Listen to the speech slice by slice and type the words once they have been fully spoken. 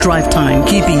Drive Time,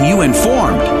 keeping you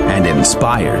informed and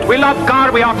inspired. We love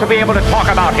God, we ought to be able to talk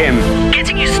about Him.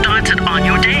 Getting you started on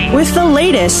your day. With the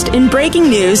latest in breaking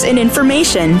news and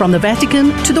information. From the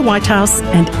Vatican to the White House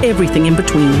and everything in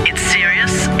between. It's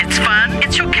serious, it's fun,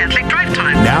 it's your Catholic Drive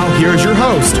Time. Now here's your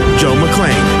host, Joe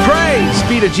McClain. Praise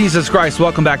be to Jesus Christ.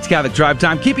 Welcome back to Catholic Drive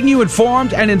Time, keeping you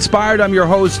informed and inspired. I'm your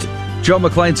host, Joe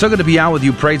McClain. So good to be on with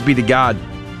you. Praise be to God.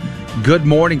 Good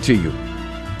morning to you.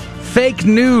 Fake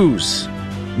news.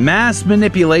 Mass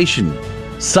manipulation,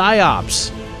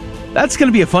 psyops. That's going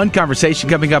to be a fun conversation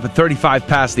coming up at 35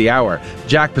 past the hour.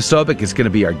 Jack Posobiec is going to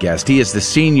be our guest. He is the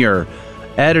senior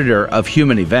editor of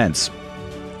Human Events.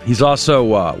 He's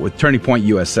also with Turning Point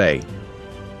USA.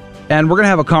 And we're going to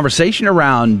have a conversation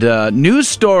around news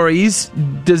stories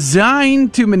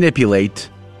designed to manipulate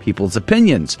people's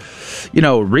opinions. You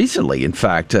know, recently, in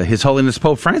fact, His Holiness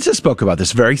Pope Francis spoke about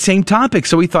this very same topic,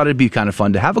 so we thought it'd be kind of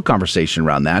fun to have a conversation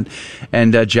around that.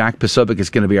 And Jack Posobiec is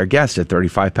going to be our guest at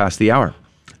 35 past the hour.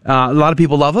 A lot of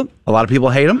people love him. A lot of people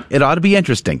hate him. It ought to be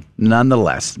interesting,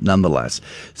 nonetheless.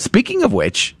 Speaking of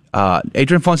which,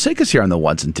 Adrian Fonseca's here on the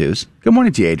ones and twos. Good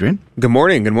morning to you, Adrian. Good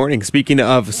morning. Speaking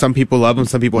of some people love him,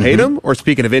 some people hate him, or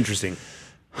speaking of interesting?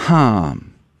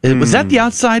 Was that the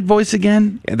outside voice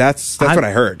again? Yeah, that's what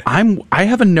I heard. I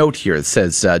have a note here that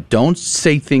says, don't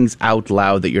say things out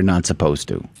loud that you're not supposed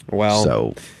to. Well,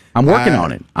 so I'm working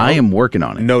on it. I am working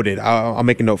on it. Noted. I'll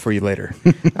make a note for you later.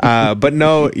 But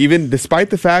no, even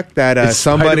despite the fact that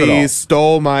somebody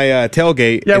stole my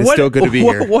tailgate, it's still good to be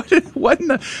here.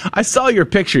 I saw your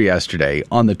picture yesterday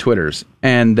on the Twitters,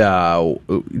 and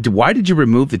why did you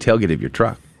remove the tailgate of your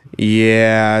truck?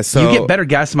 Yeah, so you get better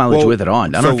gas mileage with it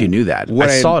on. I don't know if you knew that.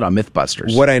 I saw it on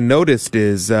Mythbusters. What I noticed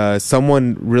is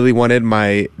someone really wanted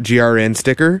my GRN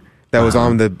sticker that was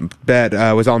on the bed,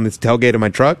 was on this tailgate of my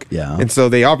truck. Yeah, and so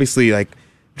they obviously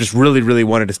just really, really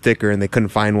wanted a sticker, and they couldn't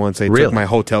find one, so they took my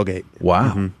whole tailgate.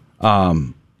 Wow.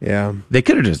 Mm-hmm. Yeah, they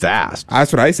could have just asked.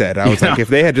 That's what I said. I was like, if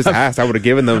they had just asked, I would have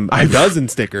given them a dozen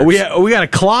stickers. We got a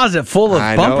closet full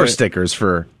of bumper stickers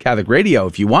for Catholic Radio.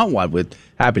 If you want one, we're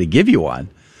happy to give you one.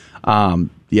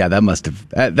 Yeah,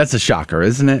 that's a shocker,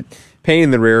 isn't it? Pain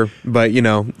in the rear, but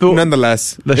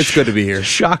nonetheless, it's good to be here. The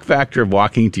shock factor of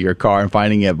walking to your car and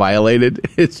finding it violated,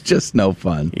 it's just no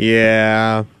fun.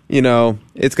 Yeah,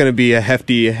 it's going to be a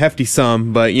hefty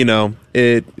sum, but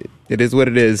it is what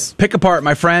it is. Pick apart,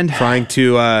 my friend. Trying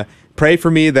to pray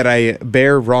for me that I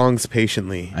bear wrongs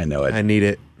patiently. I know it. I need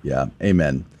it. Yeah,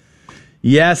 amen.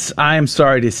 Yes, I am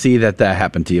sorry to see that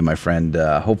happened to you, my friend.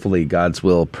 Hopefully, God's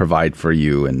will provide for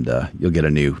you, and you'll get a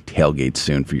new tailgate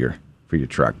soon for your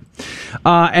truck.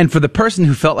 And for the person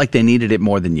who felt like they needed it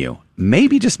more than you,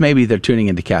 maybe, just maybe, they're tuning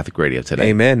into Catholic Radio today.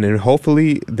 Amen. And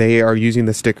hopefully they are using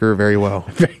the sticker very well.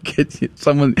 Very good.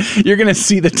 You're going to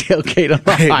see the tailgate on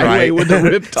the highway with the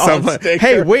ripped off sticker.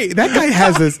 Hey, wait, that guy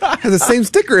has the same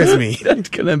sticker as me. That's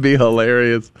going to be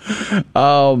hilarious.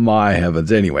 Oh, my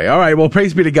heavens. Anyway, all right. Well,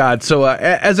 praise be to God. So,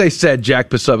 as I said, Jack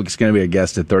Posobiec is going to be a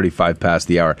guest at 35 past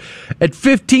the hour. At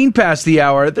 15 past the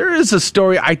hour, there is a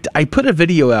story. I put a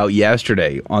video out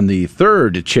yesterday on the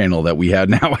third channel that we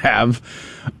now have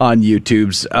on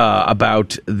YouTube's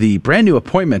about the brand new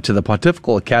appointment to the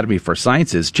Pontifical Academy for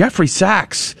Sciences, Jeffrey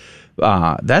Sachs.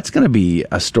 That's going to be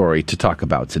a story to talk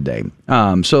about today.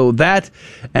 So that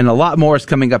and a lot more is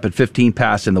coming up at 15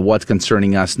 past in the What's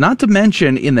Concerning Us. Not to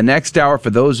mention, in the next hour,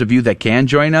 for those of you that can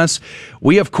join us,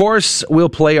 we, of course, will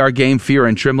play our game Fear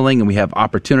and Trembling, and we have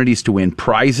opportunities to win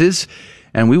prizes.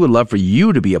 And we would love for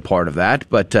you to be a part of that,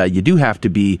 but you do have to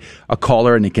be a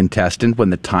caller and a contestant when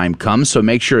the time comes, so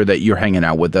make sure that you're hanging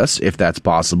out with us if that's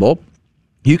possible.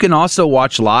 You can also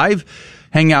watch live,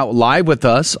 hang out live with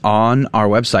us on our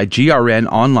website,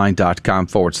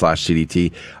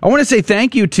 grnonline.com/CDT. I want to say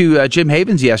thank you to Jim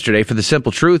Havens yesterday for The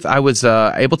Simple Truth. I was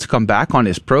able to come back on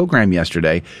his program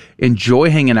yesterday. Enjoy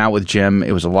hanging out with Jim.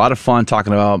 It was a lot of fun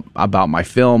talking about my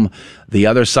film, The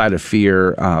Other Side of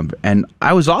Fear. And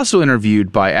I was also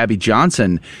interviewed by Abby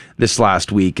Johnson this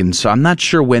last week. And so I'm not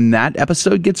sure when that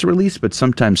episode gets released, but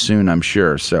sometime soon, I'm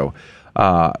sure. So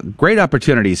great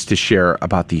opportunities to share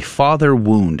about The Father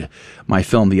Wound, my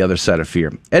film, The Other Side of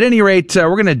Fear. At any rate, we're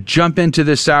going to jump into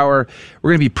this hour.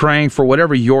 We're going to be praying for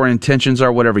whatever your intentions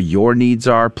are, whatever your needs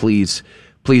are. Please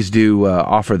do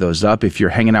offer those up. If you're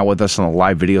hanging out with us on the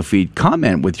live video feed,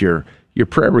 comment with your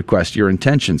prayer request, your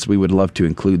intentions. We would love to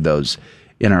include those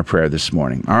in our prayer this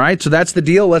morning. All right, so that's the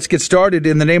deal. Let's get started.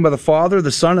 In the name of the Father,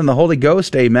 the Son, and the Holy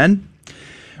Ghost, amen.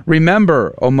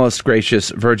 Remember, O most gracious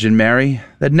Virgin Mary,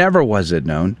 that never was it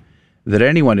known that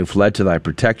anyone who fled to thy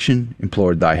protection,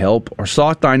 implored thy help, or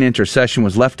sought thine intercession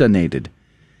was left unaided.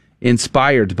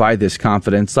 Inspired by this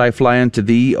confidence, I fly unto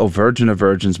thee, O Virgin of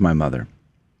Virgins, my mother.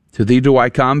 To thee do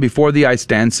I come, before thee I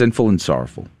stand sinful and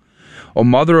sorrowful. O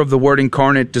Mother of the Word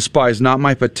incarnate, despise not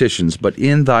my petitions, but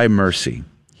in thy mercy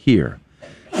hear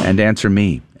and answer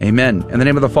me. Amen. In the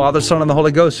name of the Father, Son, and the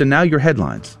Holy Ghost. And now your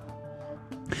headlines.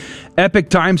 Epic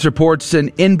Times reports an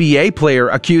NBA player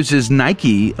accuses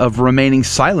Nike of remaining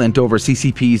silent over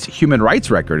CCP's human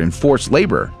rights record and forced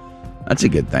labor. That's a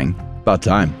good thing. About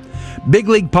time. Big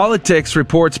League Politics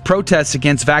reports protests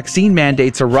against vaccine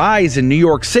mandates arise in New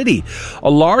York City. A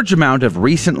large amount of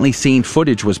recently seen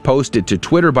footage was posted to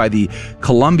Twitter by the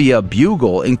Columbia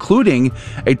Bugle, including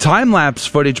a time-lapse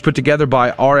footage put together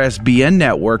by RSBN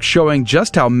Network showing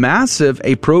just how massive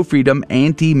a pro-freedom,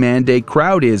 anti-mandate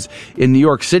crowd is in New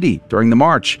York City during the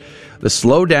march. The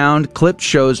slow-down clip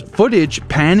shows footage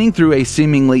panning through a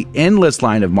seemingly endless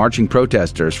line of marching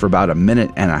protesters for about a minute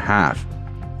and a half.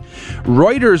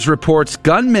 Reuters reports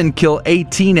gunmen kill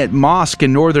 18 at mosque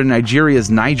in northern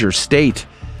Nigeria's Niger state.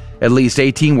 At least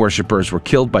 18 worshippers were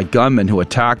killed by gunmen who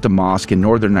attacked a mosque in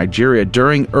northern Nigeria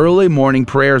during early morning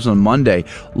prayers on Monday,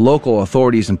 local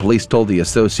authorities and police told the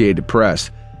Associated Press.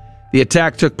 The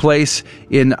attack took place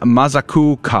in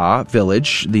Mazakuka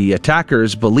village. The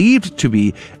attackers, believed to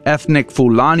be ethnic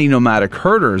Fulani nomadic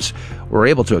herders, were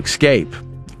able to escape.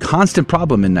 Constant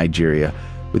problem in Nigeria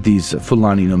with these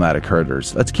Fulani nomadic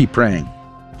herders. Let's keep praying.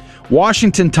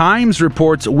 Washington Times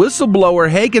reports whistleblower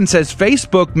Hagen says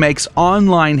Facebook makes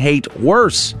online hate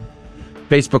worse.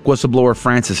 Facebook whistleblower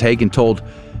Frances Hagen told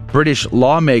British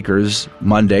lawmakers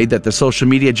Monday that the social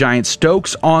media giant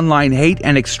stokes online hate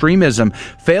and extremism,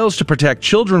 fails to protect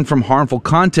children from harmful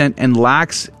content, and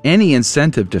lacks any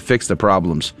incentive to fix the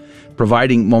problems,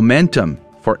 providing momentum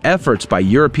for efforts by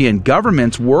European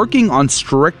governments working on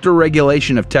stricter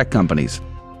regulation of tech companies.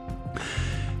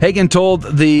 Hagen told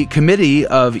the Committee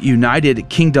of United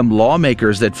Kingdom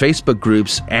lawmakers that Facebook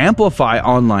groups amplify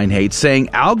online hate, saying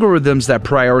algorithms that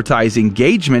prioritize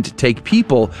engagement take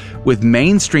people with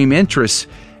mainstream interests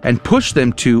and push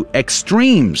them to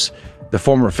extremes. The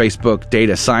former Facebook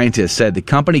data scientist said the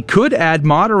company could add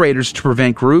moderators to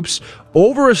prevent groups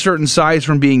over a certain size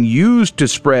from being used to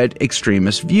spread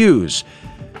extremist views.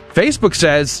 Facebook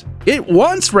says it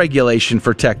wants regulation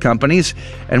for tech companies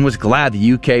and was glad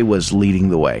the UK was leading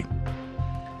the way.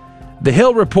 The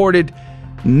Hill reported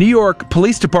New York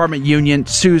Police Department union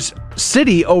sues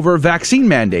city over vaccine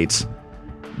mandates.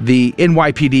 The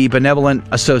NYPD Benevolent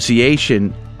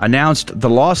Association announced the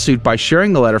lawsuit by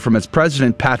sharing the letter from its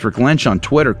president, Patrick Lynch, on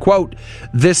Twitter. Quote,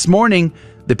 "This morning,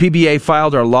 the PBA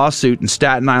filed our lawsuit in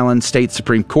Staten Island State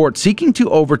Supreme Court seeking to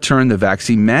overturn the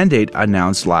vaccine mandate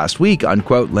announced last week,"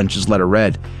 unquote, Lynch's letter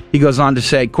read. He goes on to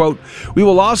say, quote, "We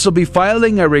will also be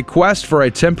filing a request for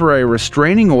a temporary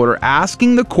restraining order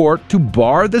asking the court to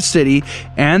bar the city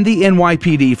and the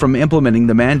NYPD from implementing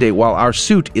the mandate while our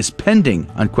suit is pending,"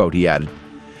 unquote, he added.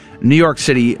 New York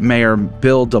City Mayor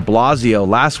Bill de Blasio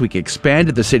last week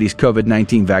expanded the city's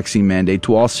COVID-19 vaccine mandate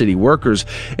to all city workers,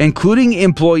 including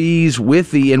employees with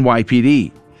the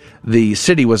NYPD. The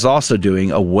city was also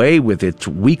doing away with its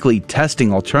weekly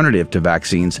testing alternative to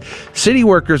vaccines. City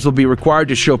workers will be required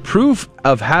to show proof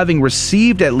of having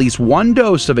received at least one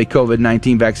dose of a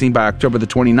COVID-19 vaccine by October the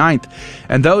 29th,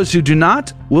 and those who do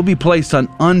not will be placed on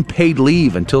unpaid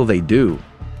leave until they do.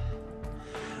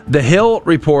 The Hill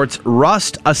reports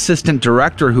Rust assistant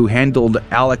director who handled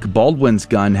Alec Baldwin's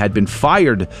gun had been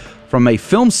fired from a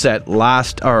film set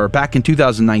back in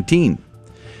 2019.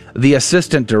 The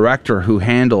assistant director who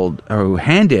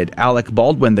handed Alec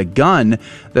Baldwin the gun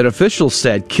that officials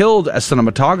said killed a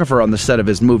cinematographer on the set of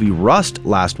his movie Rust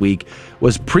last week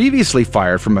was previously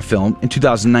fired from a film in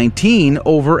 2019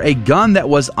 over a gun that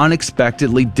was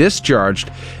unexpectedly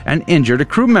discharged and injured a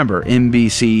crew member,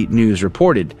 NBC News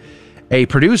reported. A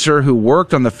producer who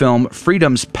worked on the film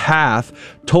Freedom's Path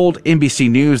told NBC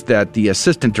News that the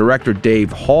assistant director,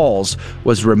 Dave Halls,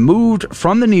 was removed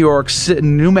from the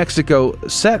New Mexico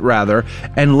set,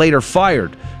 and later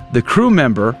fired. The crew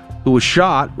member who was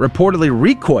shot reportedly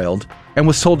recoiled and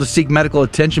was told to seek medical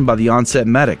attention by the on-set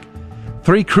medic.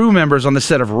 3 crew members on the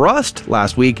set of Rust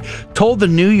last week told the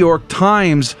New York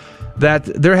Times that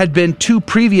there had been 2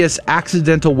 previous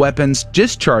accidental weapons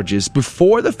discharges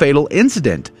before the fatal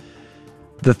incident.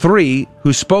 The 3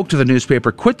 who spoke to the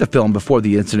newspaper quit the film before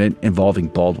the incident involving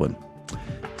Baldwin.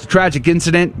 It's a tragic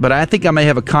incident, but I think I may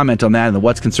have a comment on that in the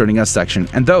What's Concerning Us section.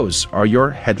 And those are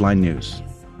your headline news.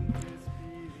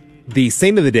 The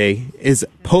saint of the day is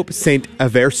Pope Saint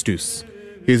Averstus.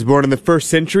 He was born in the 1st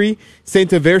century.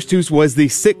 Saint Averstus was the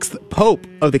 6th pope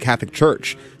of the Catholic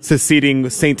Church, succeeding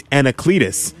Saint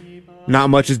Anacletus. Not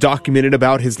much is documented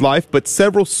about his life, but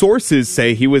several sources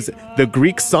say he was the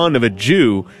Greek son of a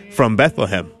Jew from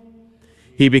Bethlehem.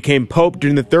 He became pope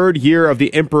during the 3rd year of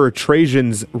the Emperor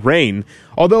Trajan's reign.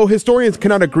 Although historians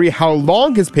cannot agree how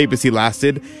long his papacy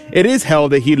lasted, it is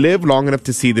held that he lived long enough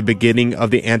to see the beginning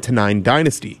of the Antonine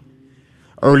dynasty.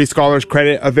 Early scholars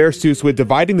credit Averstus with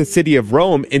dividing the city of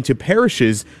Rome into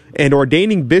parishes and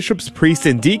ordaining bishops, priests,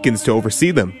 and deacons to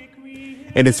oversee them.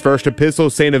 In his first epistle,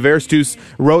 St. Averstus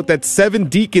wrote that 7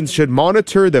 deacons should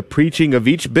monitor the preaching of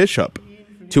each bishop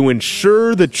to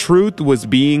ensure the truth was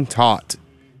being taught.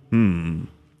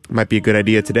 Might be a good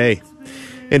idea today.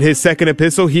 In his second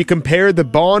epistle, he compared the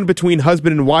bond between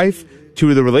husband and wife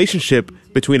to the relationship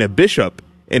between a bishop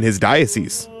and his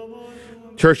diocese.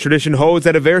 Church tradition holds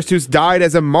that Averstus died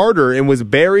as a martyr and was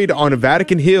buried on a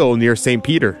Vatican Hill near St.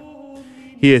 Peter.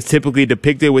 He is typically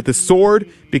depicted with the sword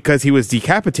because he was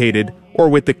decapitated, or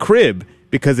with the crib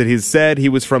because it is said he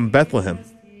was from Bethlehem.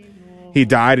 He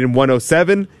died in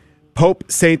 107. Pope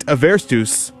St.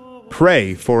 Averstus,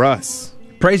 pray for us.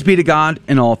 Praise be to God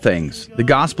in all things. The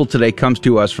gospel today comes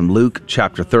to us from Luke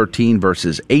chapter 13,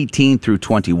 verses 18 through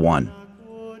 21.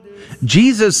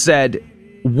 Jesus said,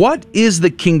 "What is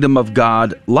the kingdom of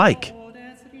God like?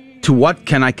 To what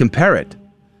can I compare it?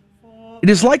 It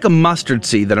is like a mustard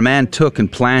seed that a man took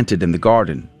and planted in the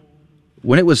garden.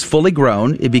 When it was fully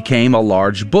grown, it became a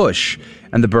large bush,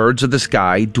 and the birds of the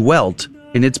sky dwelt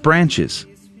in its branches."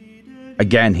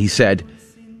 Again he said,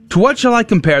 "To what shall I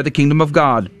compare the kingdom of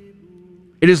God?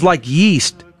 It is like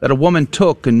yeast that a woman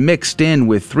took and mixed in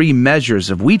with 3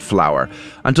 measures of wheat flour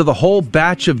until the whole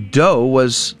batch of dough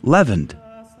was leavened."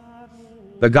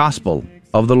 The Gospel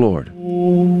of the Lord.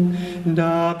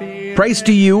 Praise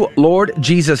to you, Lord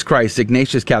Jesus Christ.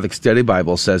 Ignatius Catholic Study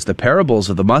Bible says the parables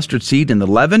of the mustard seed and the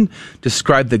leaven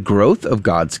describe the growth of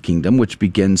God's kingdom, which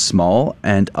begins small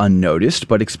and unnoticed,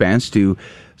 but expands to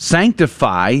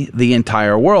sanctify the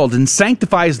entire world. And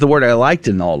sanctify is the word I liked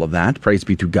in all of that. Praise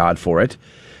be to God for it.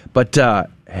 But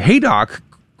Haydock,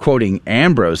 quoting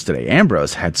Ambrose today,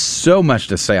 Ambrose had so much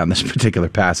to say on this particular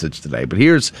passage today. But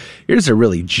here's a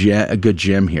really a good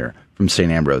gem here from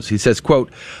St. Ambrose. He says, quote,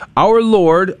 "Our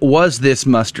Lord was this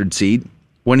mustard seed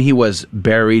when he was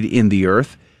buried in the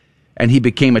earth, and he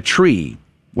became a tree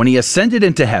when he ascended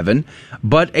into heaven,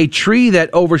 but a tree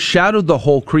that overshadowed the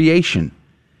whole creation,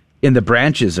 in the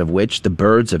branches of which the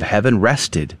birds of heaven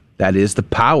rested, that is, the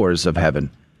powers of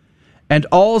heaven, and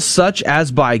all such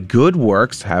as by good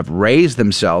works have raised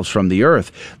themselves from the earth.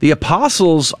 The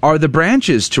apostles are the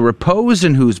branches to repose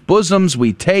in whose bosoms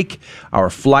we take our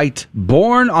flight,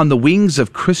 borne on the wings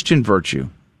of Christian virtue.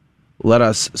 Let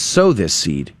us sow this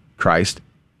seed, Christ,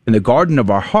 in the garden of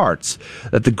our hearts,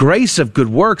 that the grace of good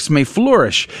works may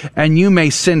flourish, and you may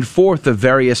send forth the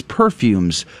various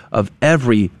perfumes of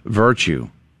every virtue."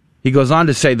 He goes on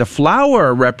to say, the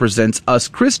flower represents us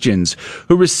Christians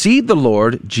who receive the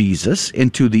Lord Jesus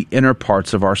into the inner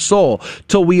parts of our soul,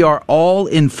 till we are all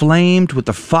inflamed with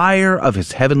the fire of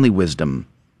his heavenly wisdom.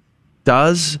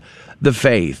 Does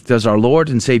our Lord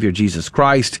and Savior Jesus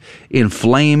Christ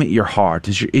inflame your heart?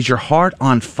 Is your heart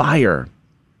on fire?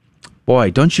 Boy,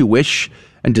 don't you wish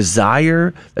and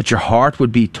desire that your heart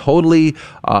would be totally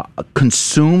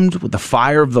consumed with the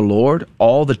fire of the Lord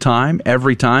all the time,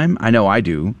 every time? I know I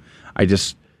do. I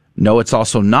just know it's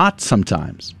also not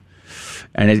sometimes.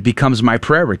 And it becomes my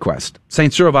prayer request.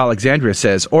 St. Cyril of Alexandria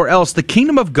says, "Or else the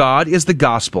kingdom of God is the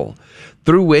gospel,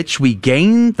 through which we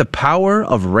gain the power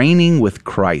of reigning with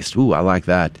Christ." Ooh, I like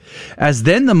that. "As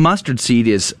then the mustard seed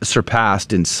is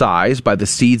surpassed in size by the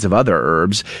seeds of other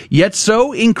herbs, yet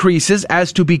so increases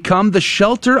as to become the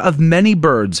shelter of many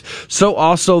birds, so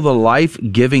also the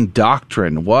life-giving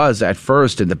doctrine was at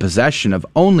first in the possession of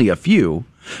only a few,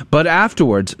 but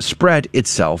afterwards spread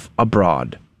itself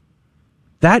abroad."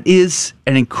 That is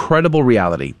an incredible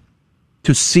reality,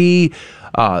 to see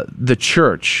the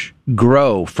church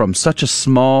grow from such a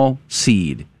small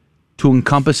seed to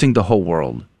encompassing the whole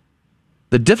world.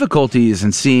 The difficulty is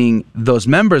in seeing those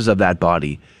members of that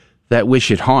body that wish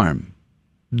it harm,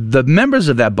 the members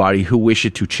of that body who wish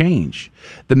it to change,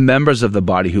 the members of the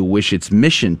body who wish its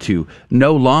mission to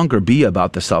no longer be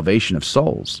about the salvation of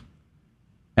souls.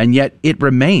 And yet it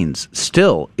remains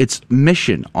still its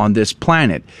mission on this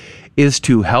planet is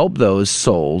to help those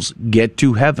souls get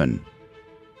to heaven.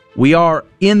 We are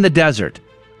in the desert.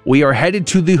 We are headed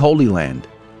to the Holy Land.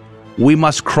 We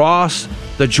must cross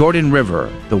the Jordan River,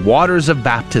 the waters of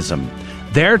baptism,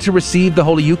 there to receive the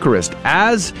Holy Eucharist,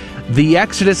 as the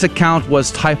Exodus account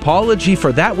was typology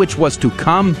for that which was to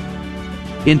come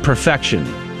in perfection.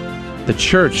 The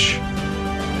church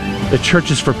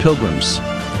is for pilgrims.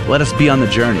 Let us be on the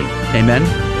journey. Amen.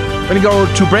 We're going to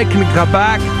go to break and come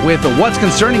back with what's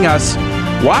concerning us.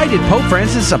 Why did Pope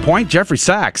Francis appoint Jeffrey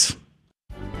Sachs?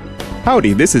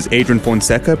 Howdy, this is Adrian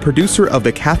Fonseca, producer of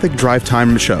the Catholic Drive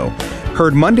Time Show.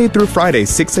 Heard Monday through Friday,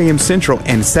 6 a.m. Central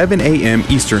and 7 a.m.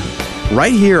 Eastern,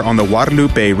 right here on the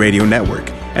Guadalupe Radio Network.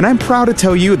 And I'm proud to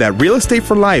tell you that Real Estate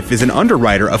for Life is an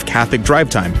underwriter of Catholic Drive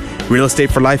Time. Real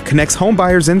Estate for Life connects home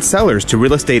buyers and sellers to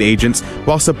real estate agents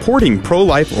while supporting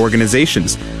pro-life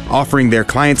organizations, offering their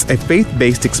clients a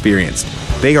faith-based experience.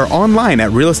 They are online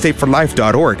at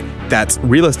realestateforlife.org. That's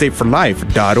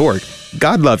realestateforlife.org.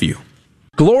 God love you.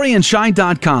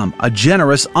 GloryandShine.com, a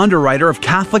generous underwriter of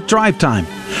Catholic Drive Time.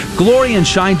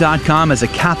 GloryandShine.com is a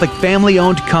Catholic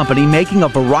family-owned company making a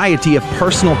variety of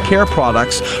personal care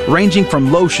products ranging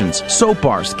from lotions, soap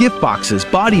bars, gift boxes,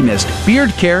 body mist, beard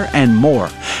care, and more.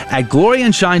 At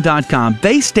GloryandShine.com,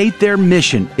 they state their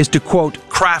mission is to, quote,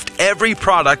 craft every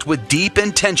product with deep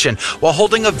intention while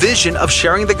holding a vision of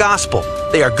sharing the gospel.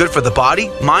 They are good for the body,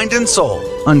 mind, and soul,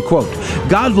 unquote.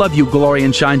 God love you,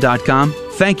 GloryandShine.com.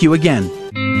 Thank you again.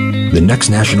 The next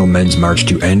National Men's March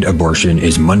to End Abortion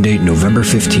is Monday, November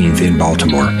 15th in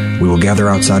Baltimore. We will gather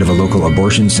outside of a local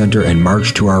abortion center and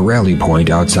march to our rally point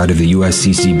outside of the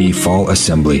USCCB Fall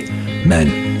Assembly. Men,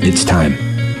 it's time.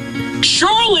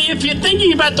 Surely, if you're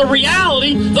thinking about the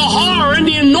reality, the horror, and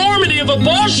the enormity of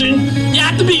abortion, you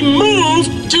have to be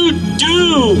moved to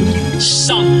do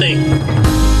something.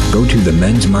 Go to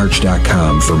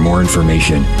themensmarch.com for more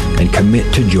information and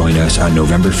commit to join us on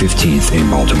November 15th in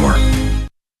Baltimore.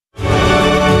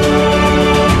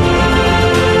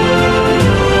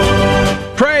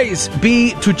 Praise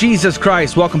be to Jesus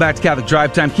Christ. Welcome back to Catholic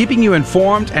Drive Time, keeping you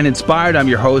informed and inspired. I'm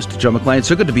your host, Joe McClain.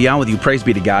 So good to be on with you. Praise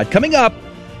be to God. Coming up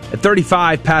at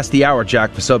 35 past the hour,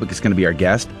 Jack Posobiec is going to be our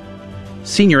guest,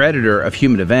 senior editor of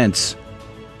Human Events,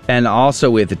 and also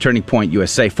with the Turning Point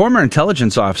USA, former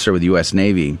intelligence officer with the U.S.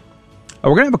 Navy.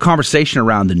 We're going to have a conversation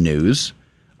around the news,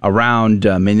 around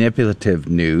manipulative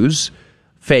news,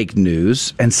 fake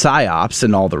news, and psyops,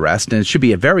 and all the rest. And it should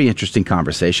be a very interesting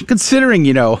conversation, considering,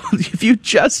 you know, if you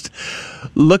just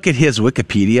look at his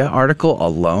Wikipedia article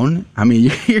alone, I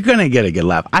mean, you're going to get a good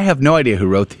laugh. I have no idea who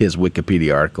wrote his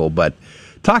Wikipedia article, but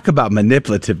talk about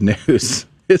manipulative news.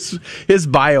 His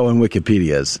bio in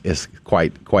Wikipedia is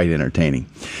quite entertaining.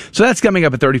 So that's coming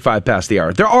up at 35 past the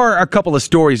hour. There are a couple of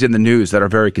stories in the news that are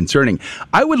very concerning.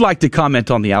 I would like to comment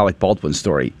on the Alec Baldwin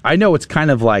story. I know it's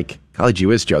kind of like, golly gee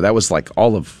whiz, Joe, that was like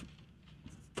all of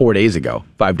 5 days ago.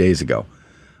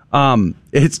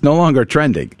 It's no longer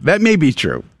trending. That may be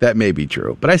true.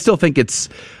 But I still think it's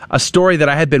a story that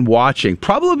I had been watching,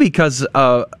 probably because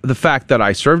of the fact that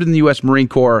I served in the U.S. Marine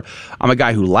Corps. I'm a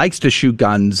guy who likes to shoot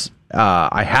guns.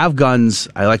 I have guns.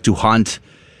 I like to hunt.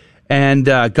 And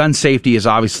gun safety is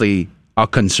obviously a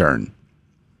concern.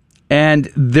 And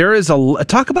there is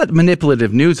talk about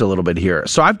manipulative news a little bit here.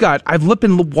 So I've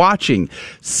been watching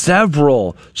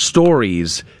several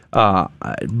stories,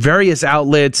 various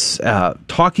outlets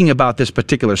talking about this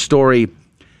particular story.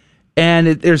 And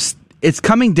it's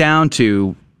coming down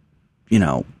to, you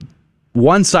know,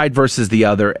 one side versus the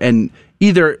other. And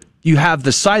either you have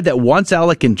the side that wants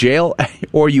Alec in jail,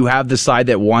 or you have the side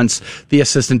that wants the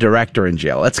assistant director in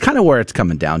jail. That's kind of where it's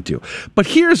coming down to. But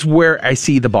here's where I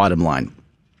see the bottom line.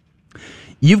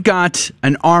 You've got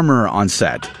an armorer on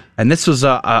set, and this was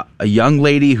a young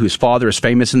lady whose father is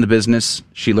famous in the business.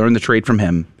 She learned the trade from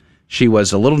him. She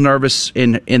was a little nervous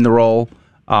in the role.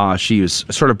 She was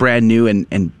sort of brand new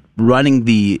and running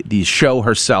the show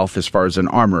herself as far as an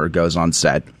armorer goes on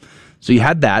set. So you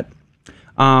had that.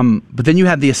 But then you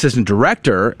had the assistant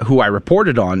director, who I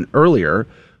reported on earlier,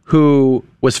 who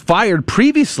was fired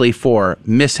previously for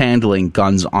mishandling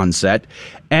guns on set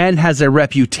and has a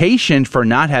reputation for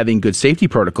not having good safety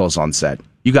protocols on set.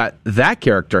 You got that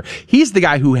character. He's the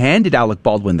guy who handed Alec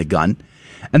Baldwin the gun.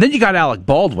 And then you got Alec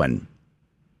Baldwin.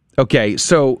 Okay,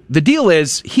 so the deal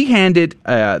is he handed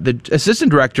the assistant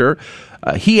director,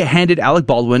 he handed Alec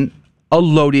Baldwin a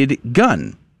loaded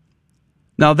gun.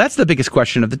 Now, that's the biggest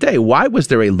question of the day. Why was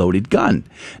there a loaded gun?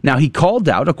 Now, he called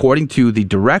out, according to the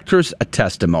director's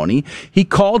testimony, he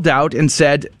called out and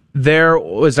said there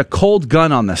was a cold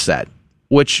gun on the set,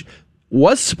 which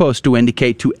was supposed to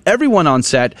indicate to everyone on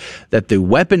set that the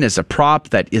weapon is a prop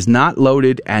that is not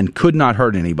loaded and could not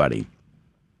hurt anybody.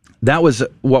 That was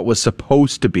what was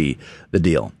supposed to be the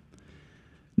deal.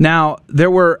 Now,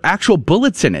 there were actual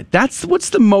bullets in it. That's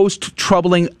what's the most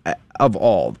troubling of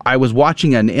all. I was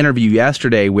watching an interview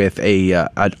yesterday with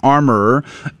an armorer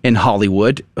in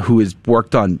Hollywood who has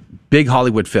worked on big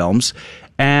Hollywood films,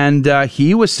 And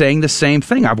he was saying the same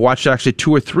thing. I've watched actually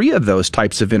 2 or 3 of those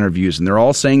types of interviews, and they're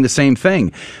all saying the same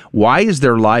thing. Why is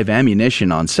there live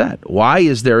ammunition on set? Why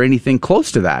is there anything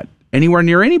close to that anywhere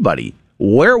near anybody?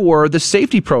 Where were the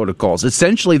safety protocols?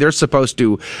 Essentially, they're supposed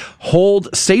to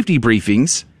hold safety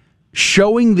briefings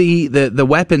showing the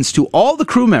weapons to all the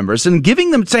crew members and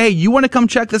giving them, say, hey, you want to come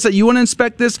check this out? You want to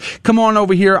inspect this? Come on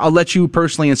over here. I'll let you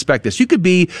personally inspect this. You could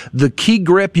be the Key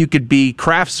Grip. You could be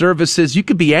Craft Services. You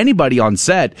could be anybody on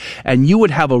set, and you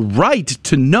would have a right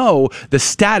to know the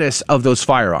status of those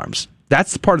firearms.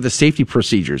 That's part of the safety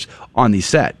procedures on the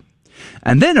set.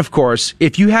 And then, of course,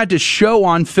 if you had to show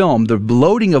on film the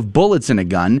loading of bullets in a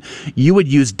gun, you would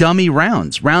use dummy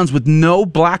rounds with no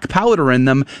black powder in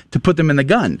them to put them in the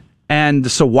gun.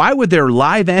 And so why would there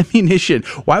live ammunition?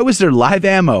 Why was there live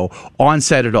ammo on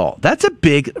set at all? That's a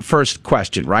big first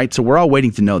question, right? So we're all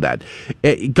waiting to know that.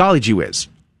 Golly gee whiz.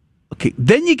 Okay,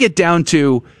 then you get down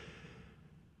to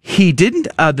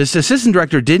this assistant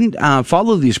director didn't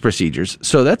follow these procedures.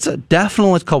 So that's a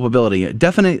definite culpability,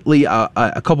 definitely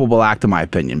a culpable act in my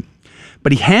opinion.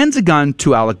 But he hands a gun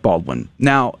to Alec Baldwin.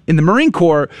 Now, in the Marine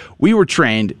Corps, we were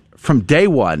trained from day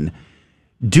one,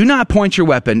 do not point your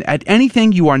weapon at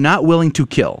anything you are not willing to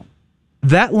kill.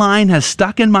 That line has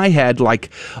stuck in my head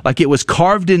like it was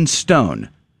carved in stone.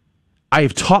 I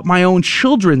have taught my own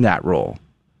children that rule.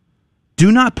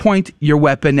 Do not point your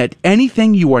weapon at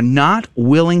anything you are not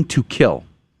willing to kill.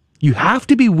 You have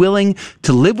to be willing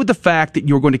to live with the fact that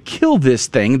you're going to kill this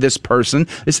thing, this person,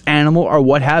 this animal, or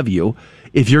what have you,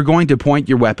 if you're going to point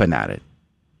your weapon at it.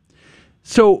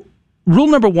 So, rule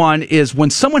number 1 is when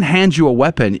someone hands you a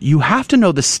weapon, you have to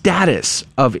know the status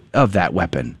of that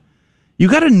weapon. You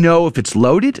got to know if it's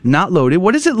loaded, not loaded.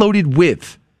 What is it loaded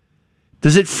with?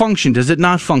 Does it function? Does it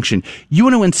not function? You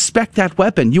want to inspect that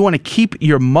weapon. You want to keep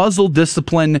your muzzle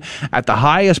discipline at the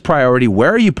highest priority.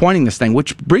 Where are you pointing this thing?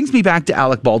 Which brings me back to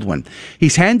Alec Baldwin.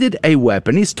 He's handed a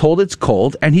weapon. He's told it's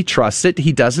cold, and he trusts it.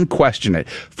 He doesn't question it.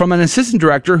 From an assistant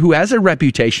director who has a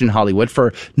reputation in Hollywood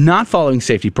for not following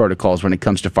safety protocols when it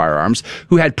comes to firearms,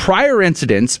 who had prior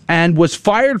incidents and was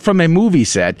fired from a movie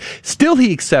set, still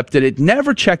he accepted it,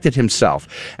 never checked it himself.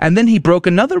 And then he broke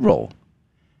another rule.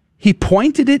 He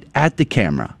pointed it at the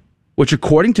camera, which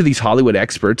according to these Hollywood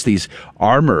experts, these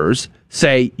armorers,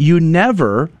 say you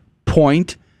never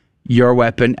point your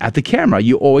weapon at the camera.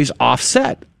 You always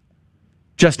offset,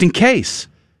 just in case,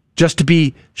 just to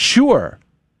be sure.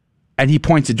 And he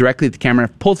points it directly at the camera,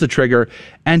 pulls the trigger,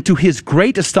 and to his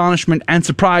great astonishment and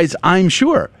surprise, I'm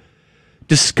sure,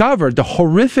 discovered the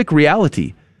horrific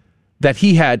reality that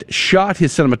he had shot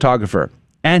his cinematographer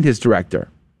and his director.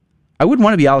 I wouldn't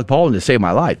want to be Alec Baldwin to save my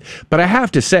life, but I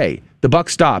have to say, the buck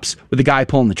stops with the guy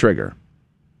pulling the trigger.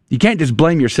 You can't just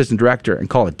blame your assistant director and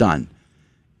call it done.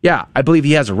 Yeah, I believe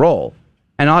he has a role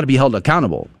and ought to be held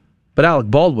accountable, but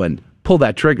Alec Baldwin pulled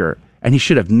that trigger, and he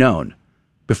should have known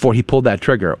before he pulled that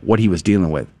trigger what he was dealing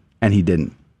with, and he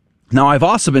didn't. Now, I've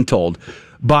also been told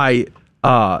by,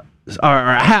 I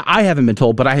haven't been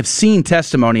told, but I have seen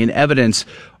testimony and evidence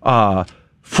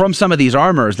from some of these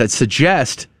armorers that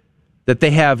suggest that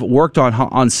they have worked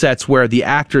on sets where the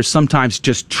actors sometimes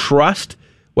just trust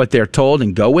what they're told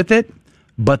and go with it,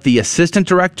 but the assistant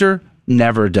director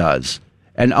never does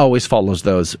and always follows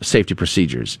those safety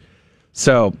procedures.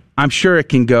 So I'm sure it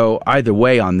can go either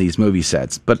way on these movie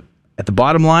sets. But at the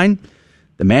bottom line,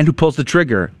 the man who pulls the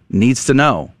trigger needs to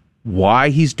know why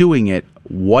he's doing it,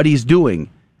 what he's doing,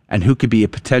 and who could be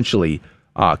potentially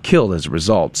killed as a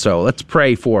result. So let's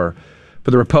pray for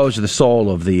the repose of the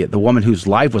soul of the woman whose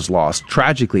life was lost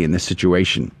tragically in this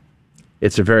situation.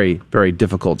 It's a very, very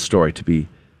difficult story to be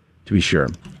sure.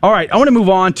 All right, I want to move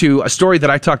on to a story that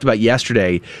I talked about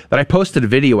yesterday that I posted a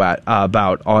video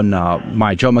about on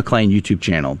my Joe McClain YouTube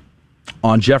channel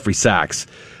on Jeffrey Sachs.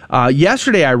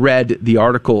 Yesterday I read the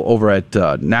article over at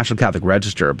National Catholic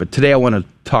Register, but today I want to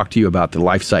talk to you about the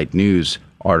LifeSite News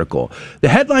article. The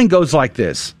headline goes like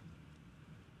this: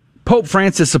 Pope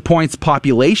Francis appoints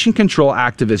population control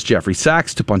activist Jeffrey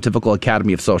Sachs to Pontifical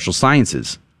Academy of Social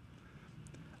Sciences.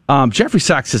 Jeffrey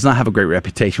Sachs does not have a great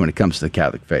reputation when it comes to the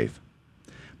Catholic faith.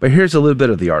 But here's a little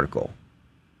bit of the article.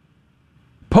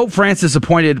 Pope Francis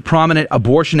appointed prominent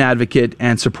abortion advocate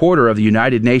and supporter of the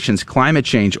United Nations climate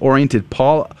change-oriented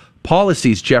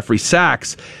policies Jeffrey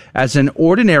Sachs as an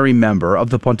ordinary member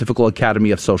of the Pontifical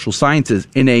Academy of Social Sciences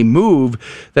in a move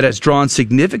that has drawn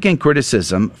significant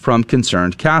criticism from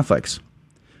concerned Catholics.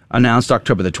 Announced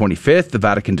October the 25th, the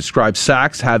Vatican described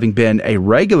Sachs, having been a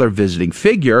regular visiting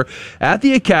figure at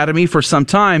the Academy for some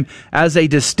time, as a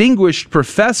distinguished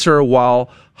professor while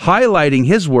highlighting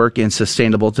his work in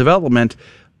sustainable development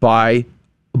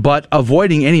but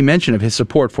avoiding any mention of his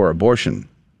support for abortion.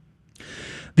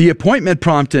 The appointment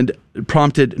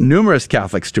prompted numerous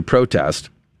Catholics to protest,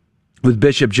 with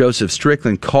Bishop Joseph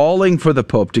Strickland calling for the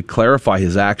Pope to clarify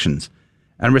his actions.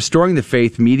 And Restoring the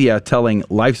Faith media telling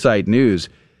LifeSite News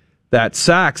that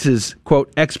Sachs's,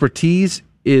 quote, expertise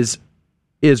is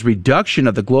reduction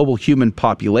of the global human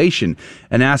population,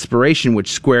 an aspiration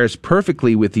which squares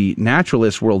perfectly with the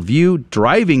naturalist worldview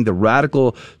driving the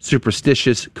radical,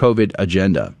 superstitious COVID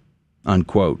agenda,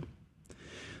 unquote.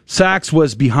 Sachs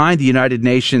was behind the United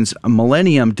Nations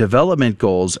Millennium Development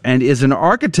Goals and is an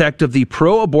architect of the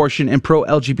pro-abortion and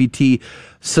pro-LGBT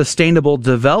Sustainable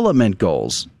Development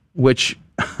Goals, which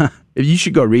you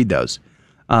should go read those,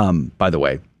 by the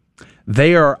way.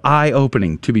 They are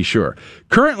eye-opening, to be sure.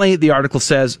 Currently, the article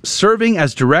says, serving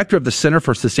as director of the Center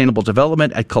for Sustainable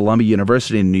Development at Columbia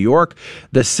University in New York,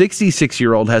 the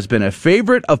 66-year-old has been a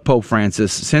favorite of Pope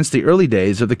Francis since the early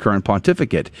days of the current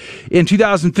pontificate. In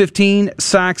 2015,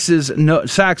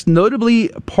 Sachs notably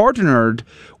partnered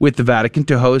with the Vatican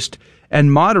to host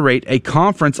and moderate a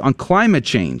conference on climate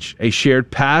change, a shared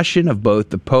passion of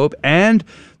both the Pope and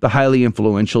the highly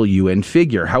influential UN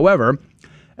figure. However,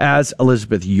 as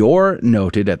Elizabeth Yore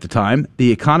noted at the time,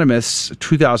 The Economist's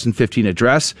 2015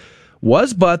 address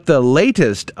was but the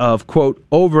latest of, quote,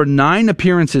 over 9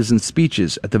 appearances and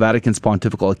speeches at the Vatican's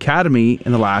Pontifical Academy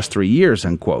in the last 3 years,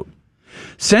 unquote.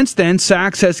 Since then,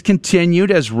 Sachs has continued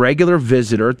as regular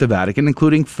visitor at the Vatican,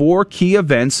 including 4 key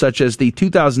events such as the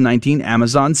 2019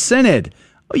 Amazon Synod.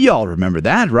 Oh, you all remember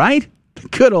that, right? The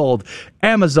good old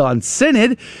Amazon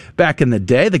Synod back in the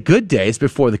day, the good days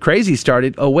before the crazy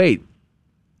started. Oh, wait.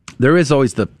 There is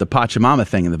always the Pachamama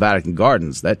thing in the Vatican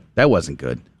Gardens. That wasn't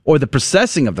good. Or the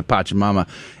processing of the Pachamama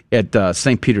at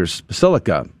St. Peter's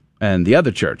Basilica and the other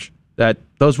church.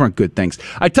 Those weren't good things.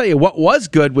 I tell you, what was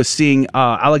good was seeing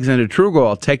Alexander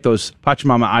Trudeau take those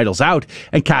Pachamama idols out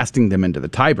and casting them into the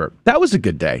Tiber. That was a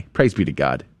good day. Praise be to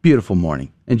God. Beautiful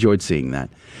morning. Enjoyed seeing that.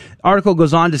 Article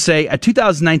goes on to say, a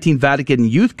 2019 Vatican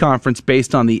Youth Conference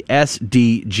based on the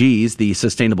SDGs, the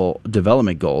Sustainable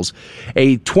Development Goals,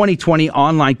 a 2020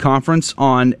 online conference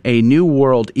on a new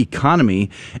world economy,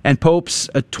 and Pope's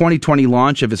 2020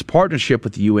 launch of his partnership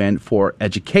with the UN for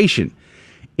education.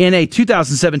 In a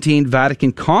 2017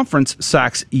 Vatican conference,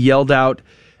 Sachs yelled out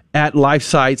at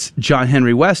LifeSite's John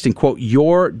Henry Weston, quote,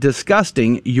 you're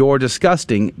disgusting,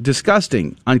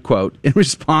 unquote, in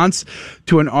response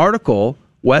to an article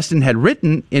Weston had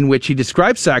written in which he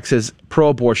described Sachs as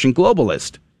pro-abortion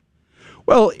globalist.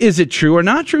 Well, is it true or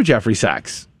not true, Jeffrey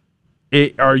Sachs?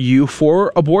 Are you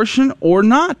for abortion or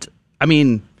not? I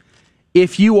mean,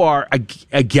 if you are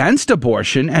against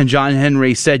abortion, and John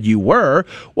Henry said you were,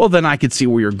 well, then I could see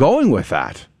where you're going with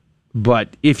that.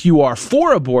 But if you are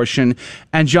for abortion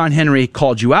and John Henry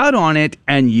called you out on it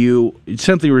and you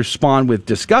simply respond with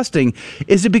disgusting,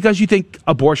 is it because you think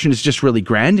abortion is just really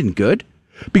grand and good?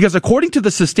 Because according to the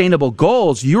sustainable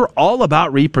goals, you're all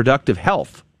about reproductive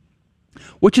health,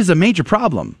 which is a major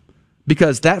problem.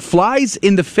 Because that flies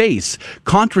in the face.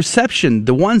 Contraception,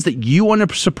 the ones that you want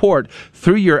to support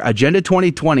through your Agenda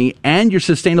 2020 and your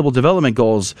Sustainable Development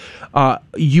Goals,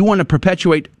 you want to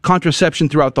perpetuate contraception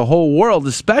throughout the whole world,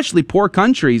 especially poor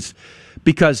countries,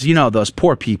 because, you know, those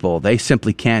poor people, they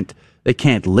simply can't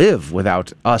live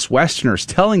without us Westerners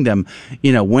telling them,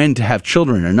 you know, when to have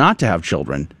children or not to have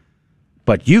children.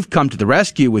 But you've come to the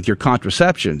rescue with your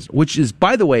contraceptions, which is,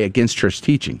 by the way, against church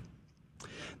teaching.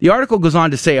 The article goes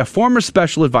on to say a former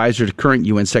special advisor to current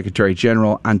UN Secretary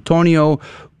General Antonio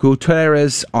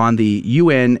Guterres on the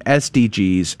UN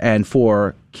SDGs and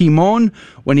for Kimon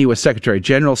when he was Secretary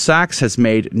General, Sachs has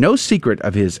made no secret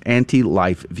of his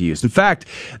anti-life views. In fact,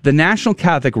 the National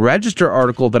Catholic Register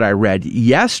article that I read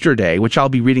yesterday, which I'll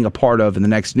be reading a part of in the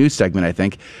next news segment, I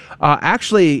think,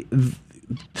 actually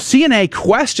CNA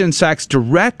questioned Sachs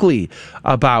directly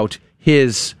about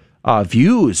his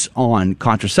views on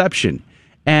contraception.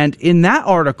 And in that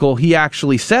article, he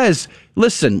actually says,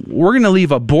 listen, we're going to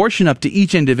leave abortion up to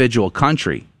each individual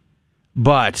country,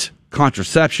 but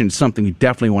contraception is something we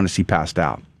definitely want to see passed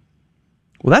out.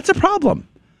 Well, that's a problem.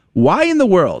 Why in the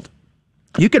world?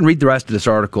 You can read the rest of this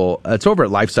article. It's over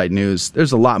at LifeSite News.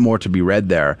 There's a lot more to be read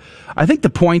there. I think the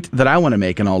point that I want to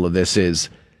make in all of this is,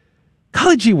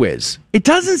 golly gee whiz, it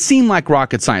doesn't seem like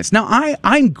rocket science. Now,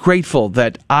 I'm grateful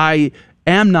that I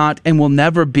am not and will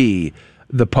never be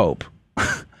the Pope.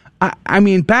 I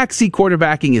mean, backseat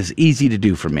quarterbacking is easy to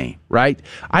do for me, right?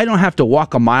 I don't have to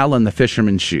walk a mile in the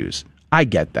fisherman's shoes. I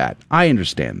get that. I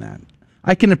understand that.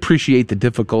 I can appreciate the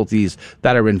difficulties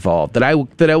that are involved, that I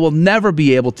will never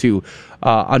be able to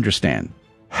understand.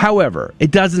 However,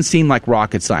 it doesn't seem like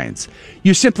rocket science.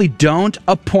 You simply don't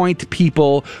appoint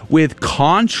people with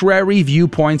contrary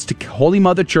viewpoints to Holy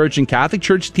Mother Church and Catholic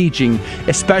Church teaching,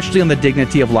 especially on the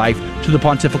dignity of life, to the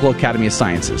Pontifical Academy of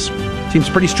Sciences. Seems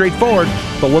pretty straightforward,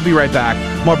 but we'll be right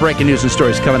back. More breaking news and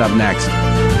stories coming up next.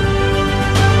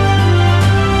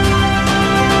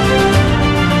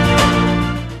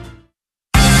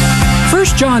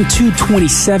 1 John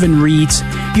 2:27 reads,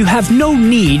 "You have no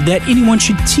need that anyone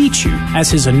should teach you, as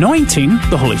his anointing,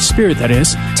 the Holy Spirit that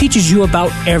is, teaches you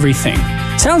about everything."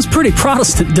 Sounds pretty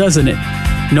Protestant, doesn't it?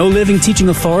 No living teaching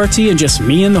authority and just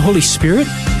me and the Holy Spirit?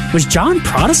 Was John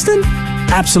Protestant?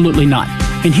 Absolutely not.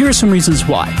 And here are some reasons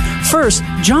why. First,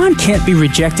 John can't be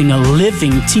rejecting a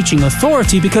living teaching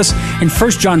authority because in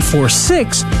 1 John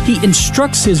 4:6, he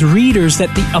instructs his readers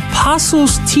that the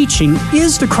apostles' teaching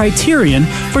is the criterion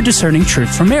for discerning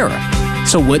truth from error.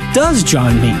 So what does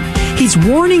John mean? He's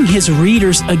warning his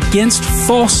readers against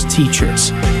false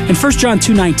teachers. In 1 John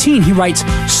 2:19, he writes,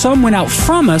 "Some went out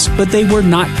from us, but they were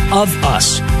not of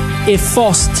us." If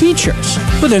false teachers,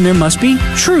 well then there must be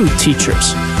true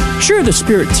teachers. Sure, the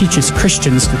Spirit teaches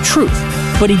Christians the truth,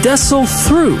 but he does so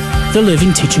through the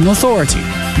living teaching authority,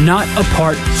 not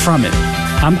apart from it.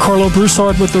 I'm Carlo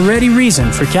Broussard with the ready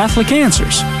reason for Catholic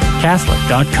Answers,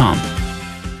 Catholic.com.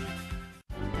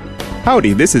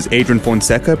 Howdy, this is Adrian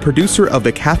Fonseca, producer of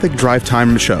the Catholic Drive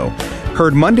Time Show.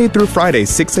 Heard Monday through Friday,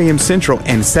 6 a.m. Central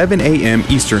and 7 a.m.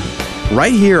 Eastern,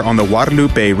 right here on the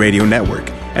Guadalupe Radio Network.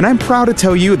 And I'm proud to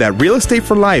tell you that Real Estate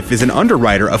for Life is an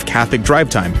underwriter of Catholic Drive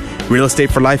Time. Real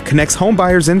Estate for Life connects home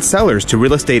buyers and sellers to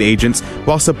real estate agents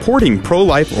while supporting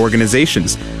pro-life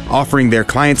organizations, offering their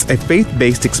clients a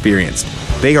faith-based experience.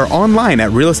 They are online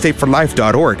at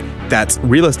realestateforlife.org. That's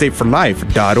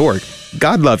realestateforlife.org.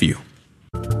 God love you.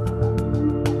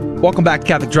 Welcome back to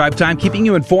Catholic Drive Time, keeping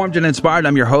you informed and inspired.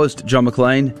 I'm your host, Joe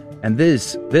McLean, and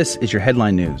this is your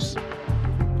headline news.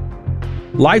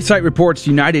 LifeSite reports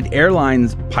United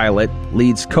Airlines pilot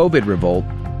leads COVID revolt,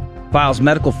 files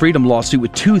medical freedom lawsuit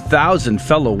with 2,000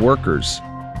 fellow workers.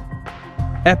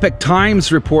 Epoch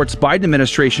Times reports Biden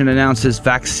administration announces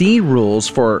vaccine rules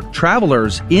for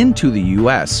travelers into the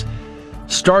U.S.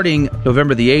 Starting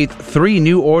November the 8th, 3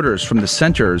 new orders from the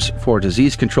Centers for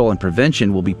Disease Control and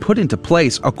Prevention will be put into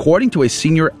place, according to a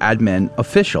senior admin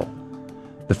official.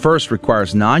 The first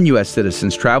requires non-U.S.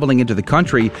 citizens traveling into the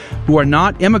country who are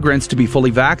not immigrants to be fully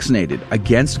vaccinated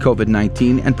against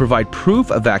COVID-19 and provide proof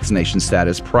of vaccination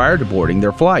status prior to boarding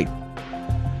their flight.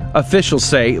 Officials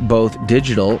say both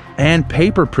digital and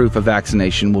paper proof of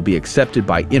vaccination will be accepted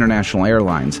by international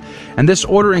airlines. And this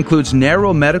order includes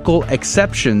narrow medical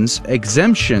exemptions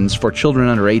for children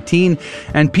under 18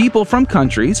 and people from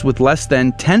countries with less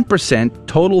than 10%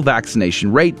 total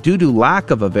vaccination rate due to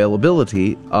lack of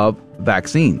availability of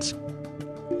vaccines.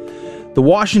 The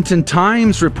Washington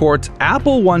Times reports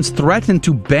Apple once threatened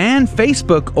to ban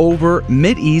Facebook over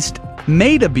Mideast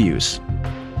maid abuse.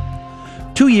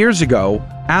 2 years ago,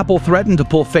 Apple threatened to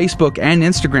pull Facebook and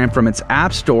Instagram from its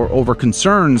App Store over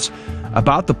concerns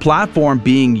about the platform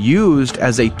being used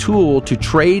as a tool to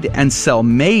trade and sell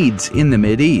maids in the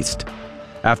Mideast.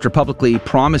 After publicly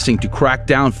promising to crack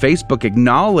down, Facebook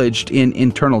acknowledged in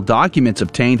internal documents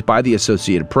obtained by the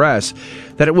Associated Press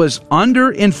that it was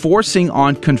under-enforcing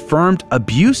on confirmed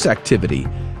abuse activity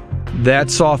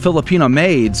that saw Filipino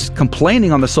maids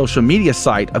complaining on the social media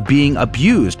site of being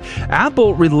abused.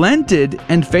 Apple relented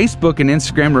and Facebook and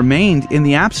Instagram remained in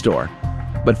the App Store.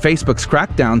 But Facebook's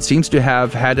crackdown seems to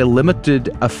have had a limited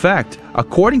effect.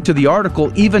 According to the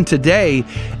article, even today,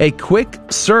 a quick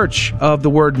search of the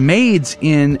word maids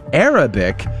in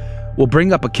Arabic will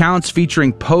bring up accounts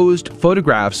featuring posed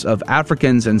photographs of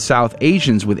Africans and South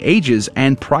Asians with ages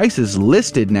and prices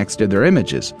listed next to their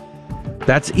images.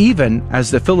 That's even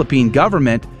as the Philippine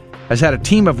government has had a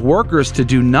team of workers to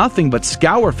do nothing but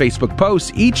scour Facebook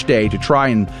posts each day to try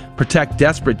and protect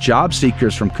desperate job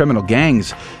seekers from criminal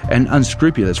gangs and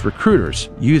unscrupulous recruiters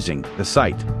using the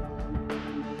site.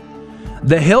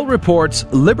 The Hill reports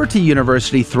Liberty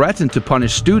University threatened to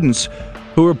punish students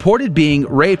who reported being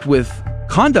raped with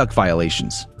conduct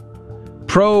violations.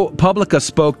 ProPublica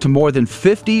spoke to more than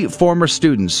 50 former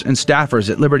students and staffers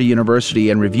at Liberty University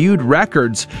and reviewed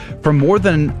records from more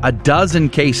than a dozen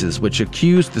cases which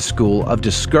accused the school of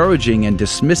discouraging and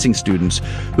dismissing students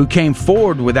who came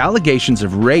forward with allegations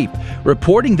of rape,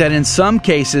 reporting that in some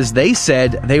cases they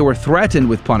said they were threatened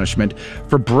with punishment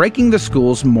for breaking the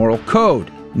school's moral code,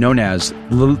 known as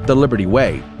the Liberty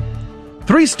Way.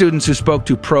 3 students who spoke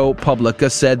to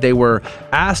ProPublica said they were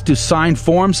asked to sign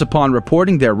forms upon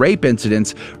reporting their rape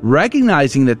incidents,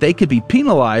 recognizing that they could be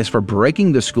penalized for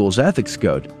breaking the school's ethics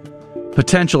code.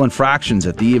 Potential infractions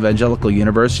at the Evangelical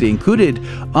University included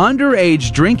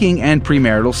underage drinking and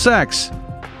premarital sex.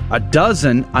 A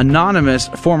dozen anonymous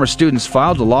former students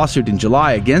filed a lawsuit in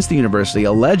July against the university,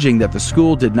 alleging that the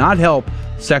school did not help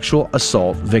sexual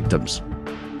assault victims.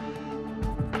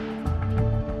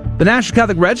 The National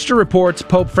Catholic Register reports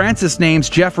Pope Francis names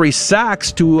Jeffrey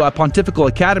Sachs to a Pontifical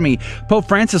Academy. Pope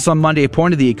Francis on Monday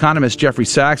appointed the economist Jeffrey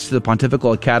Sachs to the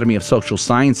Pontifical Academy of Social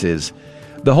Sciences.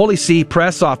 The Holy See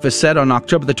press office said on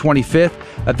October the 25th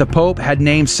that the Pope had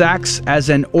named Sachs as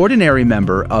an ordinary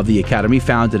member of the Academy,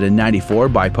 founded in 94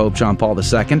 by Pope John Paul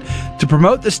II, to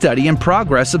promote the study and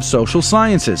progress of social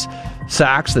sciences.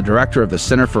 Sachs, the director of the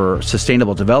Center for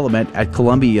Sustainable Development at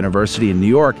Columbia University in New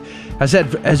York,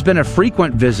 has been a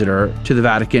frequent visitor to the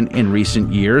Vatican in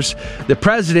recent years. The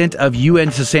president of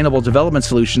UN Sustainable Development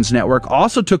Solutions Network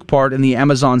also took part in the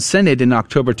Amazon Synod in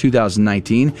October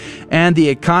 2019 and the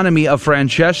Economy of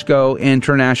Francesco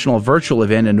International virtual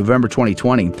event in November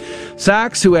 2020.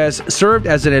 Sachs, who has served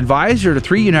as an advisor to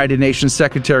 3 United Nations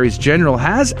Secretaries General,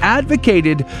 has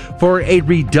advocated for a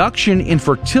reduction in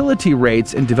fertility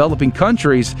rates in developing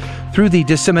countries through the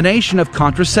dissemination of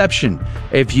contraception,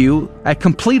 a view at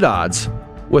complete odds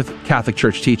with Catholic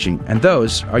Church teaching. And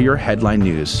those are your headline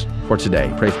news for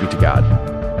today. Praise be to God.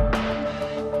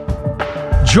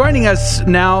 Joining us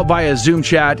now via Zoom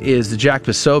chat is Jack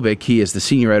Posobiec. He is the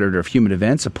senior editor of Human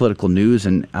Events, a political news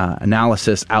and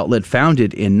analysis outlet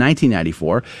founded in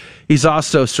 1994. He's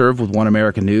also served with One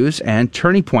American News and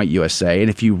Turning Point USA. And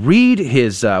if you read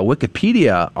his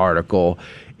Wikipedia article,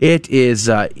 it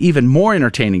is even more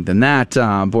entertaining than that.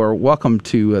 Welcome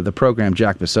to the program,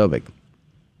 Jack Posobiec.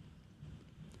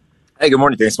 Hey, good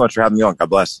morning. Thanks so much for having me on. God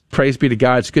bless. Praise be to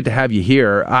God. It's good to have you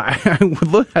here. I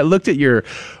looked at your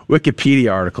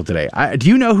Wikipedia article today. Do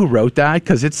you know who wrote that?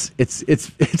 Because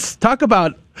it's talk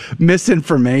about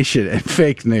misinformation and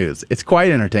fake news. It's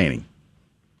quite entertaining.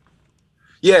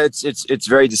 Yeah, it's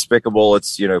very despicable.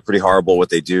 It's pretty horrible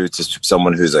what they do to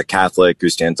someone who's a Catholic who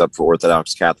stands up for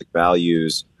Orthodox Catholic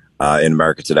values in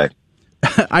America today.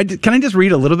 Can I just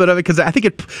read a little bit of it? Because I think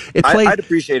it plays. I'd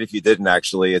appreciate if you didn't.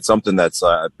 Actually, it's something that's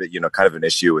kind of an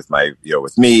issue with my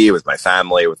with me, with my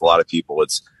family, with a lot of people.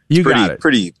 It's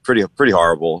pretty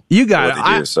horrible. You got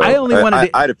it. Do. So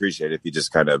I'd appreciate it if you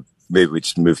just kind of maybe we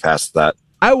just move past that.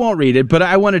 I won't read it, but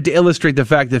I wanted to illustrate the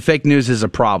fact that fake news is a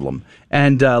problem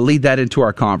and lead that into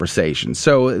our conversation.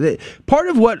 So part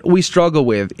of what we struggle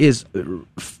with is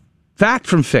fact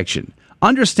from fiction.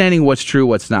 Understanding what's true,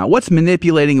 what's not, what's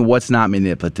manipulating and what's not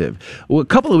manipulative. Well, a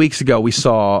couple of weeks ago, we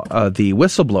saw the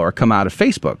whistleblower come out of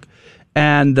Facebook,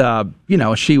 and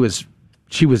she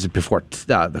was before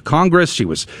the Congress. She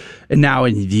was now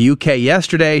in the UK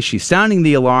yesterday. She's sounding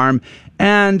the alarm,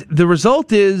 and the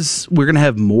result is we're going to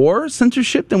have more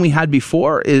censorship than we had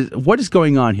before. What is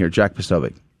going on here, Jack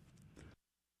Posobiec?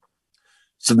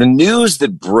 So the news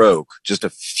that broke just a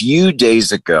few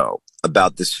days ago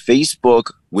about this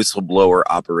Facebook whistleblower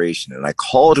operation, and I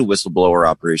call it a whistleblower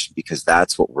operation because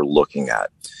that's what we're looking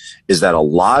at, is that a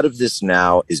lot of this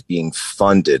now is being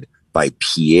funded by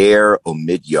Pierre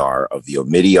Omidyar of the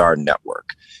Omidyar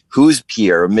Network. Who's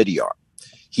Pierre Omidyar?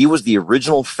 He was the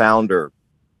original founder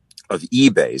of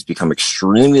eBay. He's become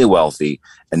extremely wealthy,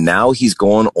 and now he's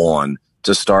gone on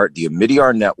to start the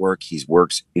Omidyar Network. He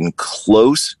works in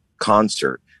close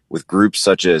concert with groups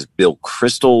such as Bill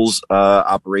Kristol's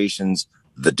operations,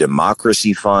 the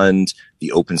Democracy Fund,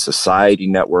 the Open Society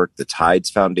Network, the Tides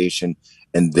Foundation,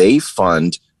 and they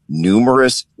fund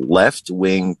numerous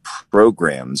left-wing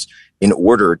programs in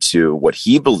order to, what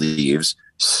he believes,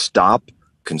 stop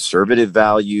conservative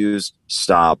values,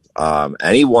 stop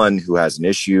anyone who has an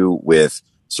issue with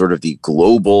sort of the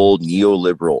global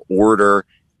neoliberal order,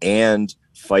 and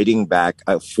fighting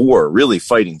for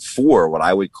what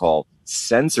I would call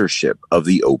censorship of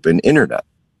the open internet.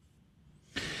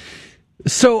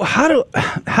 So how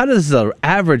does the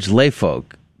average layfolk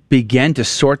begin to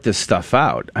sort this stuff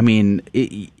out? I mean,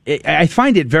 I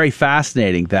find it very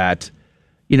fascinating that,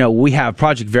 we have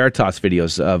Project Veritas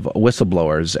videos of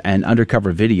whistleblowers and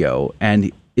undercover video,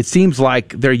 and it seems like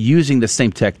they're using the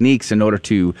same techniques in order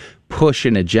to push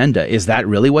an agenda. Is that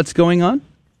really what's going on?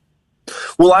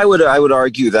 Well, I would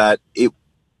argue that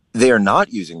they are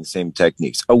not using the same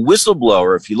techniques. A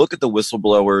whistleblower, if you look at the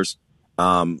whistleblowers,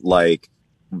 like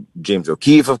James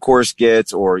O'Keefe, of course,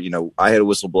 gets, or, I had a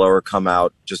whistleblower come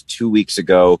out just 2 weeks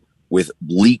ago with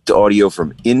leaked audio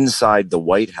from inside the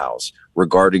White House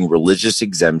regarding religious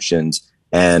exemptions,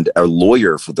 and a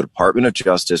lawyer for the Department of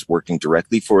Justice working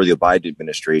directly for the Biden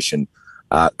administration,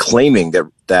 claiming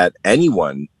that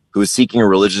anyone who is seeking a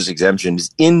religious exemption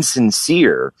is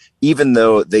insincere, even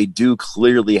though they do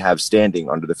clearly have standing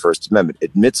under the First Amendment,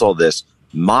 admits all this,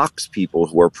 mocks people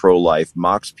who are pro-life,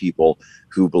 mocks people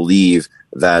who believe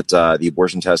that the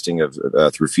abortion testing of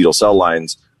through fetal cell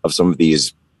lines of some of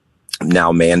these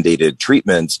now mandated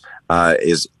treatments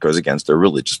goes against their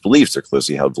religious beliefs, their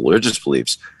closely held religious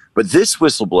beliefs. But this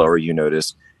whistleblower, you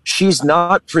notice, she's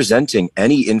not presenting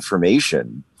any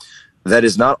information that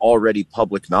is not already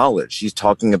public knowledge. She's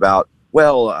talking about,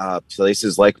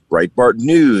 places like Breitbart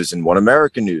News and One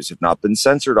American News have not been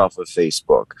censored off of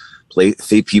Facebook.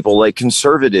 People like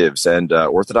conservatives and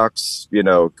Orthodox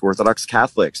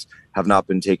Catholics have not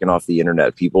been taken off the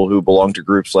internet. People who belong to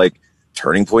groups like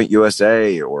Turning Point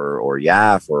USA or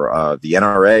YAF or the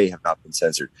NRA have not been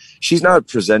censored. She's not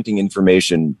presenting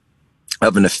information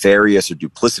of a nefarious or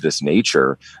duplicitous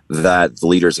nature that the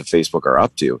leaders of Facebook are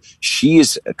up to. She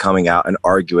is coming out and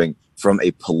arguing from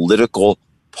a political,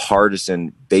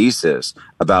 partisan basis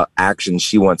about actions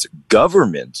she wants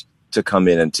government to come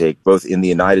in and take, both in the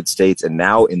United States and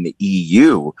now in the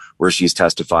EU, where she's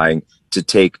testifying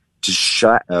to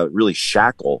really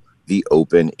shackle the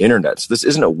open internet. So this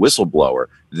isn't a whistleblower.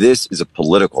 This is a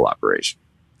political operation.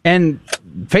 And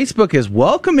Facebook is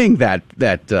welcoming that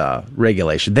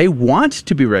regulation. They want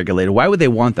to be regulated. Why would they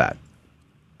want that?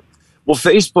 Well,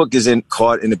 Facebook is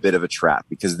caught in a bit of a trap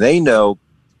because they know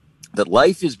that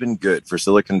life has been good for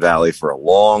Silicon Valley for a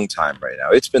long time right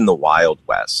now. It's been the Wild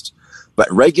West. But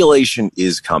regulation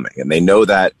is coming, and they know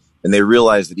that, and they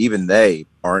realize that even they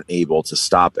aren't able to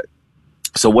stop it.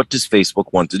 So what does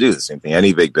Facebook want to do? The same thing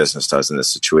any big business does in this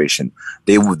situation.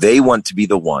 They want to be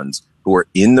the ones who are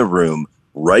in the room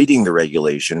writing the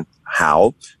regulation.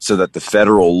 How? So that the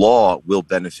federal law will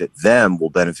benefit them, will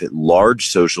benefit large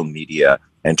social media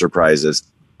enterprises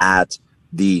at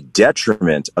the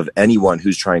detriment of anyone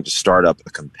who's trying to start up a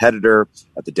competitor,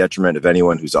 at the detriment of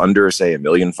anyone who's under, say, 1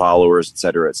 million followers, et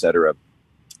cetera,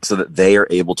 so that they are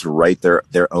able to write their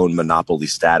own monopoly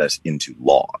status into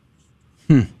law.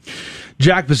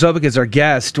 Jack Posobiec is our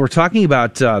guest. We're talking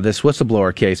about this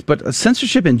whistleblower case, but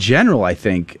censorship in general, I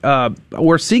think.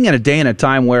 We're seeing in a day and a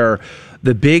time where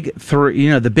the big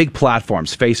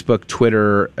platforms, Facebook,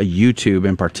 Twitter, YouTube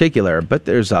in particular, but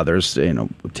there's others,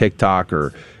 TikTok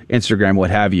or Instagram, what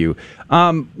have you,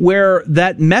 where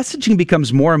that messaging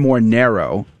becomes more and more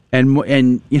narrow. And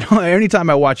anytime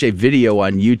I watch a video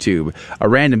on YouTube, a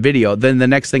random video, then the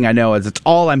next thing I know is it's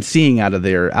all I'm seeing out of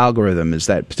their algorithm is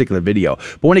that particular video.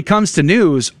 But when it comes to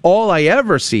news, all I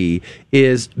ever see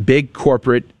is big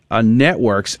corporate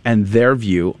networks and their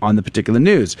view on the particular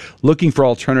news. Looking for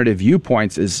alternative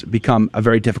viewpoints has become a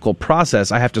very difficult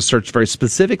process. I have to search very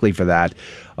specifically for that.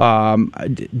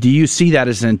 Do you see that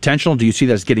as intentional? Do you see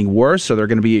that as getting worse? Are there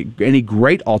going to be any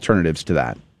great alternatives to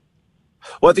that?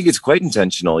 Well, I think it's quite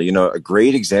intentional. A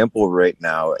great example right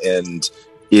now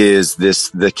is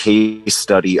the case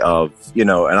study of, and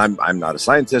I'm not a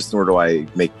scientist, nor do I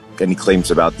make any claims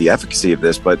about the efficacy of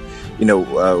this, but,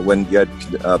 when you had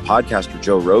podcaster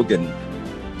Joe Rogan.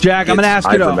 Jack, I'm going to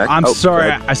ask you I'm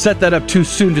sorry, I set that up too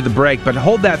soon to the break, but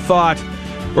hold that thought.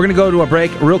 We're going to go to a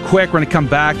break real quick. We're going to come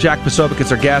back. Jack Posobiec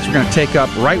is our guest. We're going to take up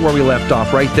right where we left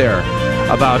off, right there,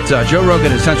 about Joe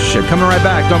Rogan and censorship. Coming right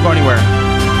back. Don't go anywhere.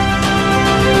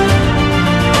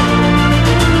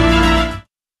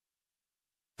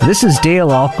 This is Dale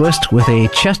Ahlquist with a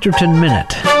Chesterton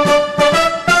Minute.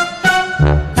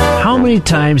 How many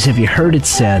times have you heard it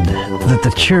said that the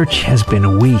church has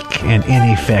been weak and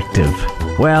ineffective?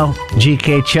 Well,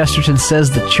 G.K. Chesterton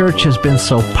says the church has been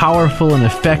so powerful and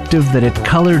effective that it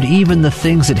colored even the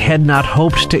things it had not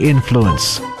hoped to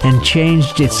influence, and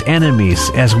changed its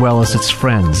enemies as well as its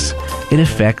friends. It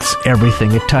affects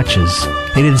everything it touches.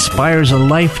 It inspires a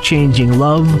life-changing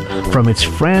love from its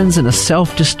friends and a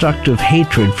self-destructive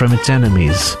hatred from its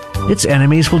enemies. Its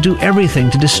enemies will do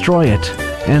everything to destroy it,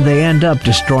 and they end up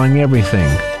destroying everything,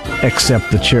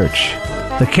 except the church.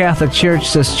 The Catholic Church,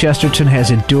 says Chesterton,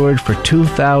 has endured for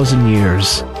 2,000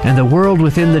 years, and the world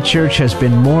within the church has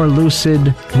been more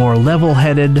lucid, more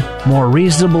level-headed, more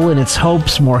reasonable in its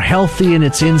hopes, more healthy in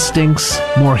its instincts,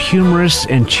 more humorous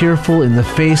and cheerful in the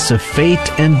face of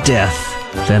fate and death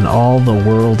than all the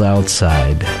world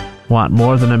outside. Want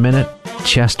more than a minute?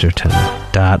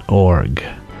 Chesterton.org.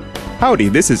 Howdy,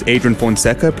 this is Adrian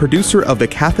Fonseca, producer of the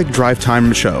Catholic Drive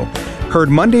Time Show. Heard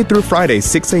Monday through Friday,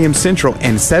 6 a.m. Central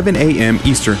and 7 a.m.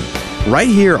 Eastern, right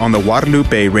here on the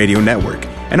Guadalupe Radio Network.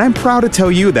 And I'm proud to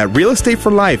tell you that Real Estate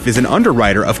for Life is an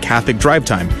underwriter of Catholic Drive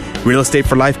Time. Real Estate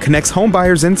for Life connects home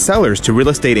buyers and sellers to real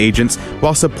estate agents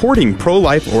while supporting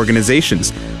pro-life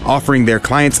organizations, offering their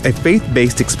clients a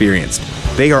faith-based experience.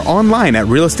 They are online at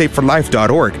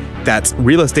realestateforlife.org. That's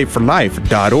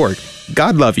realestateforlife.org.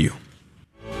 God love you.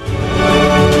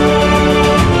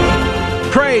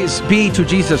 Praise be to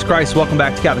Jesus Christ. Welcome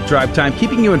back to Catholic Drive Time,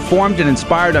 keeping you informed and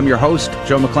inspired. I'm your host,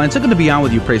 Joe McClain. So good to be on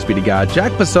with you. Praise be to God.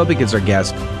 Jack Posobiec is our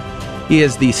guest. He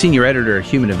is the senior editor at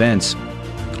Human Events.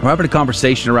 We're having a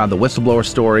conversation around the whistleblower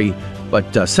story,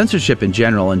 but censorship in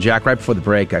general. And Jack, right before the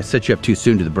break, I set you up too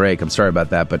soon to the break. I'm sorry about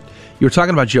that, but you were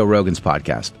talking about Joe Rogan's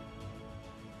podcast.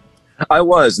 I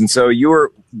was, and so you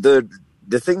were the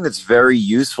thing that's very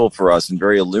useful for us and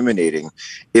very illuminating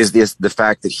is the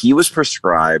fact that he was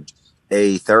prescribed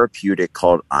a therapeutic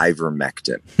called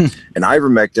ivermectin. And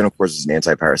ivermectin, of course, is an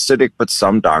antiparasitic, but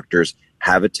some doctors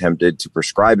have attempted to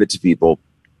prescribe it to people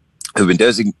who've been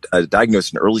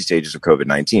diagnosed in early stages of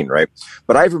COVID-19, right?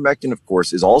 But ivermectin, of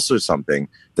course, is also something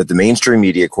that the mainstream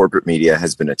media, corporate media,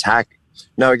 has been attacking.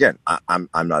 Now, again, I'm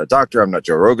not a doctor. I'm not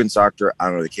Joe Rogan's doctor. I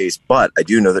don't know the case, but I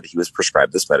do know that he was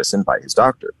prescribed this medicine by his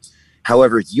doctor.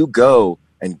 However, if you go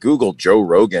and Google Joe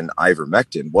Rogan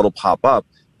ivermectin, what'll pop up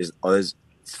is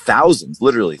thousands,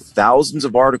 literally thousands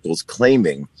of articles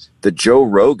claiming that Joe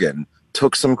Rogan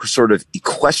took some sort of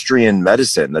equestrian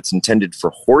medicine that's intended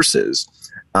for horses,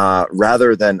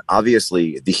 rather than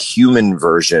obviously the human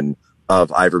version of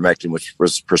ivermectin, which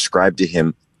was prescribed to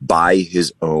him by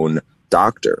his own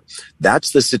doctor.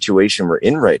 That's the situation we're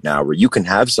in right now, where you can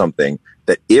have something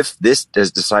that if this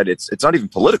is decided, it's not even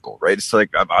political, right? It's like,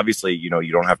 obviously, you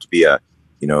don't have to be a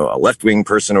left-wing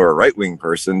person or a right-wing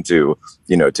person to,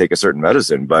 take a certain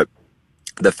medicine. But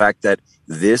the fact that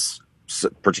this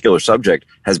particular subject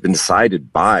has been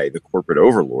decided by the corporate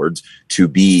overlords to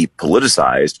be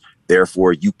politicized,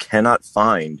 therefore you cannot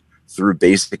find through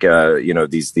basic,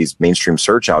 these mainstream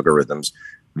search algorithms,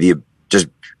 the just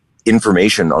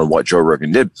information on what Joe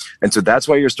Rogan did. And so that's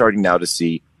why you're starting now to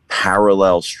see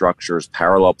parallel structures,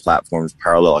 parallel platforms,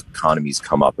 parallel economies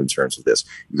come up in terms of this.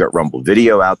 You've got Rumble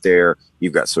Video out there.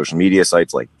 You've got social media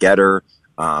sites like Getter.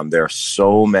 There are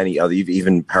so many other,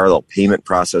 even parallel payment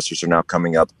processors are now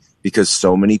coming up because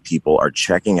so many people are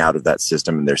checking out of that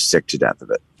system and they're sick to death of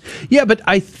it. Yeah, but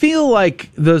I feel like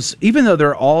those, even though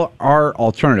there all are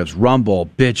alternatives, Rumble,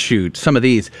 BitChute, some of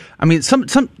these, I mean, some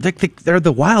they're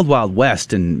the wild, wild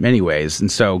west in many ways.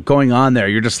 And so going on there,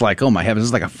 you're just like, oh my heavens, this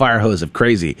is like a fire hose of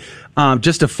crazy,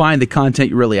 just to find the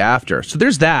content you're really after. So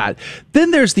there's that.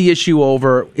 Then there's the issue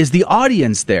over, is the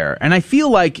audience there? And I feel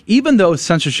like even though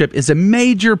censorship is a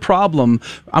major problem,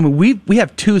 I mean, we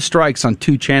have 2 strikes on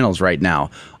 2 channels right now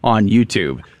on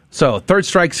YouTube. So 3rd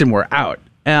strikes and we're out.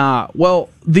 Well,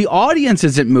 the audience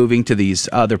isn't moving to these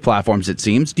other platforms, it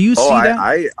seems. Do you see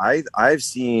that? I've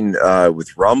seen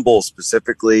with Rumble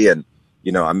specifically, and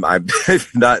I'm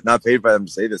not paid by them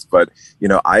to say this, but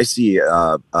I see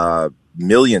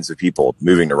millions of people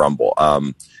moving to Rumble,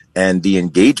 and the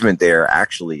engagement there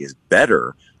actually is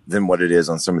better than what it is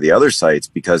on some of the other sites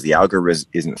because the algorithm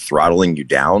isn't throttling you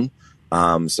down.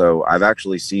 So I've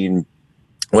actually seen,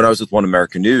 when I was with One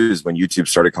American News, when YouTube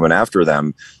started coming after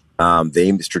them,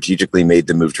 they strategically made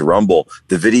the move to Rumble.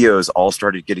 The videos all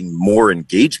started getting more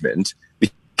engagement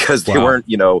because they weren't,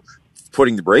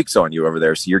 putting the brakes on you over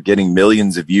there. So you're getting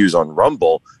millions of views on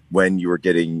Rumble when you were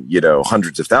getting,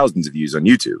 hundreds of thousands of views on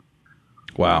YouTube.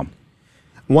 Wow.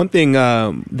 One thing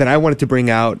that I wanted to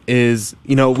bring out is,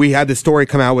 we had this story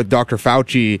come out with Dr.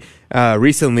 Fauci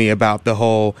recently about the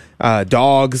whole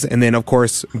dogs. And then, of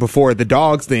course, before the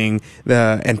dogs thing,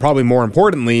 and probably more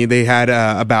importantly, they had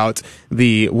about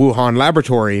the Wuhan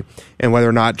laboratory and whether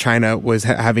or not China was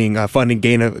having funding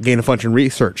gain of function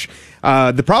research.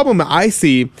 The problem I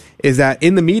see is that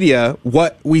in the media,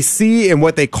 what we see and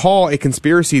what they call a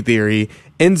conspiracy theory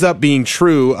ends up being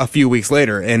true a few weeks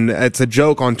later. And it's a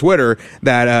joke on Twitter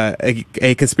that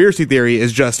a conspiracy theory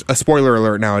is just a spoiler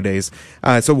alert nowadays.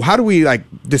 So how do we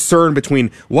discern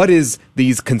between what is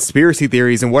these conspiracy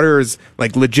theories and what are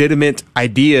legitimate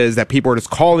ideas that people are just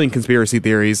calling conspiracy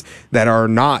theories that are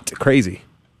not crazy?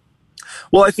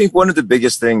 Well, I think one of the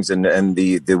biggest things, and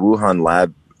the Wuhan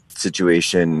lab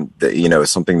situation, that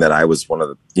is something that I was one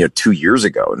of the 2 years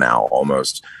ago now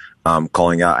almost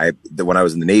calling out. When I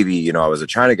was in the Navy, I was a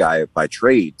China guy by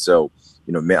trade, so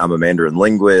I'm a Mandarin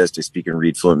linguist. I speak and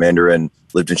read fluent Mandarin.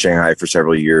 Lived in Shanghai for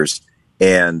several years,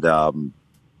 and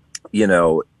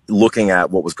looking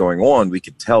at what was going on, we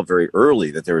could tell very early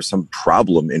that there was some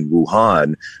problem in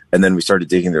Wuhan. And then we started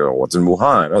digging there. Oh, what's in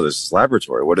Wuhan? Oh, there's this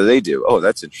laboratory. What do they do? Oh,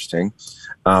 that's interesting.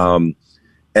 And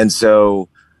so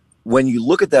when you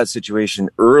look at that situation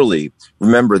early,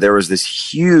 remember there was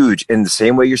this huge, in the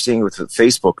same way you're seeing with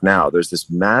Facebook now, there's this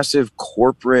massive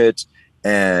corporate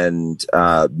and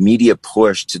media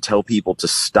push to tell people to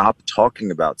stop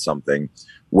talking about something.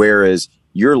 Whereas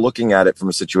you're looking at it from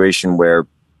a situation where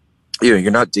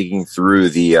you're not digging through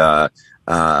the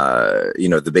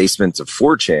the basements of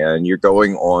 4chan. You're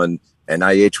going on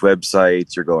NIH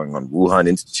websites, you're going on Wuhan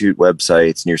Institute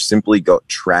websites, and you're simply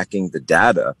tracking the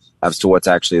data as to what's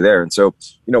actually there. And so,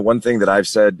 one thing that I've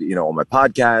said, on my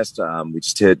podcast, we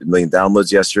just hit 1 million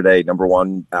downloads yesterday,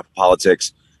 #1 Apple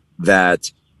Politics,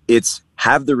 that it's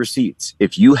have the receipts.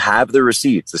 If you have the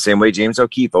receipts, the same way James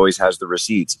O'Keefe always has the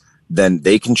receipts, then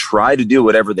they can try to do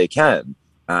whatever they can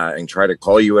and try to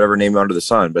call you whatever name under the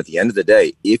sun. But at the end of the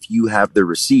day, if you have the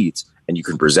receipts and you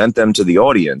can present them to the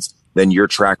audience, then your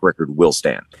track record will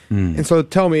stand. And so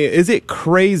tell me, is it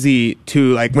crazy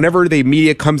to, like, whenever the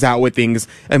media comes out with things,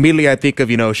 immediately I think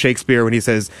of, Shakespeare when he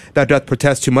says, "Thou doth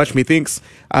protest too much, methinks,"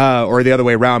 or the other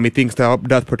way around, "Methinks thou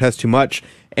doth protest too much."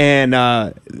 And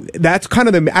that's kind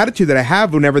of the attitude that I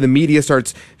have whenever the media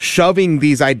starts shoving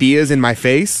these ideas in my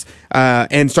face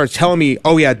and starts telling me,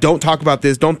 "Oh yeah, don't talk about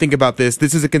this, don't think about this,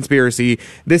 this is a conspiracy,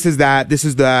 this is that, this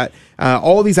is that."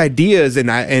 All these ideas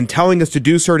and telling us to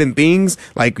do certain things,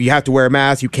 like you have to wear a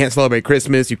mask, you can't celebrate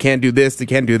Christmas, you can't do this, you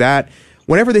can't do that.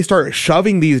 Whenever they start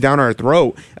shoving these down our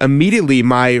throat, immediately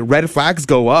my red flags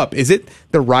go up. Is it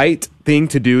the right thing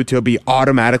to do to be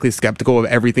automatically skeptical of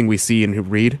everything we see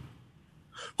and read?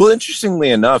 Well,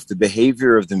 interestingly enough, the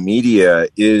behavior of the media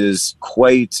is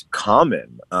quite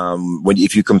common.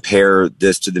 If you compare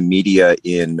this to the media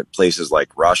in places like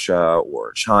Russia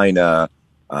or China,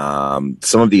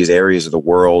 some of these areas of the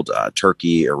world,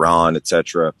 Turkey, Iran,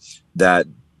 etc., that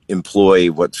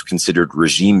employ what's considered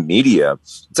regime media,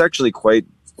 it's actually quite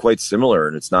similar,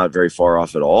 and it's not very far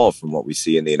off at all from what we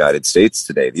see in the United States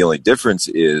today. The only difference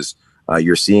is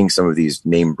you're seeing some of these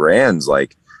name brands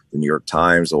like the New York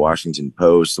Times, the Washington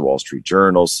Post, the Wall Street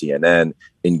Journal, CNN,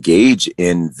 engage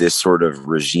in this sort of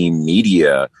regime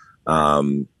media,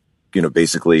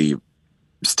 basically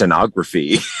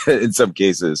stenography in some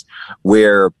cases,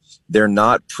 where they're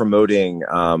not promoting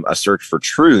a search for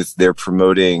truth. They're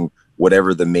promoting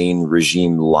whatever the main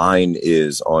regime line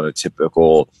is on a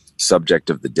typical subject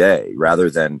of the day, rather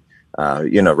than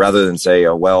say,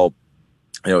 "Oh, well,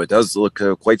 it does look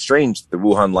quite strange. The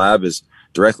Wuhan lab is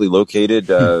directly located,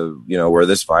 where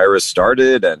this virus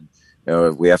started, and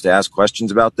we have to ask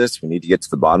questions about this. We need to get to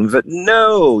the bottom of it."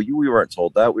 No, we weren't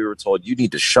told that. We were told you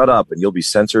need to shut up and you'll be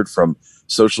censored from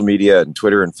social media and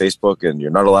Twitter and Facebook, and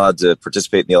you're not allowed to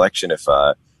participate in the election if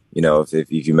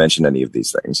you mention any of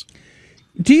these things.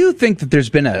 Do you think that there's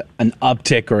been an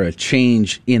uptick or a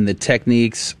change in the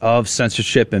techniques of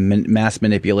censorship and mass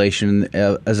manipulation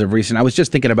as of recent? I was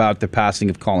just thinking about the passing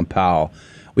of Colin Powell.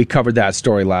 We covered that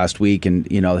story last week, and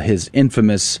his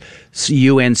infamous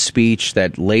UN speech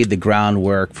that laid the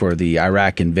groundwork for the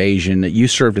Iraq invasion. You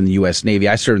served in the U.S. Navy.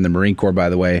 I served in the Marine Corps, by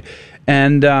the way.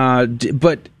 And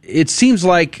but it seems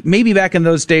like maybe back in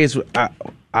those days,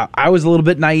 I was a little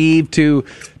bit naive to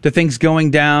things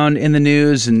going down in the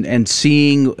news and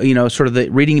seeing, sort of the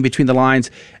reading in between the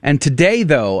lines. And today,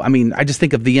 though, I just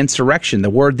think of the insurrection. The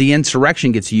word "the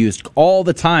insurrection" gets used all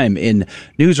the time in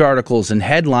news articles and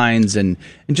headlines and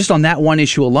just on that one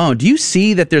issue alone. Do you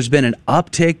see that there's been an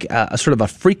uptick, a sort of a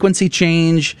frequency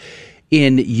change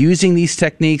in using these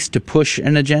techniques to push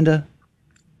an agenda?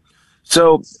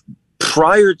 So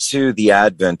prior to the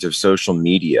advent of social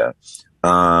media,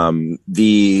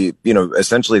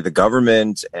 essentially the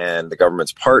government and the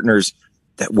government's partners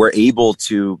that were able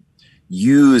to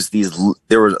use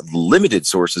there were limited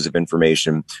sources of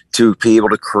information to be able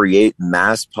to create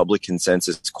mass public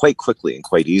consensus quite quickly and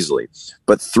quite easily.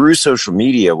 But through social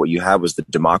media, what you have was the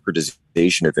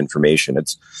democratization of information.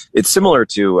 It's similar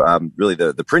to really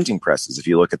the printing presses. If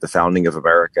you look at the founding of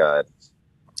America,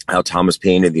 how Thomas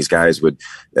Paine and these guys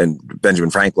and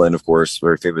Benjamin Franklin, of course,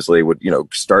 very famously would,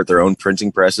 start their own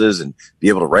printing presses and be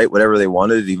able to write whatever they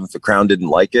wanted, even if the crown didn't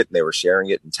like it. And they were sharing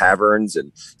it in taverns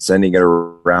and sending it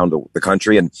around the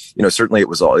country. And, certainly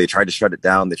they tried to shut it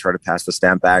down. They tried to pass the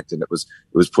Stamp Act, and it was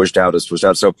pushed out.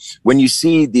 So when you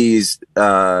see these,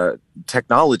 when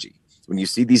you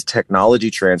see these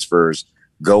technology transfers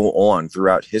go on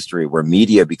throughout history, where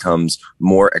media becomes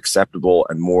more acceptable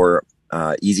and more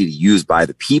easy to use by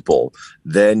the people,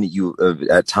 then you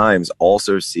at times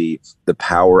also see the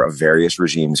power of various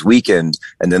regimes weakened,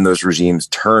 and then those regimes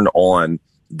turn on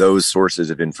those sources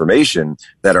of information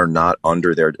that are not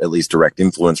under their at least direct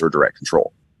influence or direct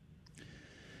control.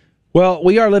 Well,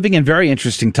 we are living in very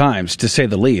interesting times, to say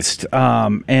the least,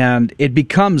 and it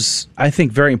becomes, I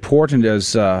think, very important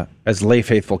as lay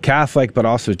faithful Catholic, but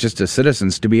also just as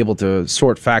citizens, to be able to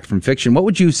sort fact from fiction. What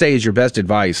would you say is your best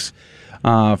advice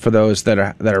for those that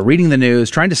are reading the news,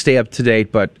 trying to stay up to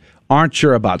date, but aren't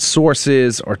sure about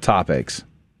sources or topics?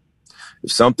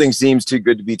 If something seems too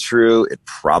good to be true, it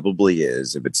probably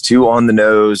is. If it's too on the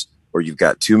nose, or you've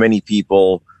got too many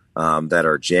people that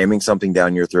are jamming something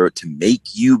down your throat to make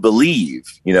you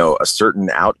believe, a certain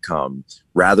outcome,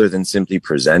 rather than simply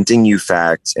presenting you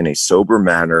facts in a sober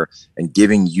manner and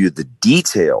giving you the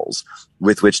details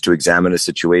with which to examine a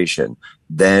situation,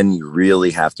 then you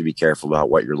really have to be careful about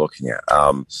what you're looking at.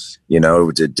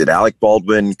 Did Alec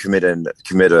Baldwin commit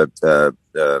a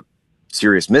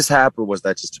serious mishap, or was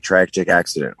that just a tragic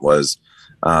accident? Was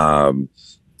the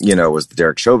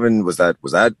Derek Chauvin, was that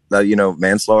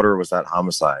manslaughter, or was that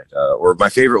homicide? Or my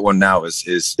favorite one now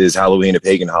is Halloween a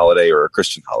pagan holiday or a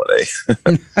Christian holiday?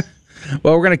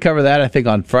 Well, we're going to cover that, I think,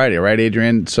 on Friday, right,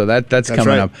 Adrian? So that's coming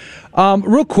right. up.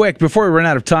 Real quick, before we run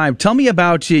out of time, tell me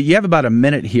about you have about a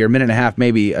minute here, minute and a half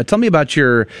maybe. Tell me about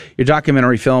your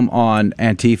documentary film on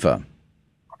Antifa.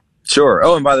 Sure.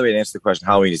 Oh, and by the way, to answer the question,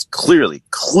 Halloween is clearly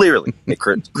a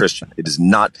Christian. It is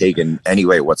not pagan any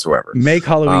way whatsoever. Make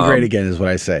Halloween great again is what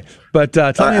I say. But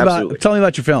tell me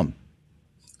about your film.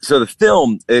 So the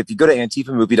film, if you go to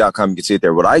antifamovie.com, you can see it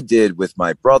there. What I did with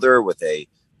my brother, with a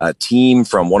team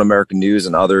from One American News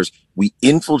and others, we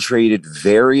infiltrated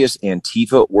various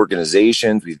Antifa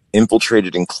organizations. We've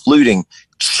infiltrated, including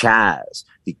Chaz,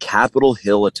 the Capitol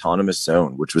Hill Autonomous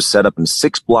Zone, which was set up in a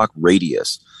 6-block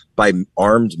radius by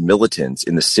armed militants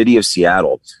in the city of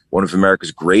Seattle, one of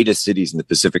America's greatest cities in the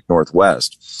Pacific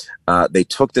Northwest. They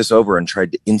took this over and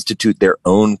tried to institute their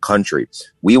own country.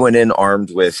 We went in armed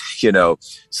with,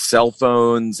 cell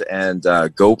phones and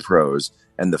GoPros,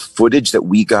 and the footage that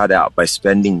we got out by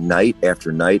spending night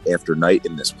after night after night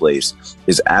in this place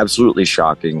is absolutely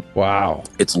shocking. Wow.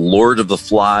 It's Lord of the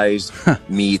Flies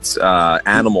meets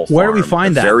Animal Farm. Where do we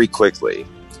find that? Very quickly.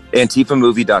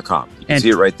 AntifaMovie.com. You can see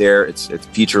it right there. It's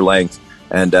feature length.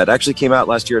 And it actually came out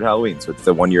last year at Halloween, so it's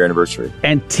the 1-year anniversary.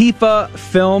 Antifa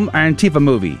film or Antifa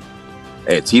movie?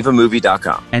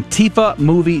 AntifaMovie.com.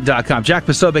 AntifaMovie.com. Jack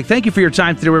Posobiec, thank you for your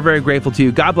time today. We're very grateful to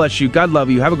you. God bless you. God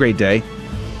love you. Have a great day.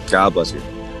 God bless you.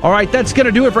 All right, that's going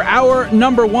to do it for hour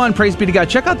number 1. Praise be to God.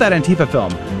 Check out that Antifa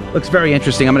film. Looks very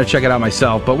interesting. I'm going to check it out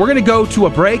myself. But we're going to go to a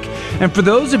break. And for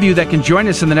those of you that can join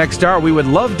us in the next hour, we would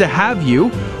love to have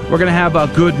you. We're going to have a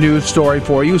good news story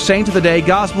for you. Saint of the Day,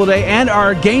 Gospel Day, and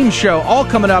our game show all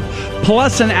coming up,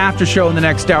 plus an after show in the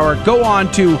next hour. Go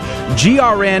on to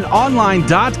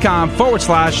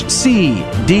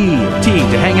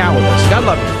grnonline.com/CDT to hang out with us. God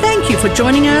love you. Thank you for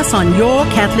joining us on Your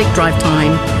Catholic Drive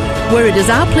Time, where it is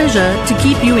our pleasure to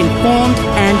keep you informed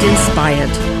and inspired.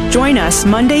 Join us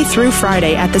Monday through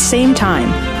Friday at the same time,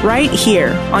 right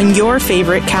here on your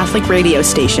favorite Catholic radio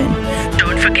station.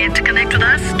 Don't forget to connect with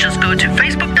us. Just go to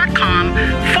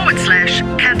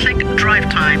facebook.com/Catholic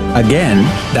Drive Time. Again,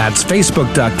 that's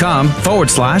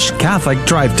facebook.com/Catholic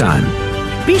Drive Time.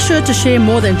 Be sure to share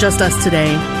more than just us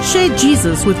today. Share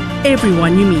Jesus with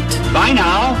everyone you meet. Bye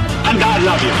now, and God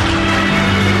love you.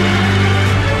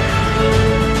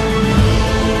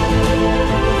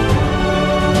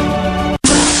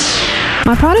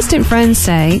 My Protestant friends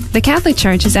say the Catholic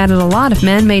Church has added a lot of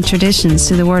man-made traditions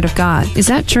to the Word of God. Is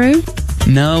that true?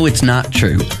 No, it's not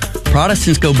true.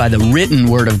 Protestants go by the written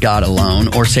Word of God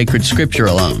alone or sacred Scripture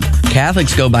alone.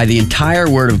 Catholics go by the entire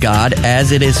Word of God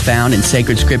as it is found in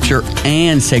sacred Scripture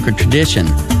and sacred tradition.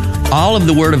 All of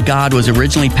the Word of God was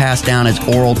originally passed down as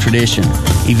oral tradition.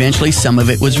 Eventually, some of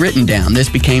it was written down. This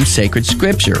became sacred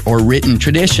Scripture or written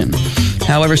tradition.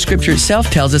 However, Scripture itself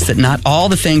tells us that not all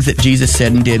the things that Jesus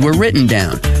said and did were written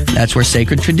down. That's where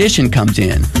sacred tradition comes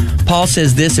in. Paul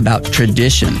says this about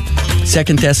tradition.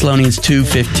 2 Thessalonians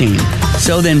 2:15.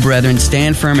 So then, brethren,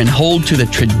 stand firm and hold to the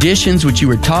traditions which you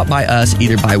were taught by us,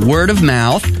 either by word of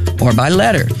mouth or by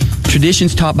letter.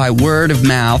 Traditions taught by word of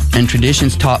mouth and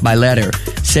traditions taught by letter.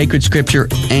 Sacred Scripture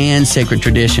and sacred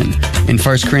tradition. In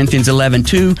 1 Corinthians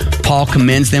 11:2, Paul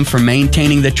commends them for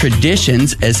maintaining the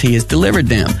traditions as he has delivered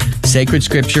them. Sacred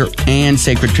Scripture and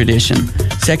sacred tradition.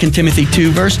 2 Timothy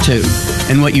 2, verse 2.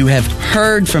 And what you have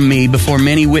heard from me before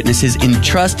many witnesses,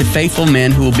 entrust to faithful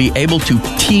men who will be able to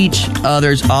teach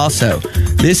others also.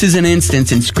 This is an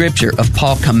instance in Scripture of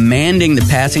Paul commanding the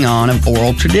passing on of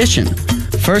oral tradition.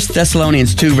 1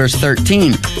 Thessalonians 2, verse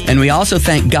 13. And we also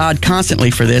thank God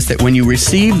constantly for this, that when you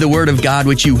received the word of God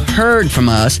which you heard from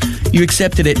us, you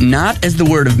accepted it not as the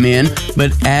word of men,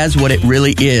 but as what it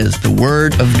really is, the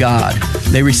word of God.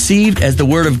 They received as the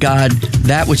word of God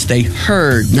that which they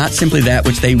heard, not simply that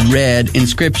which they read in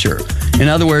Scripture. In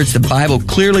other words, the Bible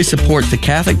clearly supports the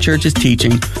Catholic Church's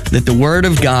teaching that the word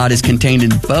of God is contained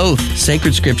in both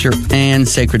sacred Scripture and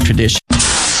sacred tradition.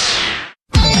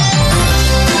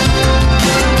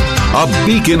 A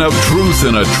beacon of truth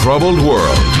in a troubled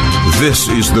world. This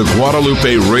is the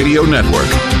Guadalupe Radio Network.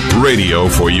 Radio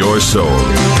for your soul.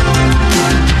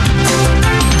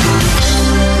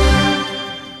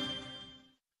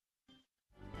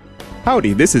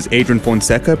 Howdy, this is Adrian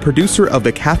Fonseca, producer of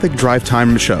the Catholic Drive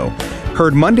Time Show.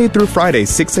 Heard Monday through Friday,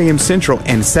 6 a.m. Central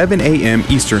and 7 a.m.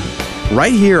 Eastern,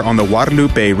 right here on the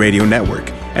Guadalupe Radio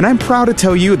Network. And I'm proud to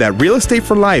tell you that Real Estate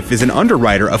for Life is an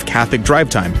underwriter of Catholic Drive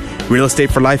Time. Real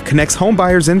Estate for Life connects home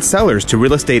buyers and sellers to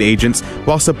real estate agents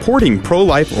while supporting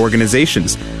pro-life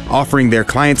organizations, offering their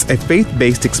clients a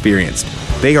faith-based experience.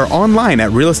 They are online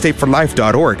at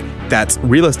realestateforlife.org. That's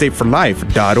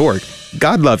realestateforlife.org.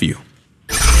 God love you.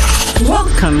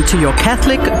 Welcome to your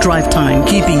Catholic Drive Time,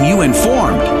 keeping you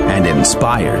informed and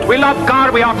inspired. We love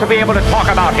God, we ought to be able to talk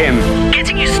about Him.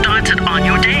 Getting you started on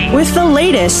your day. With the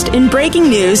latest in breaking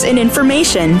news and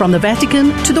information from the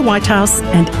Vatican to the White House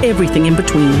and everything in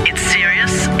between. It's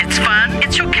serious, it's fun,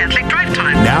 it's your Catholic Drive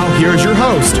Time. Now, here's your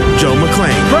host, Joe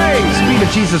McClain. Praise be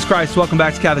to Jesus Christ. Welcome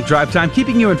back to Catholic Drive Time,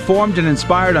 keeping you informed and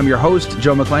inspired. I'm your host,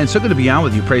 Joe McClain. So good to be on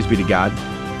with you. Praise be to God.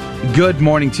 Good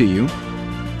morning to you.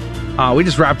 We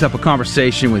just wrapped up a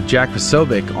conversation with Jack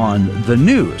Posobiec on the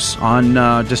news, on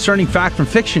discerning fact from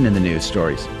fiction in the news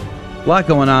stories. A lot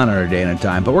going on our day and a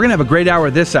time, but we're going to have a great hour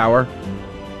this hour.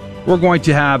 We're going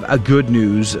to have a good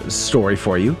news story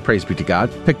for you. Praise be to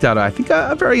God. Picked out, I think,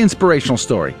 a very inspirational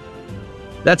story.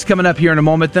 That's coming up here in a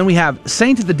moment. Then we have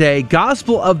Saint of the Day,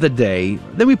 Gospel of the Day.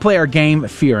 Then we play our game,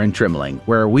 Fear and Trembling,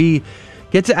 where we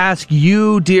get to ask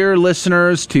you, dear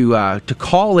listeners, to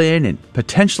call in and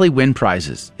potentially win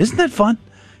prizes. Isn't that fun?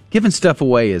 Giving stuff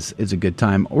away is a good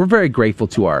time. We're very grateful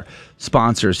to our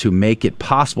sponsors who make it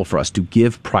possible for us to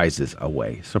give prizes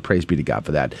away. So praise be to God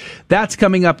for that. That's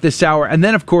coming up this hour. And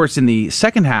then, of course, in the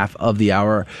second half of the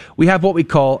hour, we have what we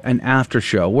call an after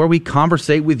show, where we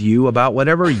conversate with you about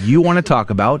whatever you want to talk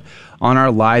about on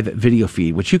our live video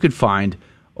feed, which you can find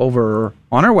over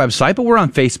on our website, but we're on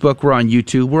Facebook, we're on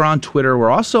YouTube, we're on Twitter, we're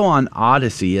also on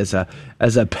Odyssey as a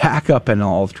backup and an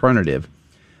alternative.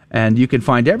 And you can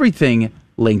find everything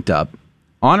linked up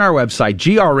on our website,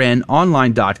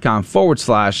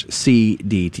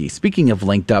 grnonline.com/CDT. Speaking of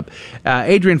linked up,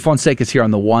 Adrian Fonseca is here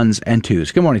on the ones and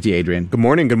twos. Good morning to you, Adrian. Good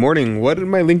morning, good morning. What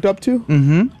am I linked up to?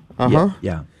 Mm-hmm. Uh-huh.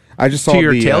 Yeah. I just saw to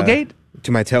your tailgate?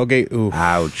 To my tailgate? Ooh.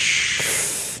 Ouch.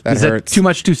 That Is hurts. That too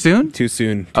much too soon? Too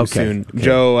soon. Okay.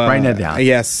 Joe, write that down.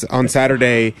 Yes, on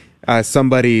Saturday,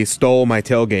 somebody stole my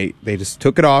tailgate. They just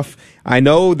took it off. I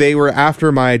know they were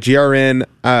after my GRN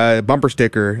bumper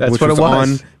sticker, That's which what was it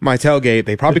was. on my tailgate.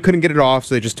 They probably couldn't get it off,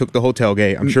 so they just took the whole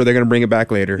tailgate. I'm sure they're going to bring it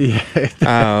back later. Yeah.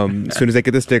 As soon as they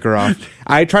get the sticker off.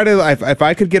 I try to, if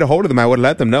I could get a hold of them, I would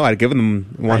let them know. I'd give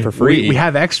them one for free. We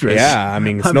have extras. Yeah, I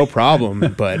mean, it's no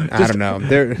problem, but I don't know.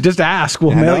 Just ask.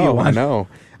 We'll mail you one. I know.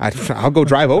 I'll go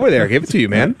drive over there, give it to you,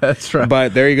 man. That's right.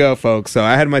 But there you go, folks. So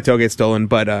I had my tailgate stolen,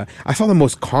 but I saw the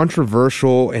most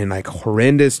controversial and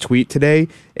horrendous tweet today.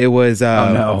 It was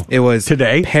it was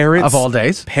today, parents of all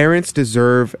days. Parents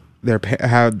deserve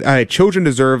children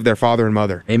deserve their father and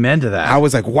mother. Amen to that. I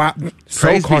was like, wow, so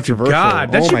Praise controversial.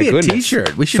 God, that oh should my be a goodness.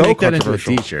 T-shirt. We should So make that into a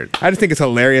controversial. T-shirt. I just think it's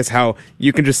hilarious how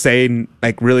you can just say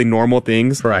really normal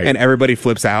things, right, and everybody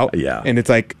flips out. Yeah, and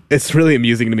it's really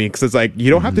amusing to me because it's like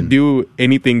you don't have to do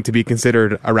anything to be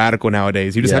considered a radical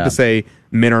nowadays. You just have to say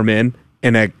men are men,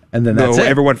 and then that's it.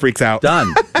 Everyone freaks out.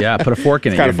 Done. Yeah, put a fork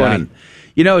in it. Kind of funny. Done.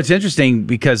 You know, it's interesting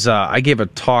because I gave a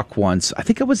talk once. I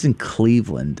think I was in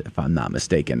Cleveland, if I'm not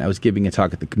mistaken. I was giving a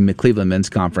talk at the Cleveland Men's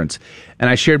Conference, and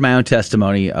I shared my own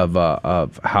testimony of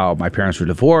how my parents were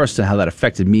divorced and how that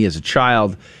affected me as a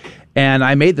child. And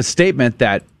I made the statement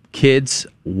that kids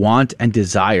want and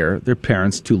desire their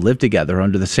parents to live together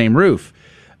under the same roof.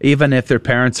 Even if their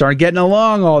parents aren't getting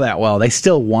along all that well, they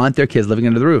still want their kids living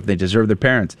under the roof. They deserve their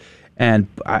parents. And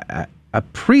a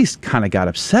priest kind of got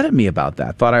upset at me about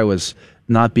that, thought I was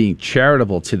not being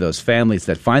charitable to those families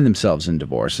that find themselves in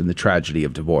divorce and the tragedy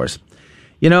of divorce.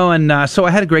 You know, and so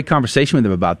I had a great conversation with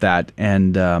him about that.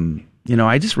 And, you know,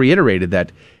 I just reiterated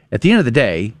that at the end of the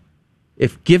day,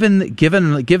 if given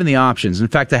the options, in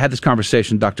fact, I had this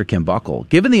conversation with Dr. Kim Buckle,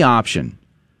 given the option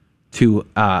to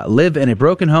live in a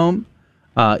broken home,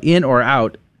 in or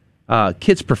out,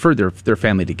 kids preferred their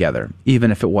family together,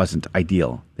 even if it wasn't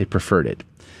ideal. They preferred it.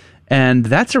 And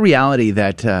that's a reality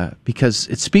that, because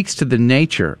it speaks to the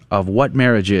nature of what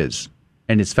marriage is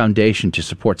and its foundation to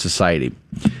support society.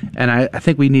 And I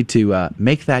think we need to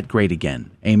make that great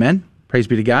again. Amen? Praise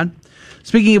be to God.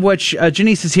 Speaking of which,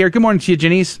 Janice is here. Good morning to you,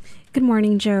 Janice. Good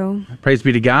morning, Joe. Praise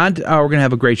be to God. We're going to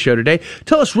have a great show today.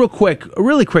 Tell us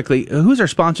really quickly, who's our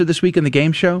sponsor this week in the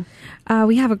game show?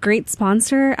 We have a great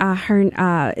sponsor,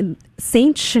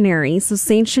 Saint Shanary. So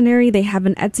Saint Shanary, they have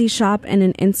an Etsy shop and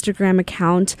an Instagram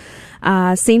account.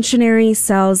 Saint Shanary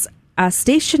sells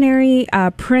stationery,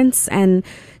 prints, and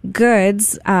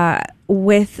goods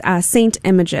with saint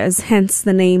images, hence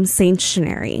the name Saint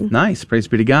Shanary. Nice. Praise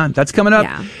be to God. That's coming up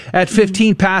at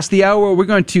 15 past the hour. We're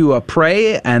going to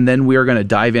pray, and then we are going to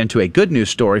dive into a good news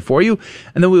story for you.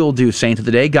 And then we will do Saint of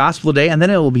the Day, Gospel of the Day, and then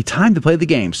it will be time to play the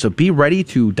game. So be ready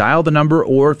to dial the number,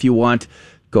 or if you want,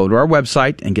 go to our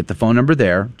website and get the phone number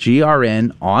there,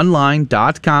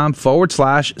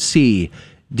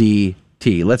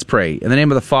 grnonline.com/CDT. Let's pray. In the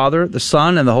name of the Father, the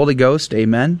Son, and the Holy Ghost,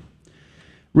 amen.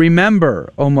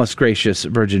 Remember, O most gracious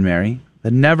Virgin Mary,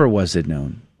 that never was it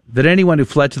known that anyone who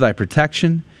fled to thy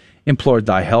protection, implored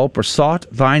thy help, or sought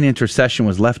thine intercession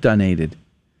was left unaided.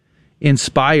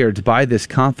 Inspired by this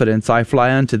confidence, I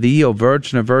fly unto thee, O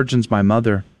Virgin of Virgins, my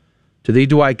Mother. To thee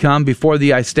do I come, before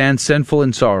thee I stand sinful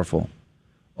and sorrowful.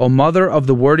 O Mother of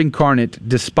the Word incarnate,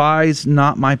 despise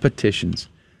not my petitions,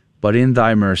 but in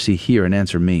thy mercy hear and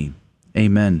answer me.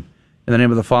 Amen. In the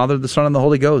name of the Father, the Son, and the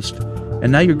Holy Ghost.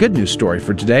 And now your good news story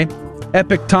for today.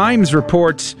 Epic Times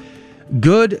reports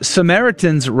Good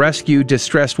Samaritans rescue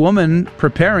distressed woman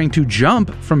preparing to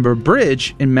jump from a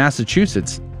bridge in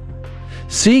Massachusetts.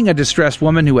 Seeing a distressed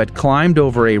woman who had climbed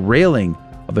over a railing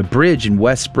of a bridge in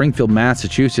West Springfield,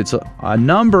 Massachusetts, a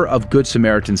number of Good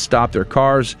Samaritans stopped their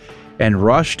cars and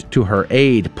rushed to her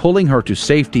aid, pulling her to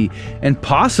safety and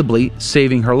possibly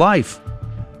saving her life.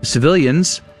 The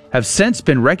civilians have since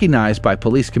been recognized by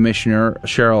Police Commissioner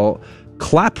Cheryl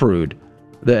Clapprood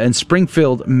and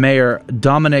Springfield Mayor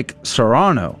Dominic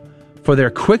Serrano for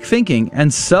their quick thinking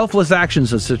and selfless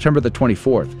actions on September the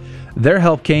 24th. Their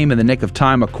help came in the nick of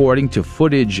time, according to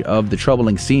footage of the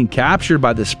troubling scene captured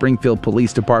by the Springfield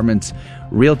Police Department's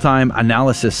Real-Time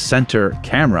Analysis Center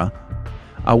camera,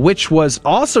 which was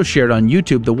also shared on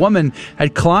YouTube. The woman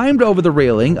had climbed over the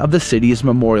railing of the city's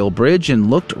Memorial Bridge and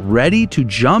looked ready to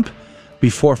jump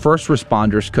before first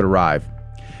responders could arrive.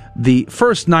 The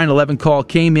first 911 call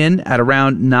came in at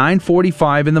around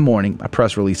 9:45 in the morning, a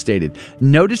press release stated.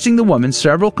 Noticing the woman,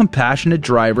 several compassionate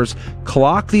drivers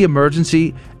clocked the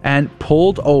emergency and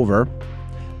pulled over.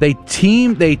 They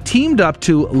teamed up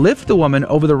to lift the woman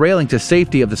over the railing to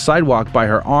safety of the sidewalk by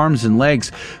her arms and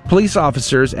legs. Police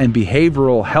officers and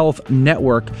Behavioral Health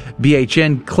Network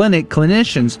BHN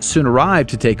clinicians soon arrived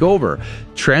to take over,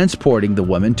 transporting the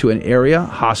woman to an area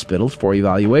hospital for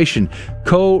evaluation.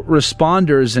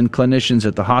 Co-responders and clinicians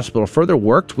at the hospital further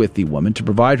worked with the woman to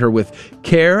provide her with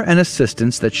care and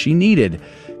assistance that she needed.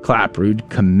 Clapprood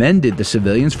commended the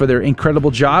civilians for their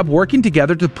incredible job working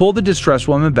together to pull the distressed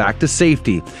woman back to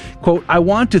safety. Quote, I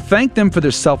want to thank them for their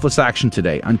selfless action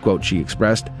today, unquote, she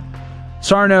expressed.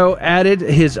 Sarno added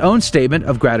his own statement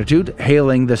of gratitude,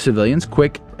 hailing the civilians'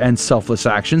 quick and selfless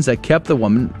actions that kept the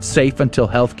woman safe until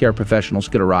healthcare professionals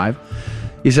could arrive.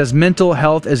 He says mental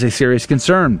health is a serious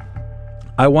concern.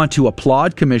 I want to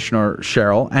applaud Commissioner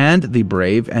Cheryl and the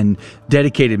brave and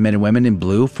dedicated men and women in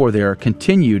blue for their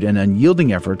continued and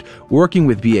unyielding effort working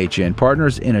with BHN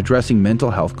partners in addressing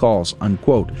mental health calls,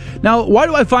 unquote. Now, why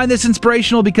do I find this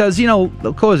inspirational? Because,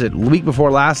 what was it, the week before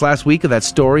last week of that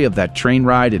story of that train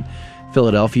ride in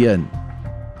Philadelphia and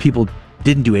people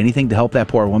didn't do anything to help that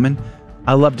poor woman?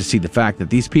 I love to see the fact that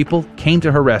these people came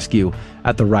to her rescue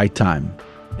at the right time.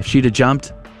 If she'd have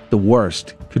jumped, the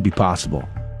worst could be possible.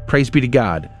 Praise be to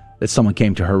God that someone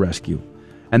came to her rescue.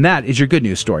 And that is your good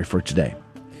news story for today.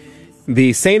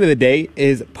 The saint of the day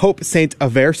is Pope Saint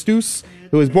Averstus,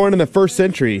 who was born in the 1st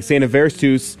century. Saint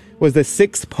Averstus was the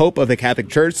 6th pope of the Catholic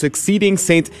Church, succeeding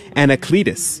Saint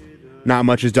Anacletus. Not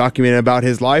much is documented about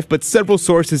his life, but several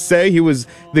sources say he was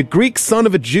the Greek son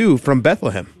of a Jew from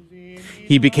Bethlehem.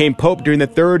 He became pope during the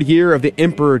 3rd year of the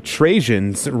Emperor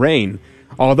Trajan's reign.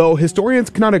 Although historians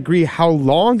cannot agree how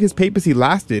long his papacy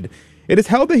lasted, it is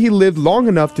held that he lived long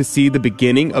enough to see the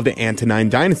beginning of the Antonine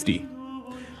dynasty.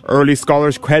 Early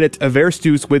scholars credit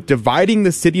Averstus with dividing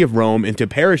the city of Rome into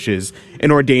parishes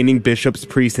and ordaining bishops,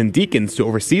 priests, and deacons to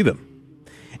oversee them.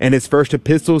 In his first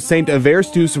epistle, St.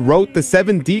 Averstus wrote the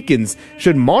 7 deacons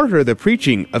should monitor the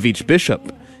preaching of each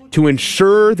bishop to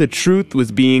ensure the truth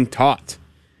was being taught.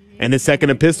 In his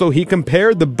second epistle, he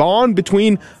compared the bond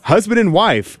between husband and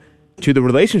wife to the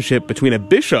relationship between a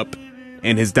bishop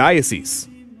and his diocese.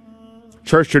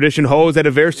 Church tradition holds that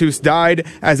Averstus died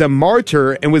as a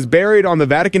martyr and was buried on the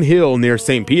Vatican Hill near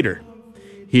St. Peter.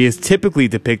 He is typically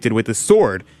depicted with a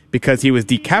sword because he was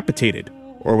decapitated,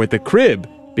 or with a crib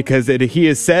because he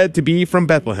is said to be from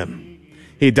Bethlehem.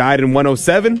 He died in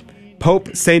 107,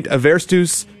 Pope St.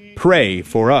 Averstus, pray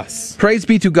for us. Praise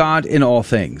be to God in all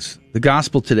things. The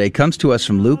gospel today comes to us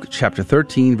from Luke chapter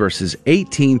 13, verses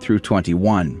 18 through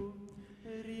 21.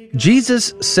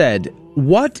 Jesus said,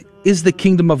 "What is the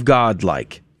kingdom of God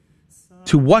like?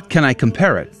 To what can I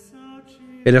compare it?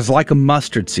 It is like a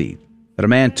mustard seed that a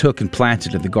man took and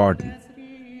planted in the garden.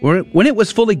 When it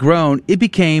was fully grown, it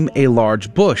became a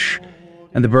large bush,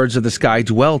 and the birds of the sky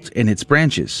dwelt in its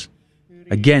branches."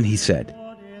 Again he said,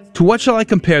 "To what shall I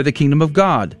compare the kingdom of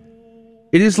God?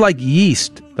 It is like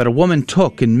yeast that a woman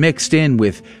took and mixed in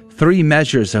with 3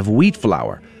 measures of wheat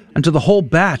flour until the whole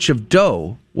batch of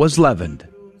dough was leavened."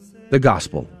 The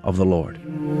gospel of the Lord.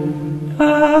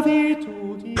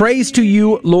 Praise to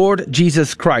you, Lord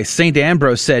Jesus Christ. St.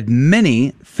 Ambrose said,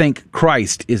 "Many think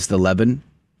Christ is the leaven,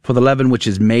 for the leaven which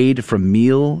is made from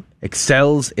meal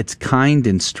excels its kind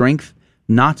in strength,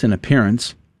 not in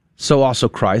appearance. So also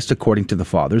Christ, according to the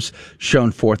fathers,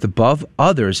 shone forth above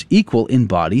others, equal in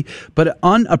body, but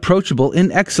unapproachable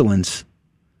in excellence.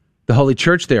 The Holy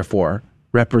Church, therefore,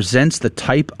 represents the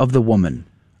type of the woman,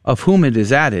 of whom it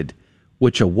is added,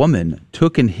 which a woman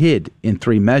took and hid in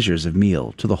 3 measures of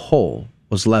meal, till the whole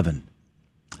was leaven."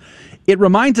 It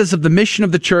reminds us of the mission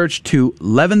of the Church to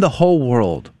leaven the whole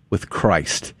world with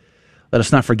Christ. Let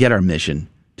us not forget our mission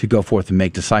to go forth and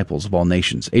make disciples of all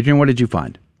nations. Adrian, what did you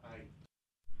find?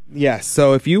 Yes,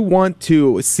 so if you want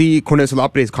to see Cornelius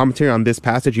Lapide's commentary on this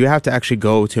passage, you have to actually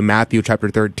go to Matthew chapter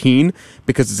 13,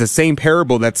 because it's the same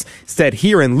parable that's said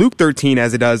here in Luke 13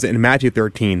 as it does in Matthew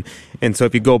 13. And so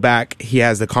if you go back, he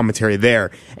has the commentary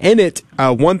there. In it,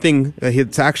 one thing,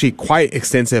 it's actually quite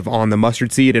extensive on the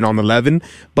mustard seed and on the leaven,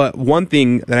 but one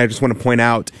thing that I just want to point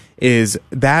out is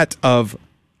that of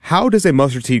how does a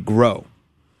mustard seed grow?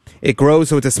 It grows,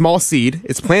 so it's a small seed,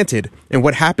 it's planted, and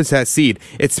what happens to that seed?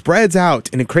 It spreads out,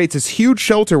 and it creates this huge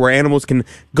shelter where animals can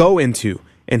go into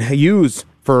and use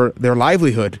for their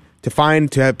livelihood, to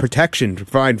have protection, to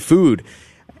find food.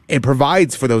 It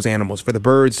provides for those animals, for the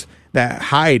birds that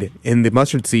hide in the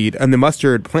mustard seed and the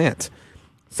mustard plant.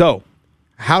 So,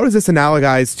 how does this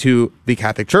analogize to the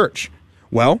Catholic Church?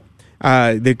 Well,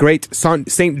 the great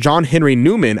St. John Henry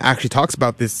Newman actually talks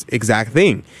about this exact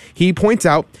thing. He points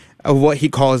out of what he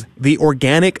calls the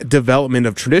organic development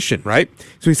of tradition, right?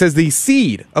 So he says the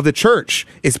seed of the church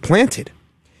is planted.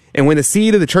 And when the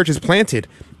seed of the church is planted,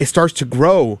 it starts to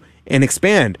grow and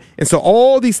expand. And so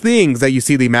all these things that you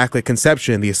see, the Immaculate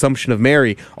Conception, the Assumption of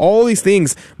Mary, all these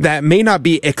things that may not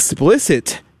be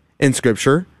explicit in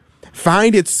Scripture,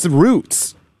 find its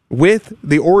roots with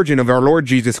the origin of our Lord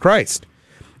Jesus Christ.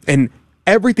 And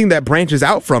everything that branches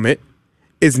out from it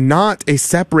is not a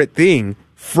separate thing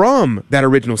from that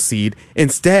original seed.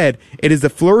 Instead, it is the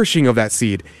flourishing of that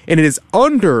seed. And it is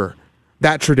under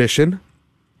that tradition,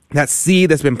 that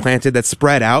seed that's been planted, that's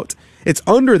spread out. It's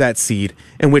under that seed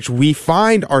in which we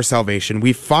find our salvation.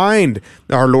 We find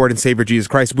our Lord and Savior Jesus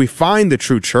Christ. We find the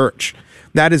true church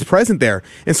that is present there.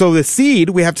 And so the seed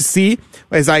we have to see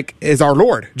is our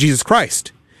Lord Jesus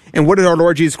Christ. And what did our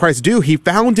Lord Jesus Christ do? He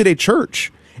founded a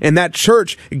church. And that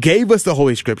church gave us the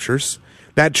Holy Scriptures.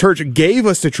 That church gave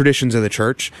us the traditions of the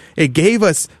church. It gave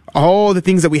us all the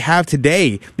things that we have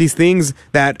today. These things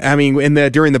that,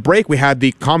 during the break, we had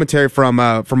the commentary from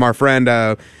our friend,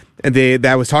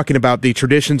 that was talking about the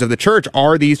traditions of the church.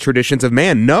 Are these traditions of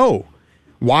man? No.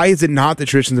 Why is it not the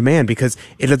traditions of man? Because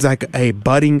it is like a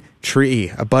budding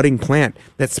tree, a budding plant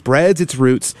that spreads its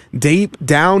roots deep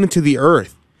down into the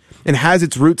earth and has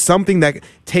its roots something that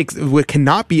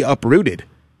cannot be uprooted.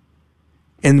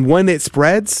 And when it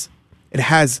spreads, it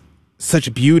has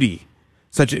such beauty,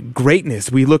 such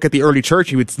greatness. We look at the early church,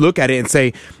 you would look at it and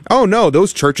say, oh no,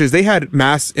 those churches, they had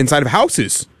mass inside of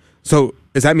houses. So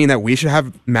does that mean that we should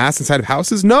have mass inside of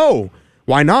houses? No.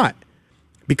 Why not?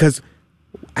 Because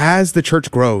as the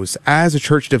church grows, as the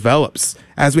church develops,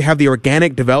 as we have the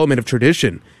organic development of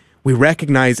tradition, we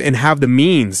recognize and have the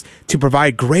means to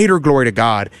provide greater glory to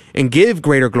God and give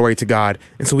greater glory to God.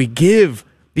 And so we give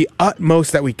the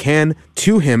utmost that we can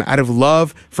to Him out of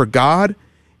love for God,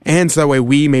 and so that way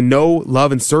we may know,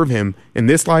 love, and serve Him in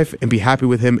this life and be happy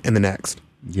with Him in the next.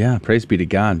 Yeah, praise be to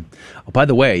God. Oh, by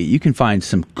the way, you can find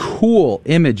some cool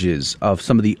images of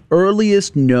some of the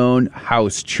earliest known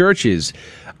house churches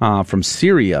from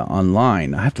Syria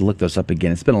online. I have to look those up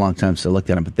again. It's been a long time since I looked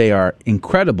at them, but they are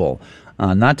incredible.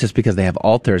 Not just because they have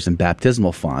altars and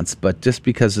baptismal fonts, but just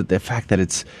because of the fact that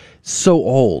it's so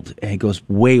old and it goes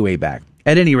way, way back.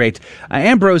 At any rate,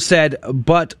 Ambrose said,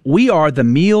 "But we are the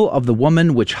meal of the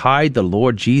woman which hide the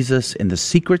Lord Jesus in the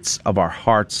secrets of our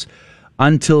hearts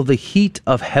until the heat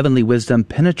of heavenly wisdom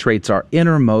penetrates our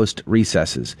innermost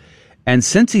recesses." And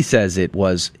since he says it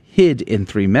was hid in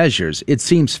 3 measures, it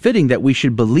seems fitting that we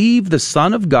should believe the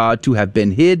Son of God to have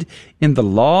been hid in the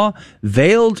law,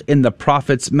 veiled in the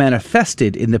prophets,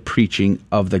 manifested in the preaching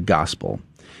of the gospel.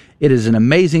 It is an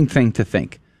amazing thing to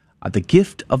think. The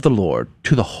gift of the Lord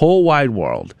to the whole wide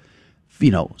world,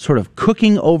 sort of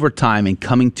cooking over time and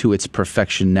coming to its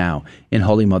perfection now in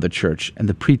Holy Mother Church and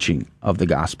the preaching of the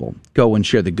gospel. Go and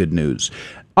share the good news.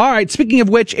 All right, speaking of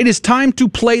which, it is time to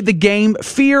play the game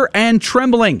Fear and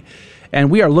Trembling. And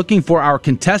we are looking for our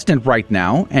contestant right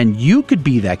now, and you could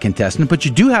be that contestant, but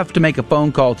you do have to make a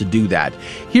phone call to do that.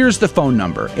 Here's the phone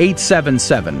number,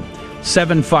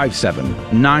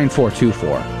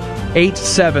 877-757-9424.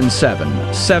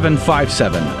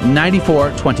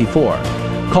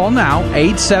 877-757-9424. Call now,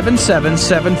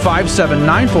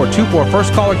 877-757-9424.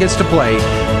 First caller gets to play,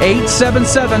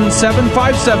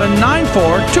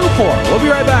 877-757-9424. We'll be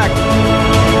right back.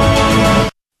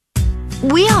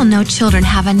 We all know children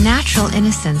have a natural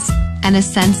innocence and a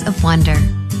sense of wonder.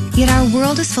 Yet our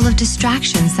world is full of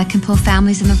distractions that can pull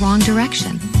families in the wrong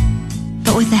direction.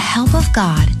 But with the help of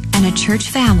God and a church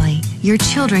family, your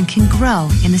children can grow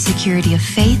in the security of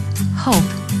faith, hope,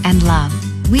 and love.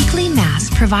 Weekly Mass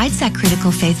provides that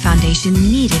critical faith foundation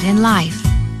needed in life.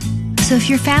 So if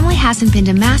your family hasn't been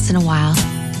to Mass in a while,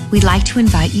 we'd like to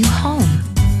invite you home.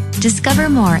 Discover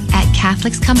more at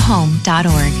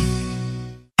CatholicsComeHome.org.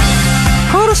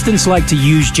 Protestants like to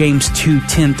use James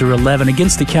 2:10-11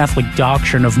 against the Catholic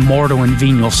doctrine of mortal and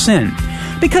venial sin,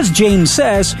 because James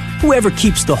says, whoever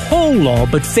keeps the whole law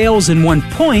but fails in one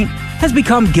point has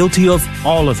become guilty of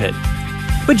all of it.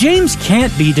 But James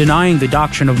can't be denying the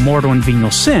doctrine of mortal and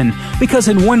venial sin, because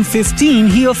in 1:15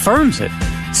 he affirms it,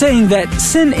 saying that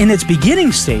sin in its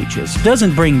beginning stages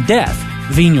doesn't bring death,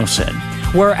 venial sin,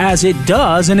 whereas it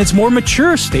does in its more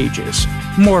mature stages,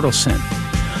 mortal sin.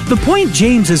 The point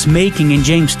James is making in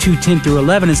James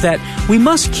 2:10-11 is that we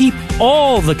must keep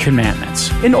all the commandments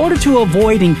in order to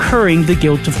avoid incurring the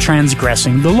guilt of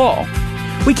transgressing the law.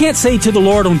 We can't say to the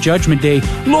Lord on Judgment Day,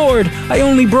 Lord, I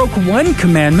only broke one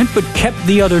commandment but kept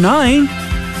the other 9.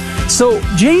 So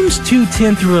James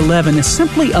 2:10-11 is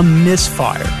simply a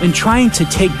misfire in trying to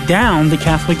take down the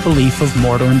Catholic belief of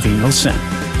mortal and venial sin.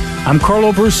 I'm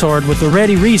Carlo Broussard with the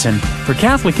ready reason for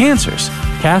Catholic Answers,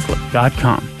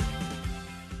 Catholic.com.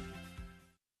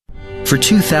 For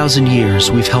 2,000 years,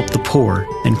 we've helped the poor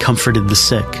and comforted the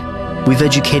sick. We've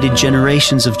educated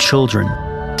generations of children,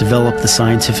 developed the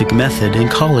scientific method and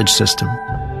college system.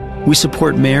 We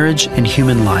support marriage and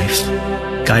human life.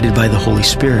 Guided by the Holy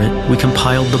Spirit, we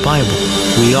compiled the Bible.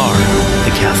 We are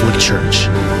the Catholic Church,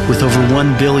 with over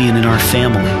 1 billion in our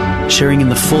family, sharing in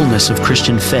the fullness of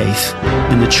Christian faith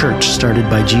in the church started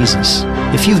by Jesus.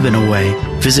 If you've been away,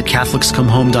 visit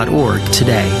CatholicsComeHome.org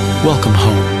today. Welcome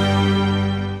home.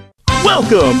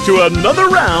 Welcome to another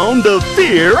round of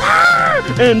Fear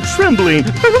and Trembling,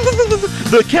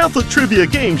 the Catholic trivia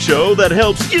game show that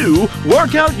helps you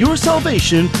work out your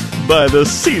salvation by the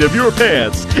seat of your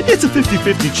pants. It's a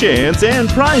 50-50 chance and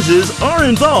prizes are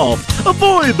involved.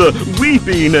 Avoid the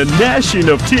weeping and gnashing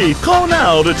of teeth. Call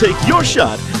now to take your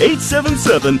shot,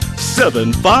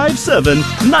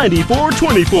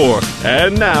 877-757-9424.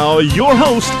 And now, your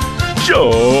host,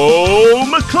 Joe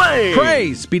McClain.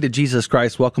 Praise be to Jesus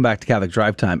Christ. Welcome back to Catholic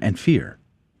Drive Time and Fear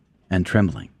and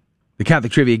Trembling, the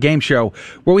Catholic Trivia Game Show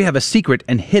where we have a secret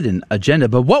and hidden agenda.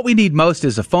 But what we need most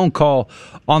is a phone call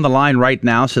on the line right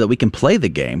now so that we can play the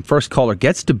game. First caller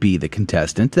gets to be the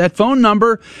contestant. That phone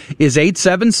number is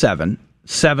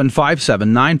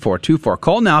 877-757-9424.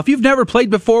 Call now. If you've never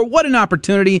played before, what an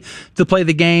opportunity to play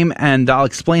the game, and I'll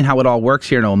explain how it all works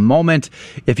here in a moment.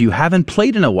 If you haven't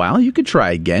played in a while, you could try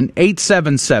again.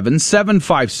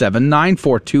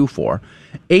 877-757-9424.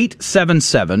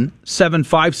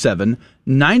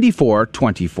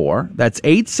 877-757-9424. That's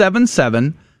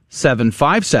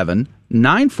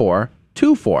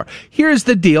 877-757-9424. Here's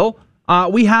the deal.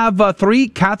 We have 3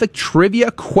 Catholic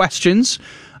trivia questions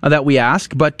that we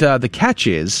ask, but the catch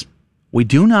is we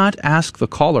do not ask the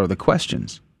caller the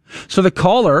questions. So the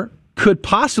caller could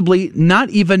possibly not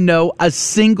even know a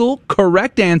single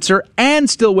correct answer and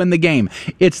still win the game.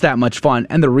 It's that much fun.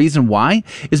 And the reason why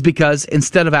is because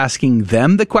instead of asking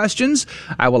them the questions,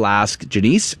 I will ask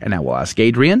Janice and I will ask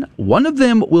Adrian. One of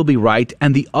them will be right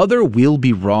and the other will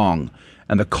be wrong.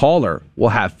 And the caller will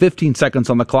have 15 seconds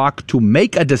on the clock to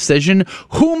make a decision.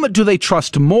 Whom do they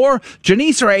trust more,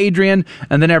 Janice or Adrian?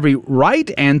 And then every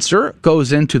right answer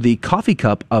goes into the coffee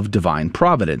cup of divine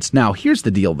providence. Now, here's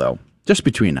the deal, though, just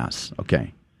between us,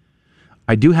 okay?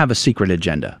 I do have a secret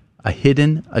agenda, a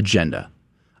hidden agenda.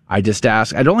 I just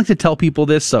ask, I don't like to tell people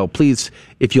this, so please,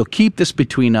 if you'll keep this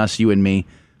between us, you and me,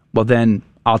 well, then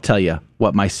I'll tell you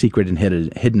what my secret and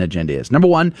hidden agenda is. Number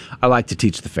one, I like to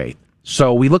teach the faith.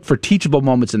 So we look for teachable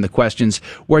moments in the questions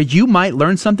where you might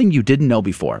learn something you didn't know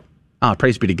before.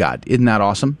 Praise be to God. Isn't that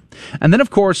awesome? And then,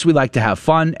 of course, we like to have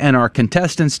fun, and our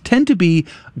contestants tend to be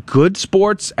good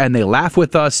sports, and they laugh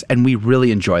with us, and we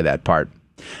really enjoy that part.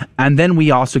 And then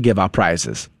we also give out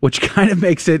prizes, which kind of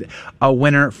makes it a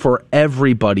winner for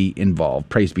everybody involved.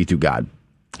 Praise be to God.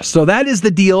 So that is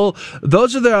the deal.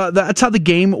 Those are that's how the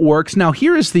game works. Now,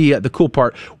 here is the cool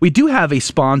part. We do have a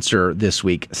sponsor this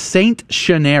week. Saint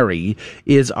Shenary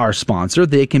is our sponsor.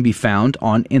 They can be found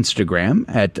on Instagram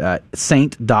at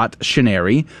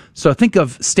saint.shenary. So think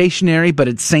of stationery, but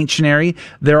it's Saint Shenary.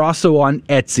 They're also on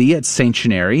Etsy at Saint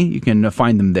Shenary. You can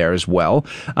find them there as well.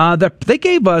 They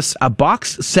gave us a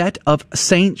box set of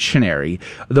Saint Shenary.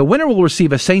 The winner will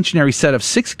receive a Saint Shenary set of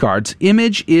 6 cards.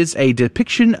 Image is a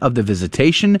depiction of the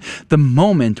visitation, the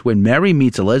moment when Mary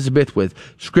meets Elizabeth, with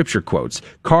scripture quotes.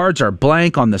 Cards are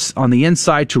blank on the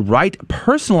inside to write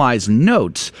personalized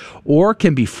notes, or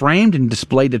can be framed and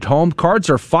displayed at home. Cards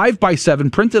are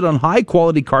 5x7, printed on high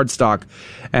quality cardstock,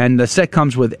 and the set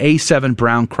comes with A7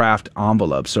 brown craft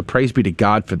envelopes. So praise be to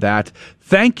God for that.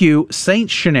 Thank you, Saint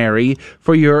Shenary,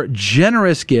 for your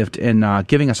generous gift in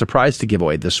giving us a prize to give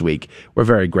away this week. We're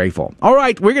very grateful. All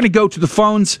right, we're going to go to the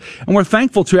phones, and we're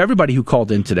thankful to everybody who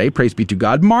called in today. Praise be to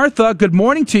God. Martha, good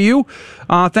morning to you.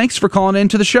 Thanks for calling in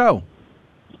to the show.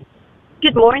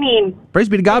 Good morning. Praise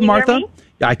be to God, Martha.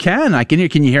 I can hear.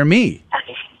 Can you hear me?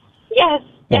 Yes,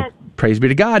 well, yes. Praise be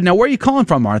to God. Now, where are you calling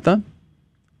from, Martha?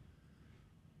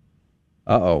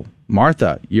 Uh-oh.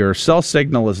 Martha, your cell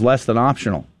signal is less than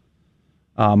optional.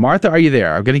 Martha, are you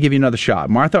there? I'm going to give you another shot.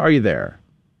 Martha, are you there?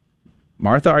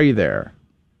 Martha, are you there?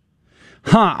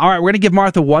 All right, we're going to give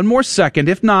Martha one more second.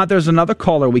 If not, there's another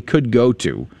caller we could go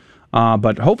to.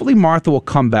 But hopefully Martha will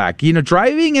come back. You know,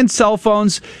 driving and cell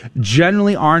phones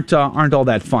generally aren't all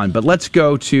that fun. But let's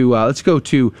go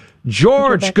to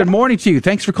George. Good morning to you.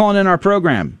 Thanks for calling in our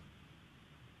program.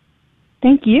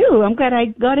 Thank you. I'm glad I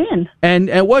got in. And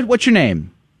what's your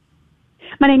name?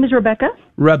 My name is Rebecca.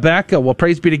 Rebecca. Well,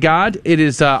 praise be to God. It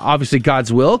is obviously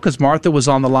God's will, because Martha was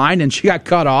on the line and she got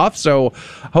cut off. So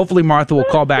hopefully Martha will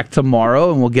call back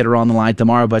tomorrow and we'll get her on the line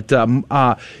tomorrow. But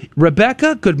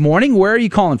Rebecca, good morning. Where are you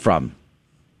calling from?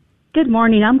 Good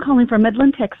morning. I'm calling from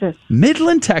Midland, Texas.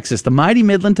 Midland, Texas. The mighty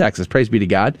Midland, Texas. Praise be to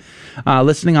God.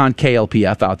 Listening on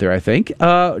KLPF out there, I think.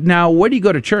 Now, where do you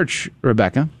go to church,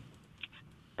 Rebecca?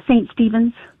 St.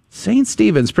 Stephen's. St.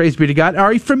 Stephen's, praise be to God.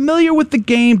 Are you familiar with the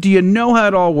game? Do you know how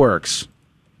it all works?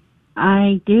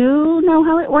 I do know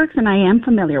how it works, and I am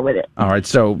familiar with it. All right,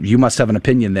 so you must have an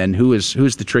opinion then. Who's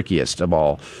the trickiest of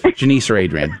all, Janice or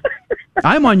Adrian?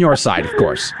 I'm on your side, of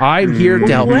course. I'm here to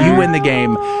help you win the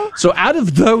game. So out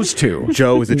of those two,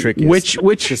 Joe is the trickiest.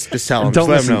 Which just tell him. Just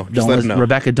let him know.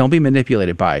 Rebecca, don't be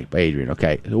manipulated by Adrian.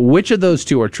 Okay, which of those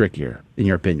two are trickier in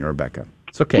your opinion, Rebecca?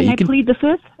 It's okay. Can I plead the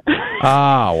fifth?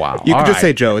 Oh, wow. You can just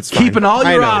say Joe. It's fine. Keeping all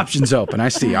your options open. I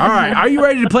see. All right. Are you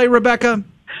ready to play, Rebecca?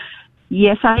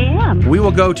 Yes, I am. We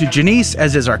will go to Janice,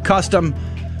 as is our custom.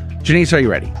 Janice, are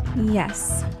you ready?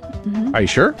 Yes. Mm-hmm. Are you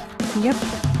sure? Yep.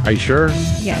 Are you sure?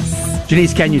 Yes.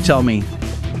 Janice, can you tell me,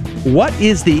 what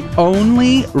is the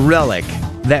only relic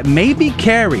that may be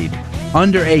carried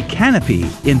under a canopy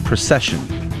in procession?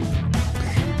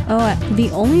 Oh, the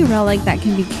only relic that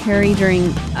can be carried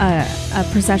during a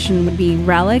procession would be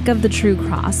relic of the true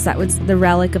cross. That was the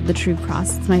relic of the true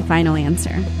cross. It's my final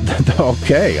answer.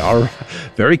 Okay, all right.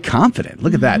 Very confident.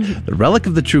 Look at that. The relic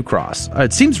of the true cross.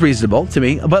 It seems reasonable to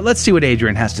me, but let's see what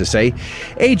Adrian has to say.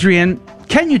 Adrian,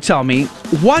 can you tell me,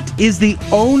 what is the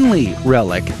only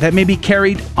relic that may be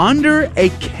carried under a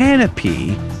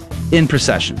canopy in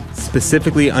procession?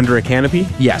 Specifically under a canopy?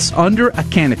 Yes, under a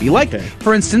canopy. Like,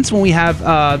 for instance, when we have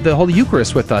the Holy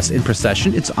Eucharist with us in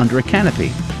procession, it's under a canopy.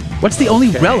 What's the only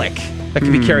relic that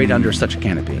can be carried under such a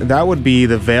canopy? That would be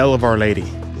the veil of Our Lady.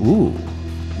 Ooh.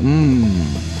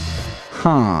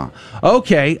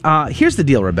 Okay, here's the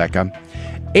deal, Rebecca.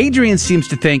 Adrian seems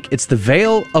to think it's the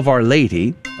veil of Our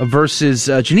Lady versus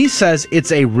Janice says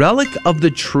it's a relic of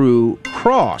the true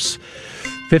cross.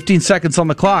 15 seconds on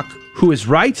the clock. Who is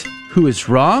right? Who is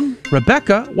wrong?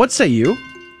 Rebecca, what say you?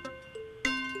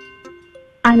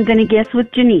 I'm going to guess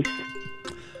with Janice.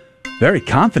 Very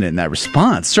confident in that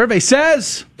response. Survey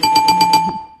says...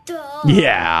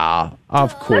 Yeah,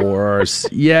 of course.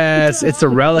 Yes, it's a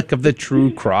relic of the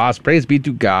true cross. Praise be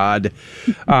to God.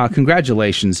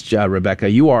 Congratulations, Rebecca.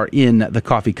 You are in the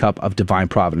coffee cup of divine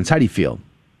providence. How do you feel?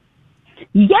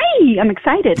 Yay! I'm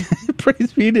excited.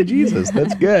 Praise be to Jesus.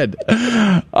 That's good.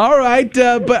 All right,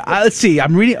 but let's see.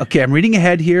 I'm reading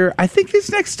ahead here. I think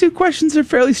these next two questions are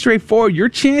fairly straightforward. Your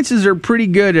chances are pretty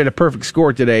good at a perfect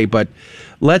score today, but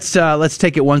let's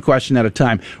take it one question at a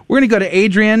time. We're going to go to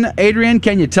Adrian. Adrian,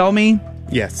 can you tell me?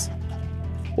 Yes.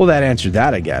 Well, that answered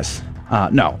that, I guess.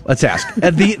 No, let's ask.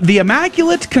 The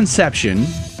Immaculate Conception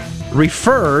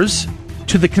refers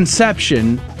to the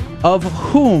conception of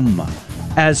whom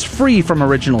as free from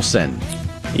original sin?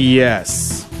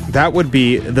 Yes. That would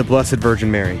be the Blessed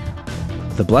Virgin Mary.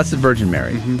 The Blessed Virgin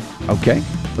Mary. Mm-hmm. Okay.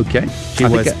 She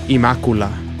was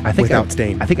Immacula, without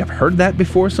stain. I think I've heard that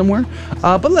before somewhere.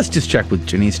 But let's just check with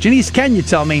Janice. Janice, can you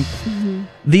tell me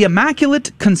the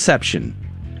Immaculate Conception?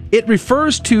 It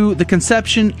refers to the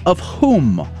conception of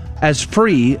whom as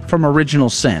free from original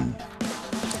sin?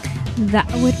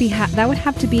 That would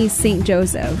have to be Saint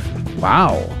Joseph.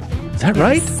 Wow. Is that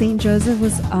right? Saint Joseph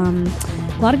was,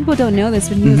 a lot of people don't know this,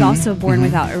 but he was also born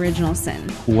without original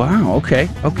sin. Wow. Okay.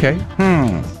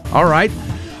 All right.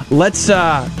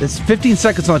 It's 15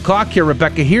 seconds on the clock here,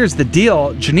 Rebecca. Here's the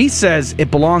deal. Janice says it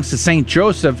belongs to Saint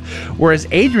Joseph, whereas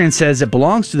Adrian says it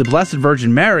belongs to the Blessed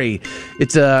Virgin Mary.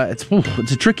 It's a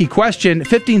tricky question.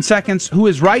 15 seconds. Who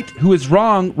is right? Who is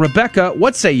wrong? Rebecca,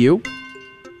 what say you?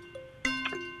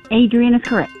 Adrian is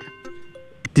correct.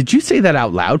 Did you say that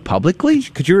out loud publicly?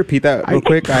 Could you repeat that real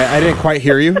quick? I didn't quite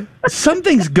hear you. Some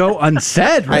things go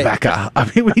unsaid, Rebecca.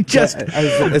 I mean, we just...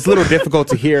 it's a little difficult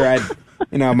to hear.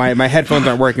 My headphones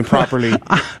aren't working properly.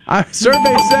 Our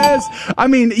survey says,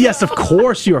 yes, of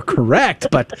course you're correct,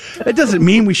 but it doesn't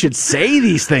mean we should say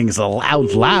these things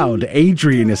out loud.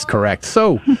 Adrian is correct.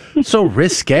 So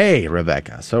risque,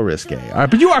 Rebecca. So risque. All right,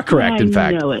 but you are correct, in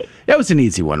fact. Know it. That was an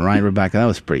easy one, right, Rebecca? That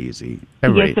was pretty easy.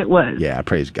 Yes, it was. Yeah,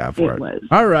 praise God for it. It was.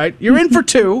 All right, you're in for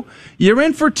two.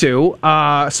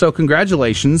 So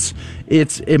congratulations.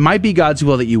 It might be God's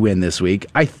will that you win this week.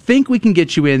 I think we can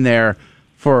get you in there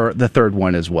for the third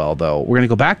one as well, though. We're going to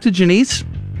go back to Janice.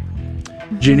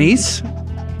 Janice,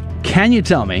 can you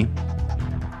tell me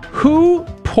who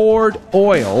poured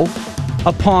oil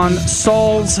upon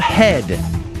Saul's head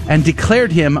and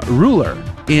declared him ruler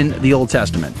in the Old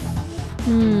Testament?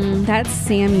 That's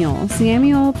Samuel.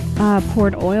 Samuel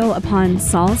poured oil upon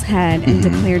Saul's head and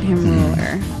declared him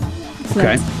ruler.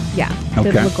 So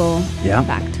biblical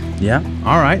fact. Yeah,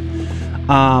 all right.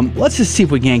 Let's just see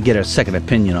if we can't get a second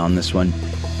opinion on this one.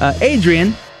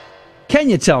 Adrian, can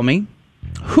you tell me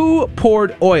who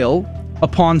poured oil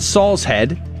upon Saul's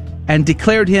head and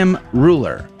declared him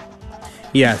ruler?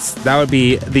 Yes, that would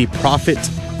be the prophet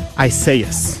Isaiah.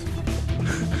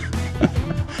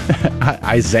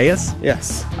 Isaiah?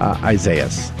 Yes. Isaiah.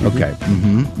 Okay.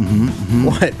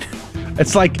 What?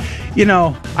 It's like,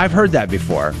 I've heard that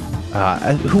before.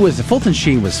 Who was it? Fulton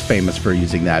Sheen was famous for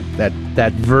using that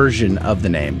version of the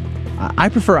name. I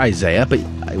prefer Isaiah, but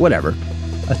whatever.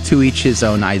 To each his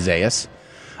own Isaiah.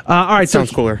 All right,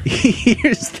 sounds cooler.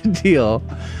 Here's the deal,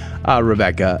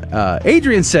 Rebecca.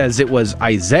 Adrian says it was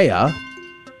Isaiah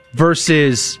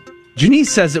versus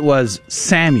Janice says it was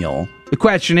Samuel. The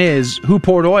question is, who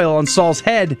poured oil on Saul's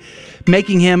head,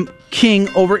 making him king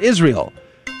over Israel?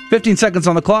 15 seconds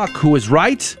on the clock. Who is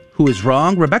right? Who is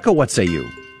wrong? Rebecca, what say you?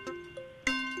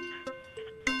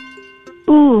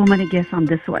 Ooh, I'm going to guess on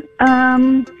this one.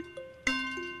 I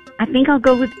think I'll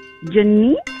go with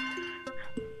Janice.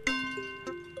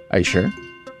 Are you sure?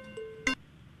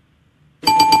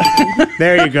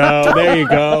 There you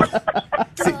go.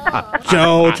 See,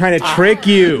 Joe, trying to trick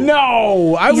you.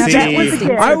 No, I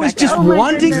was just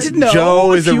wanting to know.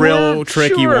 Joe is a real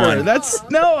tricky one.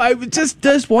 I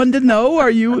just wanted to know. Are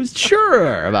you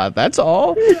sure about that's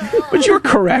all? But you're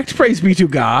correct. Praise be to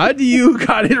God. You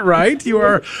got it right. You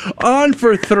are on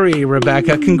for 3,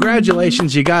 Rebecca.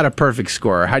 Congratulations. You got a perfect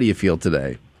score. How do you feel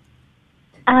today?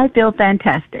 I feel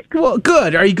fantastic. Well,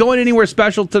 good. Are you going anywhere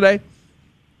special today?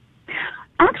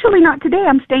 Actually, not today.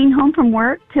 I'm staying home from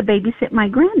work to babysit my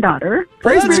granddaughter.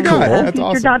 Praise be to God. My That's future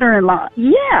awesome. daughter-in-law.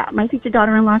 Yeah, my future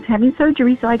daughter-in-law is having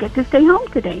surgery, so I get to stay home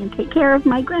today and take care of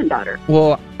my granddaughter.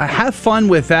 Well, have fun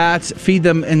with that. Feed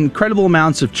them incredible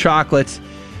amounts of chocolate.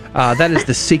 That is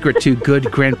the secret to good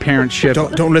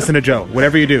grandparentship. Don't listen to Joe.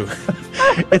 Whatever you do.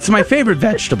 It's my favorite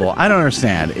vegetable. I don't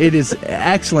understand. It is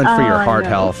excellent for your heart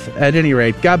health. At any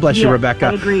rate, God bless you, Rebecca.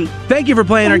 I agree. Thank you for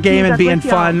playing our game and being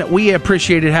fun. Y'all. We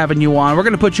appreciated having you on. We're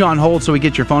going to put you on hold so we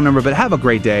get your phone number, but have a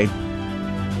great day.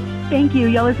 Thank you.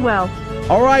 Y'all as well.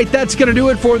 All right, that's going to do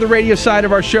it for the radio side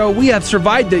of our show. We have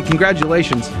survived it.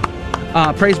 Congratulations.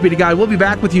 Praise be to God. We'll be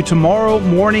back with you tomorrow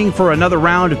morning for another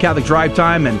round of Catholic Drive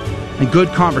Time and good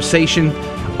conversation.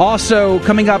 Also,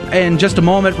 coming up in just a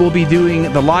moment, we'll be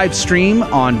doing the live stream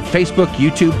on Facebook,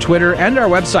 YouTube, Twitter, and our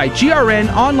website,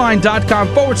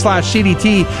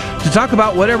 grnonline.com/CDT, to talk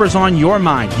about whatever's on your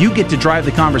mind. You get to drive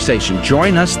the conversation.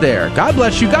 Join us there. God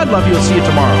bless you. God love you. We'll see you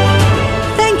tomorrow.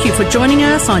 Thank you for joining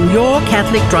us on Your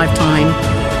Catholic Drive Time,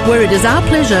 where it is our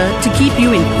pleasure to keep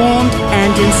you informed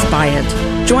and inspired.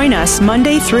 Join us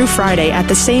Monday through Friday at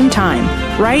the same time,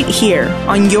 right here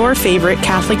on your favorite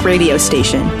Catholic radio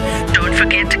station. Don't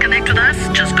forget to connect with us.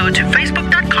 Just go to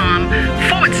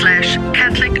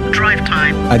facebook.com/Catholic Drive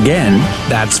Time. Again,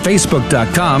 that's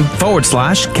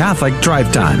facebook.com/Catholic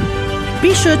Drive Time.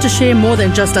 Be sure to share more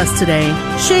than just us today.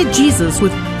 Share Jesus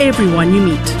with everyone you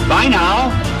meet. Bye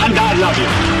now, and God love you.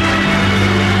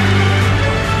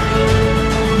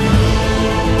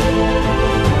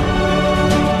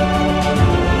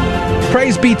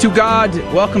 Praise be to God.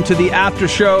 Welcome to the after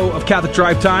show of Catholic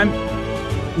Drive Time,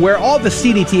 where all the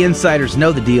CDT insiders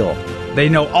know the deal. They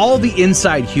know all the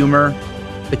inside humor,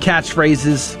 the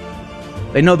catchphrases.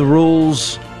 They know the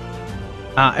rules.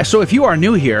 So if you are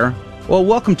new here, well,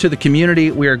 welcome to the community.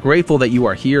 We are grateful that you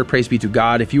are here. Praise be to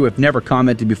God. If you have never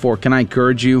commented before, can I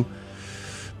encourage you?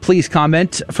 Please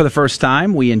comment for the first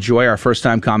time. We enjoy our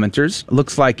first-time commenters.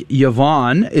 Looks like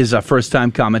Yvonne is a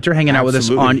first-time commenter hanging out with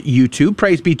us on YouTube.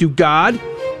 Praise be to God.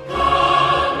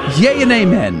 Yay and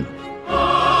amen.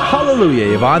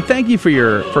 Hallelujah, Yvonne. Thank you for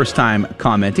your first time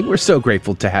commenting. We're so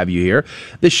grateful to have you here.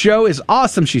 The show is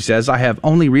awesome, she says. I have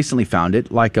only recently found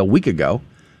it, like a week ago.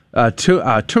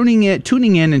 Tuning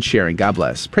in and sharing. God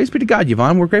bless. Praise be to God,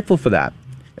 Yvonne. We're grateful for that.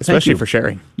 Especially for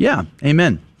sharing. Yeah,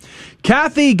 amen.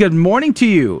 Kathy, good morning to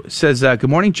you. Says, good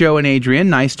morning, Joe and Adrian.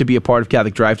 Nice to be a part of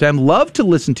Catholic Drive Time. Love to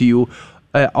listen to you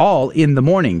all in the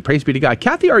morning. Praise be to God.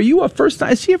 Kathy, are you a first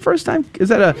time? Is he a first time? Is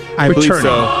that a I returning? believe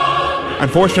so.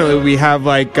 Unfortunately, we have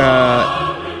like 8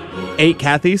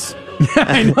 Kathys.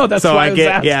 I know, that's so why I was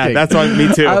asking. Yeah, that's why,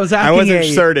 me too. I was asking wasn't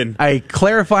certain. A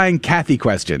clarifying Kathy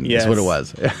question is what it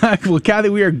was. Well, Kathy,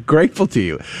 we are grateful to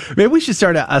you. Maybe we should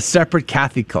start a separate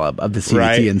Kathy club of the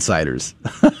CDT insiders.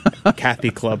 Kathy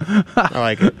club. I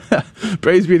like it.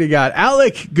 Praise be to God.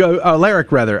 Alaric,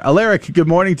 good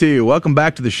morning to you. Welcome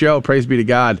back to the show. Praise be to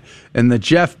God. And the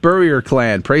Jeff Burrier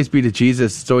clan. Praise be to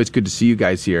Jesus. It's always good to see you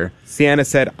guys here. Sienna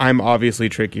said, I'm obviously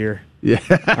trickier. Yeah.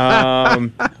 I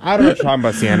don't know what you're talking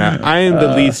about, Sienna. I am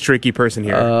the least tricky person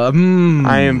here.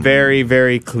 I am very,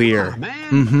 very clear.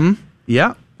 Mm-hmm.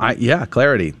 Yeah.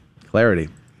 Clarity.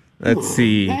 Let's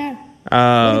see. What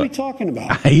are we talking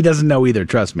about? He doesn't know either,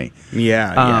 trust me.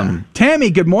 Yeah.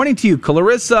 Tammy, good morning to you.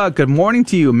 Clarissa, good morning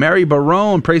to you. Mary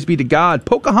Barone, praise be to God.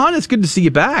 Pocahontas, good to see you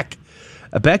back.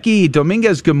 Becky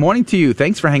Dominguez, good morning to you.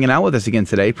 Thanks for hanging out with us again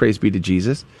today. Praise be to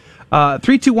Jesus.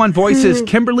 321 Voices,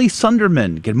 Kimberly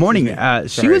Sunderman. Good morning.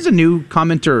 She was a new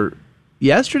commenter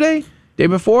yesterday, day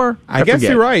before. I guess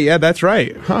you're right. Yeah, that's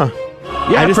right. Huh.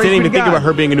 Yeah, I just didn't even think about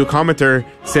her being a new commenter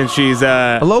since she's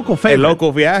a local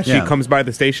favorite. She comes by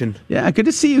the station. Yeah, good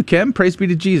to see you, Kim. Praise be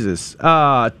to Jesus.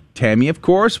 Tammy, of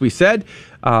course, we said.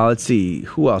 Let's see,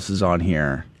 who else is on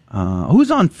here?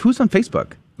 Who's on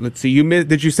Facebook? Let's see.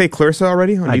 Did you say Clarissa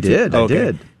already on YouTube? I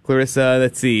did. Clarissa,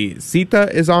 let's see.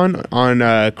 Sita is on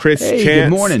Chris Chance. Good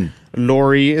morning.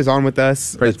 Lori is on with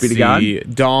us. Praise be to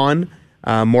God. Dawn,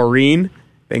 Maureen,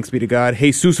 thanks be to God.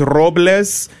 Jesus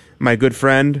Robles, my good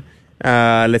friend.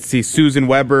 Let's see. Susan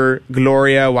Weber,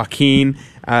 Gloria, Joaquin.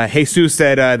 Jesus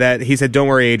said he said, don't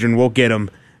worry, Adrian, we'll get him.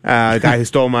 The guy who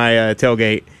stole my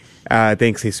tailgate.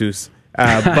 Thanks, Jesus.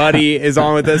 Buddy is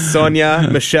on with us. Sonia,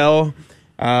 Michelle.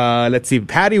 Let's see.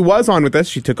 Patty was on with us.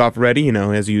 She took off already,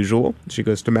 as usual. She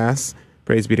goes to Mass.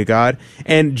 Praise be to God.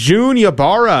 And June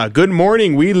Yabara, good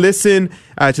morning. We listen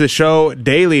to the show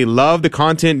daily. Love the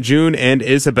content, June and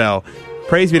Isabel.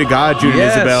 Praise be to God, June and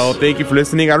Isabel. Thank you for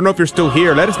listening. I don't know if you're still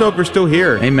here. Let us know if you're still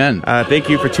here. Amen. Thank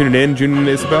you for tuning in, June and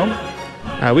Isabel.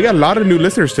 We got a lot of new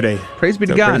listeners today. Praise be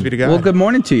to God. Praise be to God. Well, good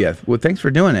morning to you. Well, thanks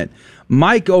for doing it.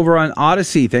 Mike over on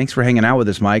Odyssey, thanks for hanging out with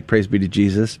us, Mike. Praise be to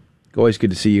Jesus. Always good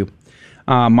to see you.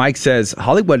 Mike says,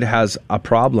 Hollywood has a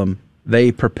problem.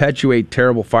 They perpetuate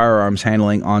terrible firearms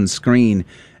handling on screen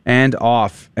and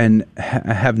off and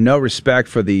have no respect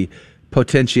for the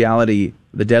potentiality,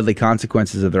 the deadly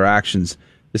consequences of their actions.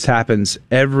 This happens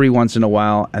every once in a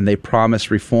while, and they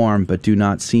promise reform but do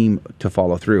not seem to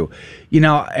follow through.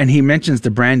 And he mentions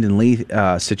the Brandon Lee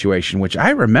situation, which I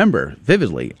remember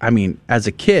vividly. I mean, as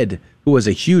a kid who was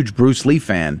a huge Bruce Lee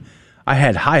fan, I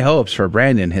had high hopes for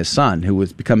Brandon, his son, who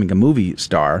was becoming a movie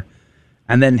star,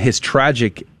 and then his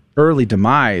tragic early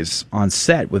demise on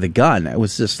set with a gun. It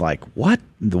was just like, what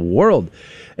in the world?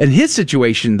 In his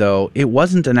situation, though, it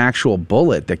wasn't an actual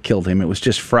bullet that killed him. It was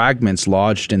just fragments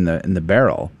lodged in the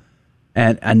barrel.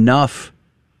 and enough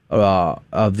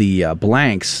of the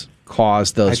blanks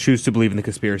caused those. I choose to believe in the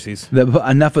conspiracies.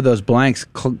 Enough of those blanks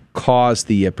caused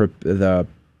the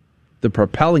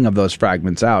propelling of those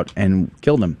fragments out and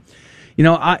killed him. You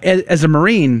know, as a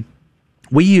Marine,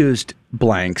 we used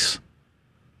blanks,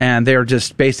 and they're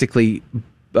just basically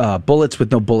bullets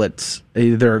with no bullets.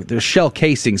 They're shell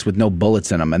casings with no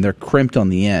bullets in them, and they're crimped on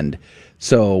the end.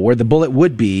 So where the bullet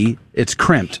would be, it's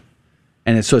crimped.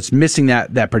 And so it's missing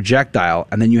that projectile,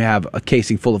 and then you have a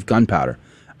casing full of gunpowder.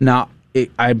 Now,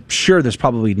 I'm sure there's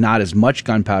probably not as much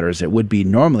gunpowder as it would be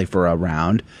normally for a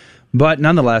round, but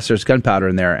nonetheless, there's gunpowder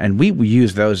in there, and we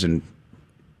use those in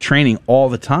training all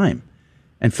the time.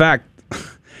 In fact,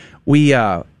 we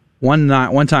one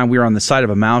time we were on the side of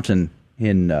a mountain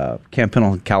in Camp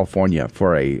Pendleton, California,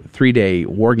 for a 3-day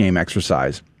war game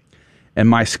exercise, and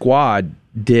my squad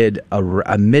did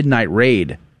a midnight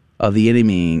raid of the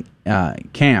enemy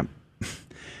camp.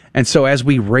 And so as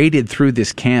we raided through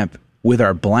this camp with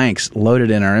our blanks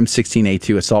loaded in our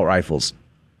M16A2 assault rifles,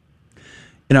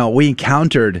 you know, we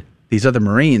encountered these other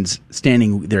Marines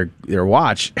standing their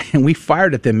watch, and we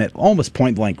fired at them at almost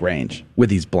point blank range with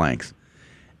these blanks.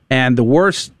 And the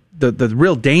worst, the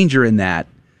real danger in that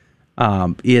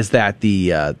is that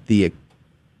the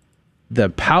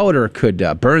powder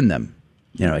could burn them.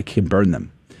 You know, it can burn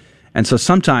them. And so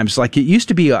sometimes, like, it used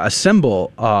to be a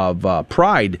symbol of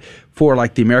pride for,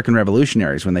 like, the American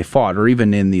revolutionaries when they fought, or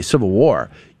even in the Civil War.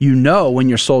 You know when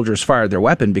your soldiers fired their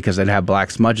weapon because they'd have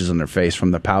black smudges on their face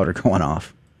from the powder going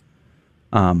off.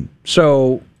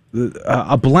 So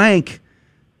a blank,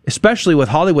 especially with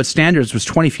Hollywood standards, was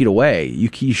 20 feet away.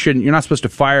 You're not supposed to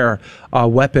fire a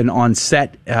weapon on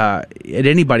set at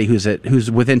anybody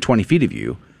who's within 20 feet of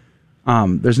you.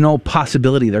 There's no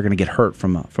possibility they're going to get hurt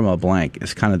from a blank.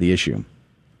 Is kind of the issue.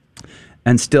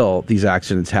 And still, these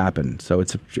accidents happen. So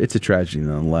it's a tragedy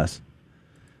nonetheless.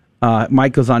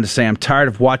 Mike goes on to say, "I'm tired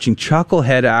of watching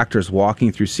chucklehead actors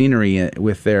walking through scenery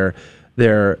with their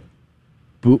booger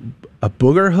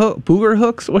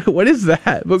hooks. What is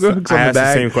that? Booger hooks on the back. I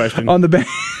asked the same question on the back."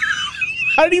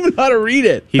 I don't even know how to read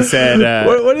it. He said,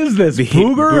 what is this?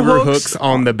 Booger hooks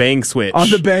on the bang switch. On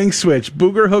the bang switch.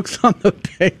 Booger hooks on the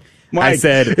bang. Mike, I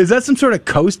said, is that some sort of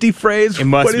coasty phrase? It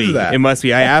must be. It must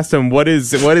be. I asked him, what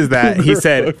is that? He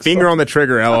said, finger on the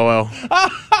trigger, LOL.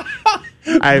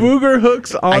 Booger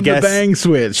hooks on the bang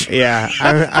switch. Yeah.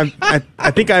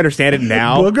 I think I understand it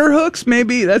now. Booger hooks,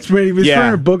 maybe? That's maybe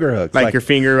booger hooks. Like your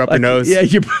finger up your nose. Yeah,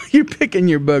 you're picking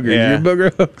your boogers. Yeah. Your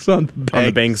booger hooks on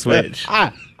the bang switch.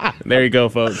 There you go,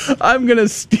 folks. I'm gonna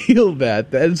steal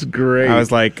that. That's great. I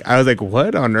was like,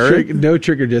 what on earth? No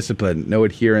trigger discipline, no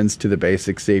adherence to the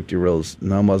basic safety rules,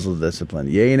 no muzzle discipline.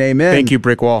 Yay and amen. Thank you,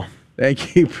 Brick Wall.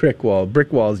 Thank you, Brick Wall.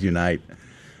 Brick Walls unite.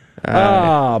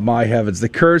 My heavens! The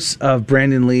curse of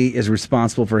Brandon Lee is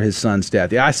responsible for his son's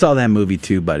death. Yeah, I saw that movie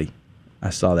too, buddy.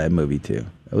 I saw that movie too.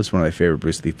 That was one of my favorite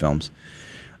Bruce Lee films.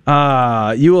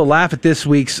 You will laugh at this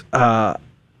week's.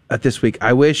 At this week,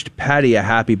 I wished Patty a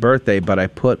happy birthday, but I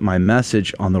put my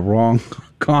message on the wrong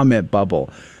comment bubble.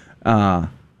 Hold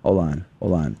on.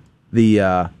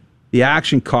 The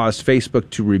action caused Facebook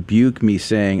to rebuke me,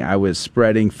 saying I was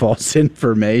spreading false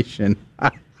information.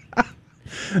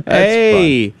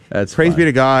 Hey, that's praise fun. be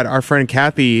to God. Our friend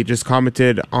Kathy just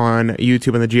commented on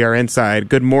YouTube on the GRN side.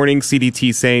 Good morning,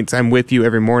 CDT Saints. I'm with you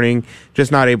every morning. Just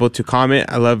not able to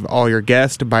comment. I love all your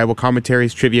guests, Bible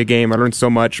commentaries, trivia game. I learned so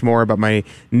much more about my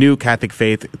new Catholic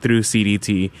faith through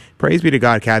CDT. Praise be to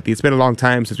God, Kathy. It's been a long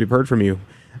time since we've heard from you.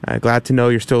 Glad to know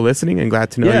you're still listening and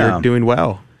glad to know you're doing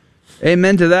well.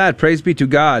 Amen to that. Praise be to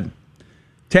God.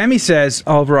 Tammy says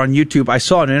over on YouTube, I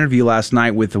saw an interview last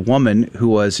night with a woman who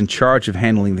was in charge of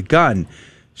handling the gun.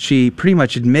 She pretty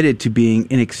much admitted to being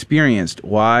inexperienced.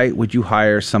 Why would you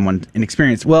hire someone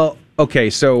inexperienced? Well, okay,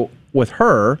 so with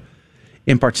her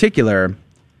in particular,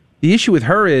 the issue with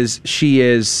her is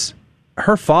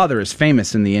her father is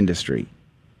famous in the industry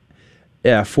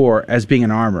as being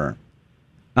an armorer.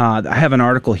 I have an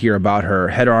article here about her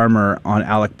head armorer on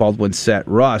Alec Baldwin's set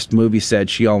Rust movie. Said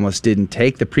she almost didn't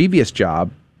take the previous job,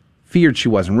 feared she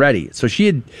wasn't ready. So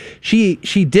she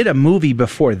did a movie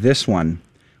before this one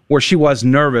where she was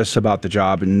nervous about the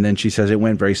job, and then she says it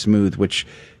went very smooth, which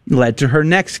led to her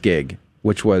next gig,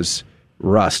 which was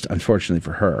Rust, unfortunately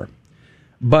for her.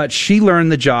 But she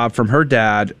learned the job from her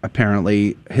dad,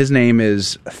 apparently. His name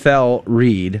is Thel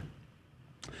Reed,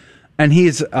 and he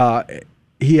has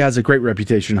a great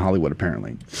reputation in Hollywood,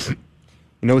 apparently. You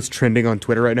know what's trending on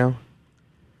Twitter right now?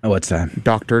 Oh, what's that?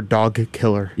 Dr. Dog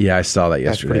Killer. Yeah, I saw that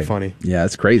yesterday. That's pretty funny. Yeah,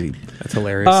 that's crazy. That's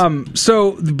hilarious.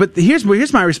 But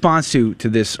here's my response to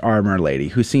this armor lady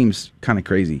who seems kind of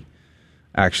crazy.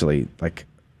 Actually, like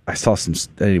I saw some,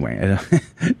 anyway,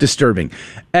 disturbing.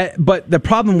 But the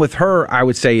problem with her, I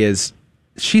would say, is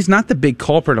she's not the big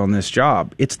culprit on this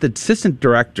job. It's the assistant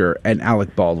director and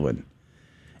Alec Baldwin.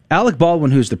 Alec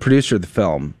Baldwin, who's the producer of the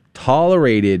film,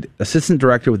 tolerated assistant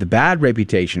director with a bad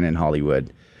reputation in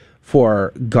Hollywood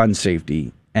for gun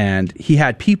safety. And he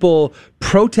had people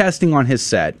protesting on his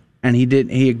set, and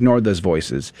he ignored those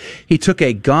voices. He took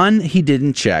a gun he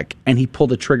didn't check, and he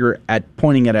pulled a trigger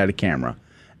pointing it at a camera.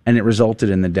 And it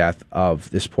resulted in the death of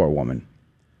this poor woman.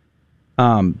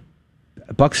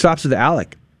 Buck stops with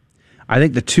Alec. I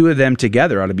think the two of them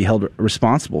together ought to be held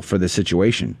responsible for this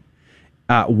situation.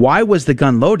 Why was the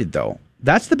gun loaded, though?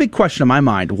 That's the big question in my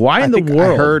mind. Why in the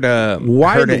world?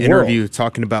 I heard an interview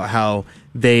talking about how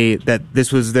they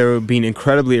were being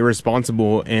incredibly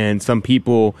irresponsible, and some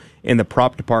people in the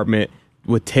prop department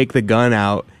would take the gun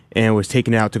out and was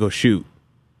taking it out to go shoot.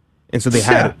 And so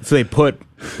they put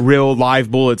real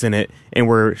live bullets in it and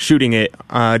were shooting it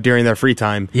during their free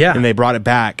time. Yeah. And they brought it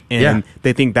back, and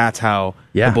they think that's how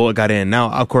the bullet got in. Now,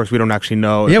 of course, we don't actually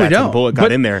know if that's how the bullet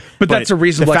got in there. But that's a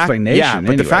reasonable explanation. Yeah,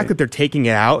 but the fact that they're taking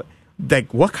it out,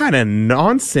 like, what kind of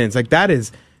nonsense? Like, that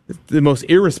is the most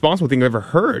irresponsible thing I've ever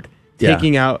heard.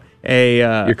 Taking out a...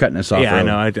 You're cutting us off. Yeah, I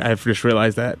know. I've just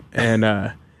realized that. And...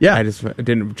 I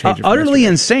didn't change it. Utterly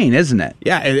insane, isn't it?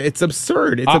 Yeah, it's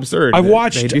absurd. It's absurd. I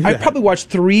probably watched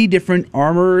 3 different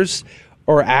armorers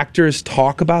or actors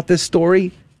talk about this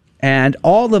story, and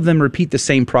all of them repeat the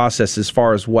same process as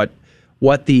far as what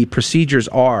the procedures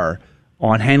are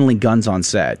on handling guns on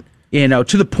set. You know,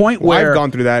 to the point where I've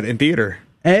gone through that in theater.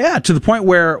 Yeah, to the point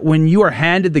where when you are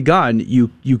handed the gun,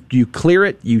 you clear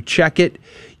it, you check it,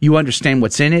 you understand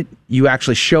what's in it, you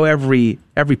actually show every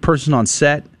person on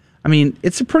set. I mean,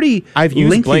 it's a pretty I've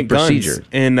used lengthy blank procedure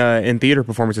guns in theater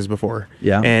performances before.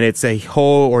 Yeah, and it's a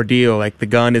whole ordeal. Like, the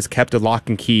gun is kept a lock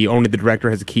and key. Only the director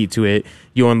has a key to it.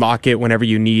 You unlock it whenever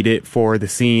you need it for the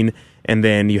scene, and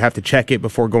then you have to check it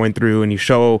before going through. And you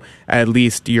show at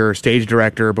least your stage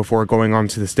director before going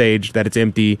onto the stage that it's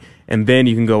empty, and then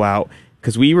you can go out.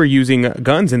 Because we were using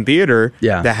guns in theater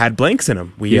that had blanks in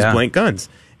them. We used blank guns.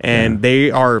 And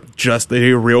they're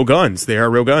real guns. They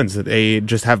are real guns. They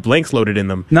just have blanks loaded in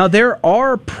them. Now, there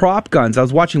are prop guns. I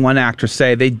was watching one actor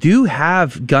say they do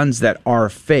have guns that are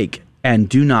fake and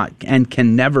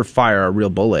can never fire a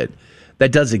real bullet.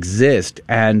 That does exist.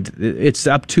 And it's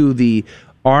up to the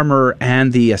armor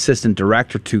and the assistant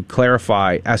director to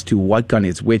clarify as to what gun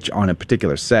is which on a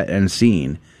particular set and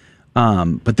scene.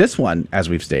 But this one, as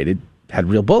we've stated, had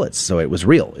real bullets. So it was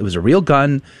real. It was a real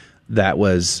gun that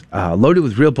was loaded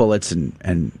with real bullets,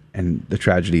 and the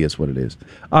tragedy is what it is.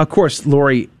 Of course,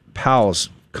 Lori Powell's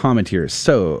comment here is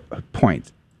so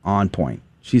on point.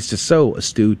 She's just so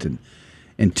astute and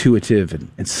intuitive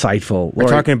and insightful.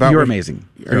 Lori, you're amazing.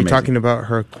 Are you talking about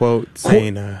her quote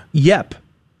saying... Yep,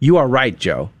 you are right,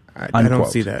 Joe. I don't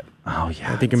see that. Oh,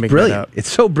 yeah. I think you're making that up. It's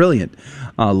so brilliant,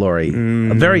 Lori.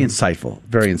 Very insightful.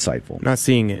 Very insightful. Not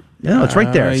seeing it. No, it's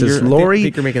right there. It says, Lori I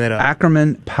think you're making that up.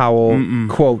 Ackerman Powell,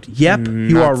 quote, yep,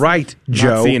 you are right,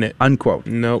 Joe, not seeing it. Unquote.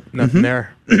 Nope, nothing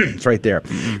there. It's right there.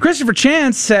 Christopher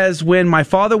Chance says, when my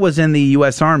father was in the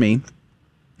U.S. Army,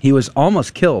 he was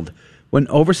almost killed when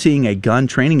overseeing a gun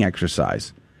training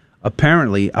exercise.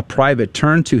 Apparently, a private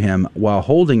turned to him while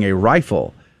holding a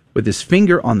rifle with his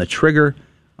finger on the trigger.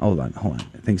 Hold on.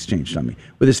 Things changed on me.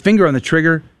 With his finger on the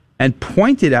trigger and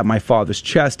pointed at my father's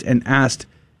chest and asked,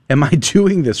 am I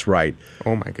doing this right?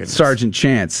 Oh, my goodness. Sergeant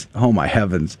Chance. Oh, my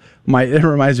heavens. It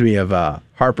reminds me of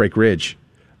Heartbreak Ridge.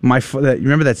 You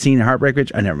remember that scene in Heartbreak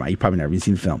Ridge? Never mind. You probably never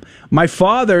seen the film. My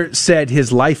father said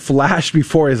his life flashed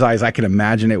before his eyes. I can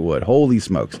imagine it would. Holy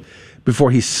smokes. Before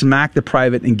he smacked the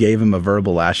private and gave him a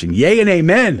verbal lashing. Yay and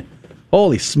amen.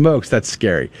 Holy smokes, that's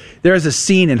scary. There's a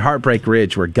scene in Heartbreak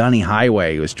Ridge where Gunny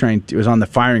Highway was on the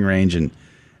firing range, and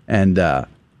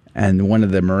one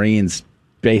of the Marines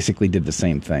basically did the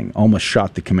same thing, almost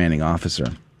shot the commanding officer.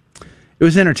 It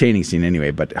was an entertaining scene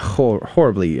anyway, but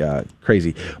horribly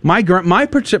crazy. My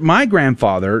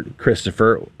grandfather,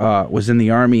 Christopher, was in the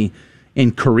Army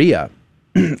in Korea,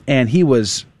 and he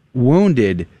was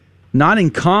wounded, not in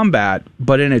combat,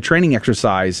 but in a training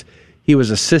exercise. He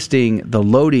was assisting the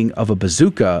loading of a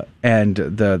bazooka, and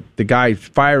the guy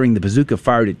firing the bazooka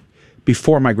fired it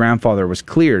before my grandfather was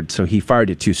cleared, so he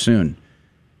fired it too soon.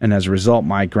 And as a result,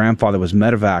 my grandfather was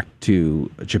medevaced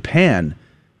to Japan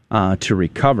to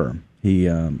recover. He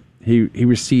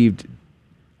received,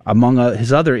 among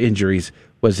his other injuries,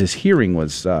 was his hearing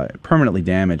was permanently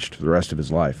damaged for the rest of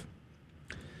his life.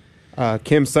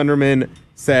 Kim Sunderman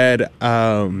said...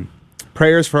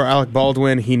 prayers for Alec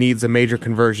Baldwin. He needs a major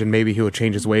conversion. Maybe he will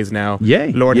change his ways now.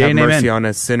 Yay. Lord, Yay have mercy amen. on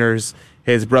us sinners.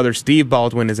 his brother Steve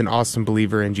Baldwin is an awesome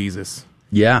believer in Jesus.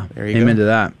 Yeah, there you amen go. to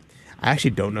that. I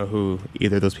actually don't know who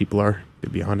either of those people are, to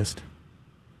be honest.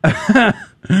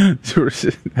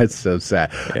 That's so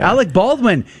sad. Yeah. Alec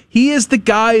Baldwin, he is the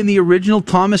guy in the original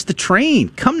Thomas the Train.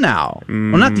 Come now.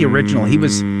 Well, not the original. He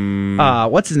was,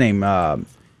 what's his name? No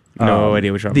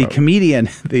idea what you're the about. Comedian,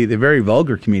 the very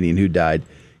vulgar comedian who died.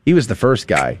 He was the first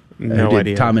guy who did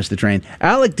idea. Thomas the Train.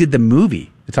 Alec did the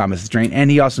movie, Thomas the Train,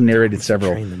 and he also narrated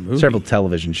several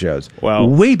television shows. Well,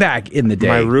 way back in the day.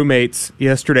 My roommates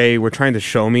yesterday were trying to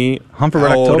show me Hump for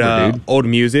Red October, dude. Old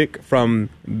music from,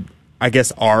 I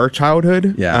guess, our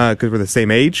childhood. Yeah. Because we're the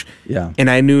same age. Yeah. And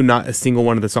I knew not a single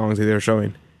one of the songs that they were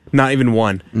showing. Not even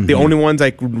one. Mm-hmm. The only ones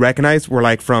I recognized were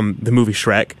like from the movie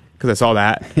Shrek, because I saw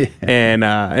that.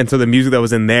 And so the music that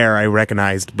was in there I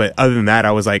recognized. But other than that,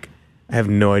 I was like, I have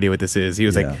no idea what this is. He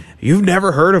was like, you've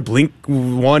never heard of Blink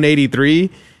 183?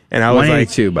 And I was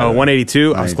 182, like,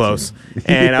 182? I was close.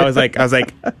 And I was like, I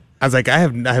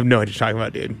have no idea what you're talking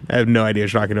about, dude. I have no idea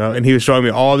what you're talking about. And he was showing me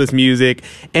all this music,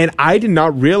 and I did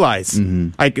not realize,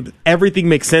 like, everything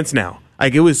makes sense now.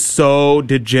 Like, it was so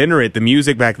degenerate, the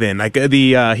music back then. Like,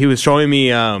 he was showing me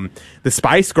the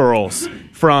Spice Girls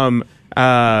from,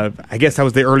 I guess that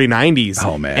was the early 90s.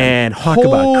 Oh, man. And talk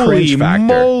about cringe factor.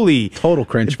 Moly. Total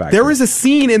cringe factor. There was a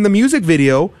scene in the music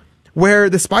video where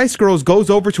the Spice Girls goes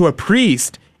over to a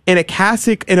priest in a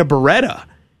cassock and a Beretta.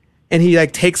 And he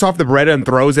like takes off the Beretta and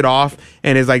throws it off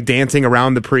and is like dancing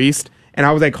around the priest. And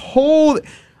I was like,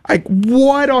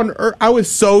 what on earth? I was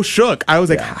so shook. I was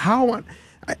like, how?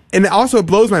 And also it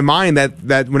blows my mind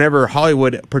that whenever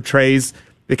Hollywood portrays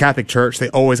the Catholic Church, they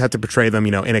always have to portray them,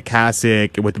 in a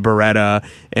cassock with the Beretta,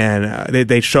 and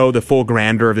they show the full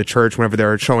grandeur of the church whenever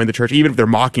they're showing the church, even if they're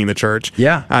mocking the church.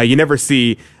 Yeah. You never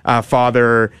see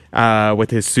Father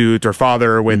with his suit or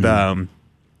Father with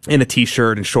in a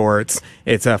t-shirt and shorts.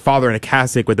 It's a Father in a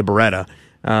cassock with a Beretta.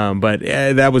 But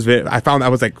that was I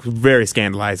was like very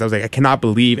scandalized. I was like, I cannot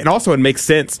believe. And also it makes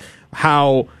sense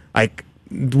how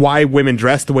why women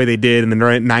dressed the way they did in the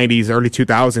 90s, early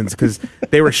 2000s, because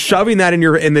they were shoving that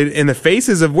in the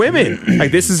faces of women.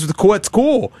 Like, this is what's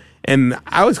cool. And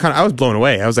I was blown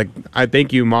away. I was like, I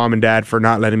thank you, Mom and Dad, for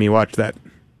not letting me watch that.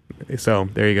 So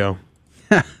there you go.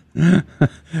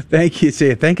 Thank you.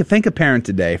 See, thank a parent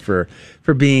today for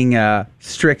being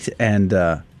strict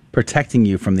and protecting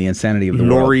you from the insanity of the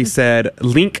world. Lori said,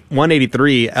 Link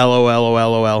 183,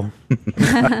 LOL.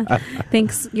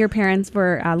 Thanks, your parents,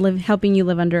 for helping you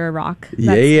live under a rock.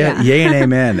 Yay and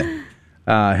amen.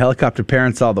 Helicopter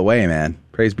parents all the way, man.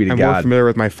 Praise be to God. I'm more familiar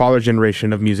with my father's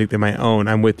generation of music than my own.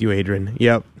 I'm with you, Adrian.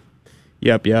 Yep.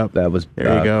 That was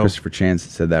there you go. Christopher Chance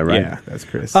that said that, right? Yeah, that's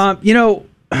Chris.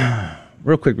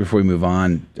 Real quick before we move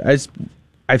on,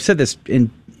 I've said this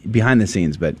behind the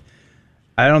scenes, but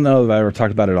I don't know if I ever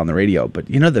talked about it on the radio. But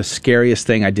the scariest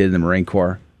thing I did in the Marine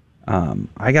Corps,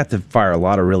 I got to fire a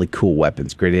lot of really cool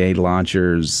weapons: grenade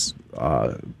launchers,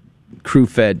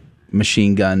 crew-fed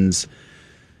machine guns,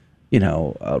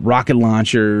 rocket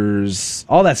launchers.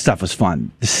 All that stuff was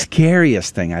fun. The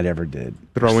scariest thing I'd ever did: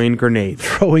 throwing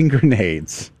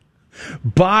grenades.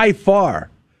 By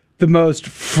far, the most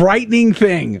frightening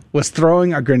thing was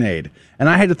throwing a grenade, and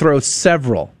I had to throw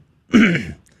several.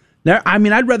 Now,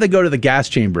 I'd rather go to the gas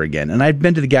chamber again, and I've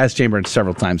been to the gas chamber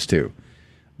several times too.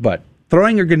 But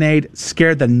throwing a grenade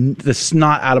scared the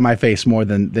snot out of my face more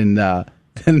than the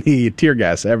tear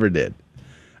gas ever did.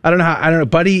 I don't know,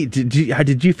 buddy.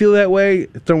 Did you feel that way?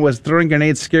 Was throwing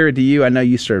grenades scary to you? I know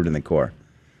you served in the Corps.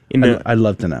 I'd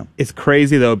love to know. It's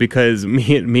crazy though, because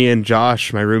me and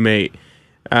Josh, my roommate,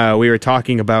 we were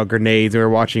talking about grenades. We were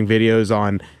watching videos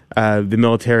on the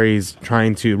military's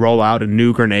trying to roll out a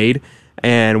new grenade.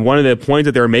 And one of the points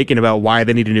that they were making about why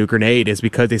they need a new grenade is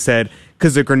because they said,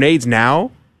 because the grenades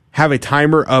now have a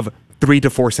timer of 3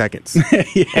 to 4 seconds.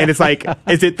 Yeah. And it's like,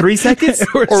 is it 3 seconds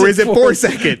or is it 4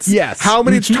 seconds? Yes. How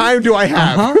much time do I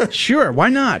have? Sure, why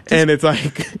not? And it's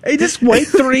like, hey, just wait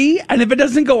 3, and if it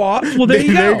doesn't go off, well, there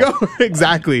you go.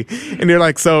 Exactly. And they're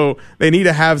like, so they need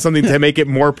to have something to make it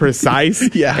more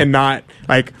precise. Yeah. And not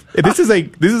like, this is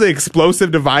an explosive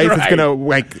device that's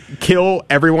gonna kill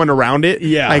everyone around it.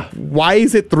 Yeah. Like, why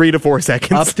is it 3 to 4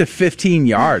 seconds? Up to 15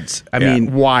 yards. I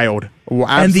mean, wild.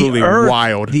 Absolutely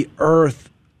wild. The earth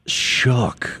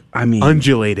shook.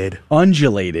 Undulated.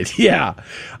 Yeah.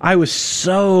 I was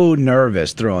so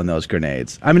nervous throwing those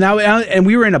grenades. And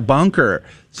we were in a bunker,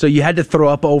 so you had to throw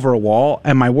up over a wall.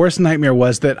 And my worst nightmare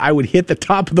was that I would hit the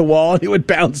top of the wall and it would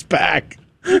bounce back.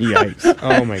 Yikes.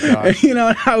 Oh, my gosh. You know,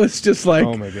 and I was just like,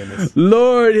 oh, my goodness.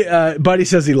 Lord, Buddy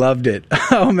says he loved it.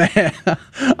 Oh, man.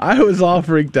 I was all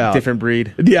freaked out. Different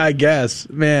breed. Yeah, I guess.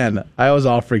 Man, I was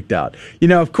all freaked out. You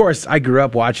know, of course, I grew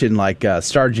up watching like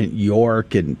Sergeant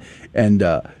York and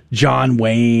John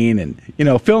Wayne and, you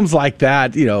know, films like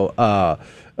that. You know,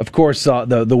 of course,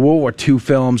 the World War II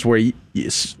films where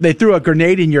they threw a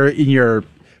grenade in your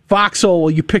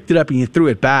foxhole, you picked it up and you threw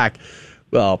it back.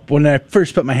 Well, when I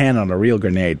first put my hand on a real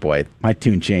grenade, boy, my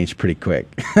tune changed pretty quick.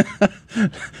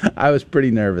 I was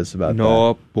pretty nervous about that.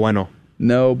 No bueno.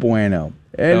 No bueno.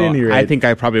 At any rate, I think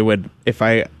I probably would, if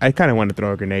I kind of want to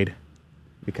throw a grenade.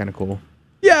 It'd be kind of cool.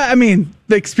 Yeah, I mean,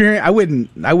 the experience, I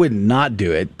wouldn't not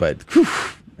do it, but, whew,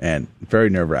 and very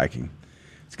nerve-wracking.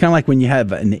 It's kind of like when you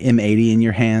have an M80 in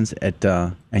your hands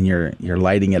and you're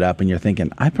lighting it up and you're thinking,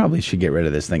 I probably should get rid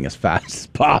of this thing as fast as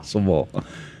possible.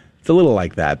 It's a little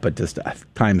like that, but just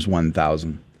times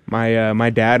 1,000. My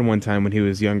dad one time when he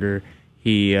was younger,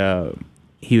 he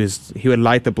would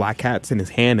light the black cats in his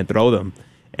hand and throw them,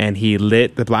 and he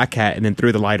lit the black cat and then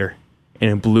threw the lighter, and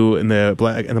it blew and the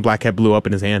black cat blew up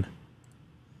in his hand.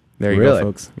 There you go,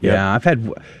 folks. Yep. Yeah,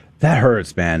 that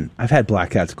hurts, man. I've had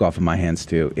black cats go off in my hands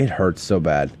too. It hurts so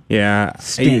bad. Yeah,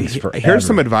 Stings forever. Here's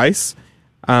some advice.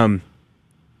 Don't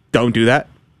do that.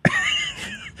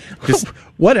 Just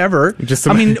whatever.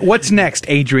 I mean, what's next,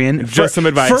 Adrian? Just some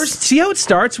advice. First, see how it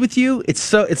starts with you? It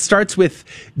starts with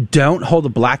don't hold a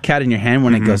black cat in your hand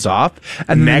when it goes off.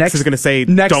 And next is going to say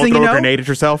don't throw a grenade at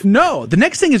yourself. No, the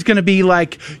next thing is going to be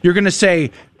like you're going to say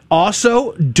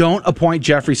also don't appoint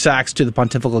Jeffrey Sachs to the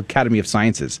Pontifical Academy of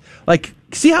Sciences. Like,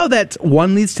 see how that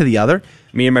one leads to the other?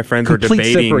 Me and my friends were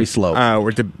debating. Slippery slope.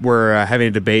 We're having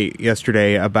a debate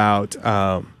yesterday about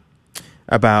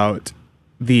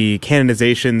the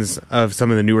canonizations of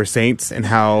some of the newer saints and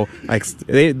how like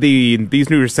these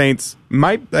newer saints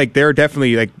might like they're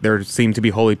definitely like there seem to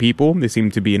be holy people. They seem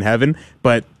to be in heaven,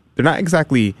 but they're not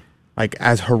exactly like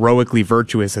as heroically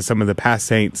virtuous as some of the past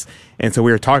saints. And so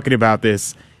we were talking about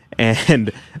this,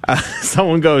 and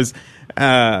someone goes,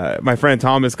 my friend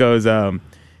Thomas goes,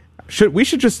 we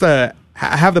should just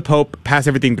have the Pope pass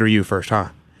everything through you first, huh?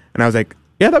 And I was like,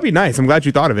 yeah, that'd be nice. I'm glad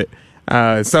you thought of it.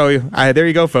 So there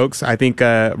you go, folks. I think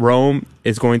Rome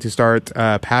is going to start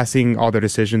passing all their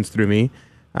decisions through me.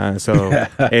 So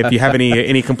if you have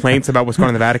any complaints about what's going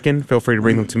on in the Vatican, feel free to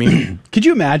bring them to me. Could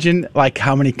you imagine like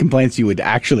how many complaints you would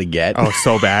actually get? Oh,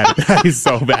 so bad. That is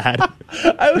so bad.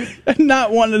 I would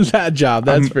not wanted that job,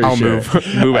 that's for I'll sure.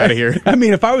 move out of here. I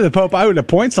mean, if I were the Pope, I would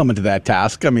appoint someone to that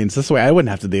task. I mean, it's this way I wouldn't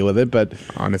have to deal with it, but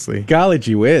honestly, golly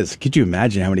gee whiz, could you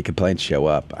imagine how many complaints show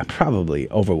up? Probably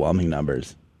overwhelming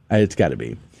numbers. It's got to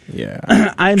be.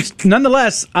 Yeah.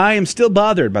 Nonetheless, I am still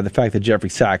bothered by the fact that Jeffrey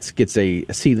Sachs gets a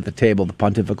seat at the table of the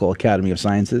Pontifical Academy of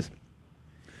Sciences.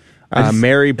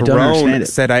 Mary Barone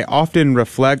said, I often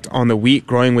reflect on the wheat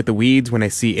growing with the weeds when I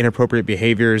see inappropriate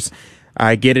behaviors.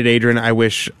 I get it, Adrian. I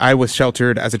wish I was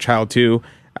sheltered as a child, too.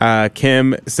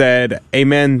 Kim said,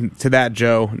 amen to that,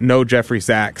 Joe. No Jeffrey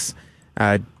Sachs.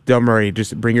 Don't worry.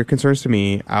 Just bring your concerns to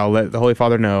me. I'll let the Holy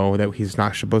Father know that he's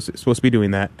not supposed to be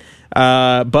doing that.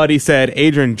 Buddy said,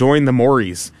 Adrian, join the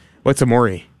Mories. What's a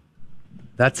Mori?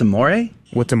 That's a More?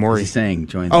 What's a Mori? What's he saying?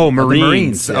 Join Marines. The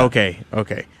Marines. Yeah.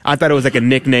 Okay. I thought it was like a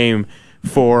nickname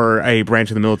for a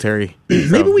branch of the military.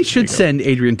 Maybe we should send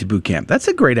Adrian to boot camp. That's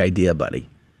a great idea, buddy.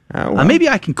 Maybe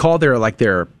I can call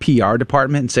their PR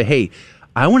department and say, hey,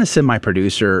 I want to send my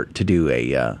producer to do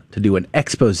an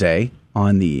expose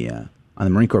on the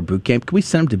Marine Corps boot camp. Can we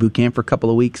send him to boot camp for a couple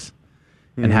of weeks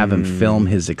and have him film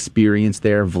his experience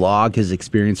there, vlog his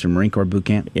experience from Marine Corps boot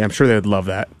camp? Yeah, I'm sure they would love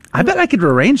that. I bet I could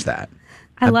arrange that.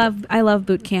 I love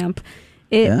boot camp.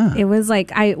 It was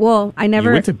like I never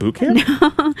You went to boot camp?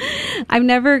 No, I've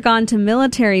never gone to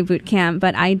military boot camp,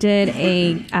 but I did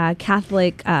a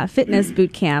Catholic fitness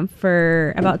boot camp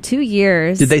for about 2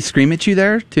 years. Did they scream at you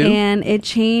there too? And it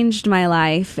changed my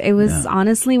life. It was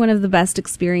honestly one of the best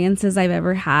experiences I've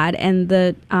ever had, and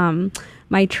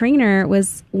my trainer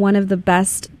was one of the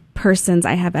best persons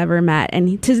I have ever met,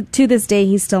 and to this day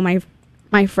he's still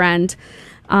my friend.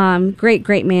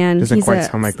 Great man. Doesn't quite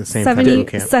sound like the same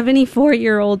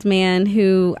 74-year-old man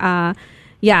who,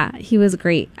 he was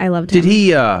great. I loved him. Did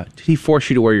he force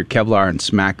you to wear your Kevlar and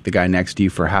smack the guy next to you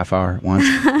for a half hour once?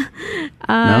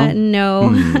 No.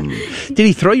 Did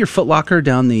he throw your footlocker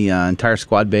down the entire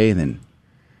squad bay and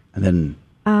then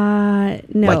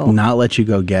no, like not let you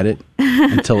go get it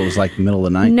until it was like the middle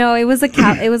of the night? No, it was a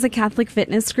Catholic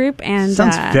fitness group, and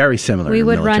sounds very similar. We to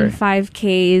would military. run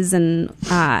 5Ks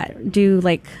and do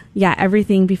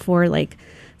everything before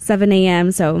 7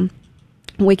 a.m. So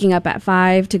waking up at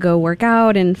 5 to go work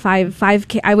out, and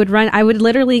 5K. I would run. I would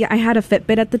literally. I had a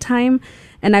Fitbit at the time,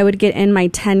 and I would get in my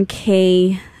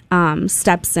 10K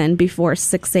steps in before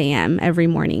 6 a.m. every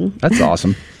morning. That's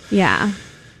awesome. Yeah.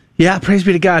 Yeah, praise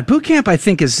be to God. Boot camp, I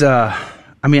think, is, I'm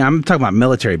talking about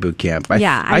military boot camp.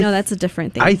 I know that's a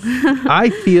different thing. I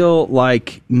feel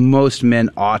like most men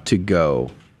ought to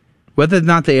go. Whether or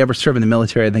not they ever serve in the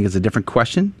military, I think is a different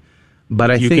question.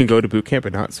 But you can go to boot camp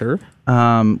and not serve?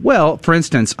 Well, for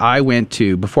instance,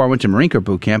 before I went to Marine Corps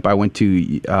boot camp, I went to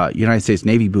United States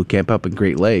Navy boot camp up in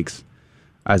Great Lakes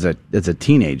as a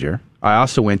teenager. I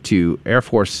also went to Air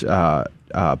Force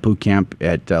boot camp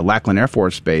at Lackland Air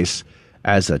Force Base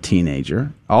as a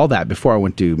teenager. All that before I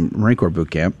went to Marine Corps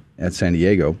boot camp at San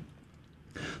Diego.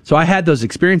 So I had those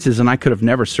experiences, and I could have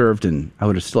never served, and I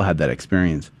would have still had that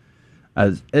experience.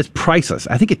 It's priceless.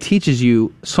 I think it teaches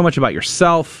you so much about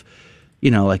yourself.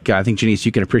 I think, Janice,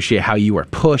 you can appreciate how you were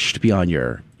pushed beyond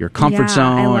your comfort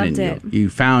zone. I loved it.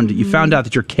 You found out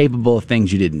that you're capable of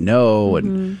things you didn't know,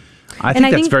 and I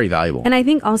think that's very valuable. And I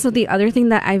think also the other thing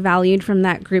that I valued from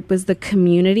that group was the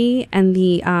community and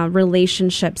the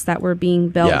relationships that were being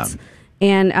built. Yeah.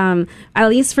 And at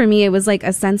least for me, it was like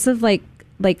a sense of like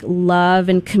love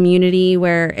and community,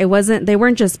 where they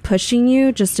weren't just pushing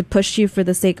you just to push you for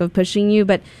the sake of pushing you,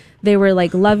 but they were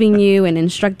like loving you and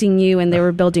instructing you, and they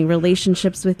were building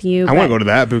relationships with you. I want to go to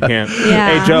that boot camp.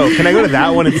 Yeah. Hey, Joe, can I go to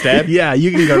that one instead? Yeah,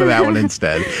 you can go to that one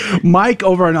instead. Mike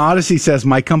over on Odyssey says,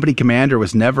 my company commander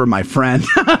was never my friend.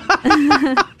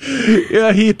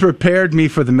 Yeah, he prepared me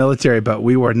for the military, but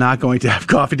we were not going to have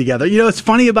coffee together. It's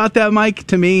funny about that, Mike,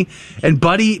 to me. And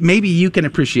Buddy, maybe you can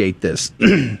appreciate this.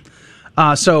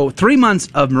 So 3 months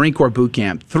of Marine Corps boot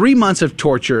camp, 3 months of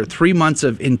torture, 3 months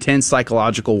of intense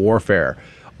psychological warfare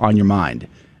on your mind.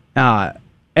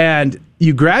 And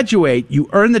you graduate, you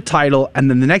earn the title, and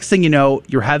then the next thing you know,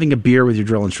 you're having a beer with your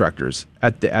drill instructors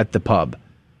at the pub.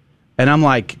 And I'm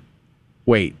like,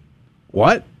 wait,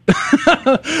 what?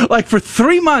 Like for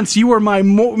 3 months you were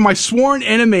my sworn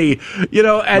enemy,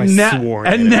 and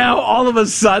now all of a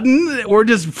sudden we're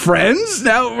just friends.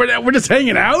 Now we're just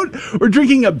hanging out. We're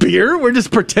drinking a beer. We're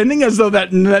just pretending as though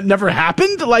that never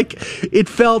happened. Like it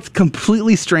felt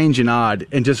completely strange and odd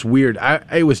and just weird.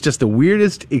 It was just the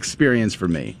weirdest experience for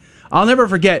me. I'll never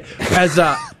forget as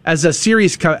a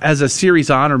series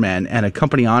honor man and a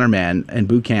company honor man in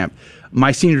boot camp.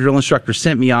 My senior drill instructor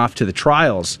sent me off to the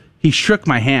trials. He shook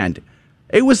my hand.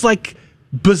 It was like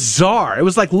bizarre. It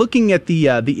was like looking at the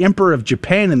Emperor of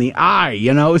Japan in the eye.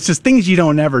 It's just things you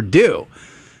don't ever do.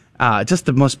 Just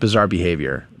the most bizarre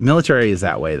behavior. Military is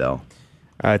that way, though.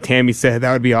 Tammy said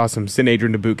that would be awesome. Send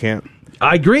Adrian to boot camp.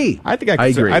 I agree. I think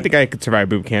I could survive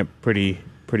boot camp pretty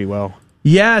well.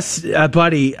 Yes,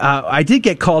 buddy. I did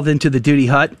get called into the duty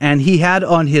hut, and he had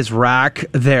on his rack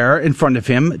there in front of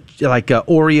him like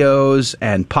Oreos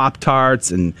and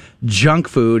Pop-Tarts and junk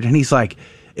food. And he's like,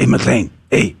 "Hey, McLean,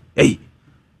 hey,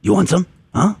 you want some?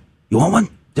 Huh? You want one?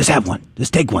 Just have one.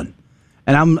 Just take one."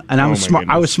 And I was smart.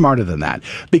 I was smarter than that,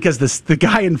 because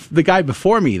the guy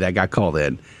before me that got called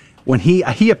in, when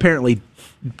he apparently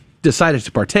decided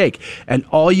to partake, and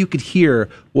all you could hear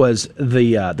was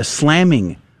the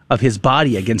slamming of his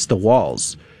body against the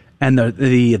walls, and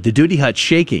the duty hut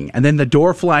shaking, and then the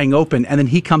door flying open, and then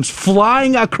he comes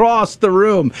flying across the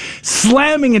room,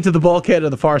 slamming into the bulkhead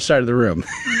of the far side of the room.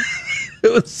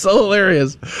 It was so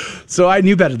hilarious. So I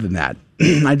knew better than that.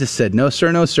 I just said, "No,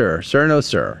 sir, no, sir. Sir, no,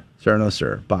 sir. Sir, no,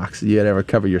 sir." Box, you ever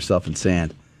cover yourself in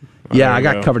sand? Yeah, I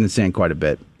got covered in sand quite a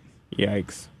bit.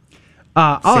 Yikes.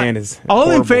 Sand is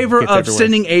all in favor of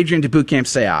sending Adrian to boot camp,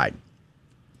 say aye.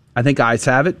 I think ayes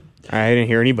have it. I didn't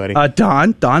hear anybody.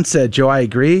 Don said, "Joe, I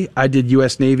agree. I did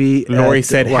U.S. Navy." Lori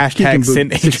said, hashtag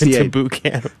send Adrian to boot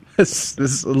camp.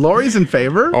 Lori's in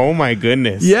favor? Oh, my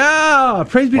goodness. Yeah.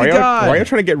 Praise be to God. Why are you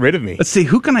trying to get rid of me? Let's see.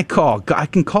 Who can I call? I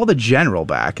can call the general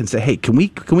back and say, "Hey, can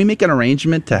we make an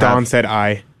arrangement to have..." Don said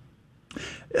aye.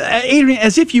 Adrian,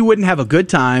 as if you wouldn't have a good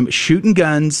time shooting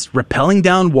guns, rappelling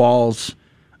down walls,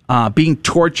 being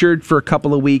tortured for a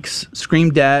couple of weeks,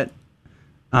 screamed at,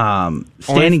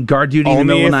 standing guard duty in the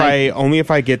middle of the night. Only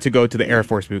if I get to go to the Air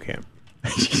Force boot camp.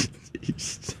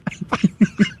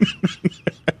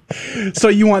 So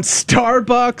you want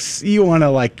Starbucks? You want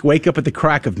to wake up at the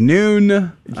crack of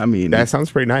noon? I mean, that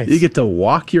sounds pretty nice. You get to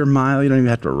walk your mile. You don't even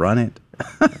have to run it.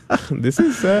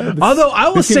 Although I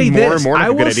will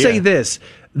say this,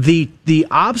 the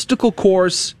obstacle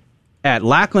course at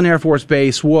Lackland Air Force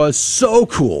Base was so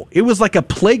cool. It was like a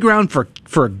playground for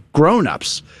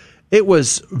grown-ups. It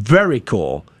was very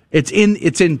cool.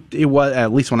 It was,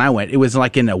 at least when I went, it was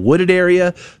like in a wooded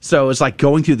area. So it was like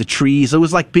going through the trees. It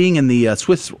was like being in the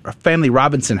Swiss Family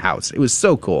Robinson house. It was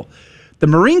so cool. The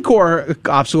Marine Corps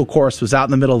obstacle course was out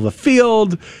in the middle of a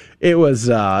field. It was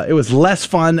less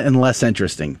fun and less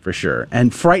interesting for sure,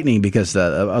 and frightening because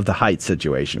of the height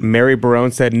situation. Mary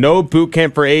Barone said, "No boot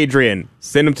camp for Adrian.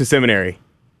 Send him to seminary."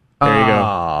 There you go.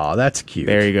 Oh, that's cute.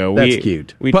 There you go. That's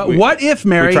cute. But what if,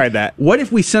 Mary? We tried that. What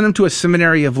if we sent him to a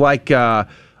seminary of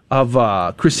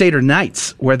Crusader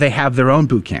Knights, where they have their own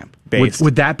boot camp?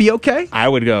 Would that be okay? I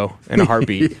would go in a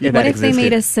heartbeat. What if they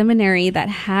made a seminary that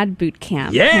had boot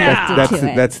camp? Yeah,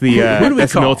 that's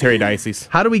the military diocese.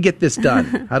 How do we get this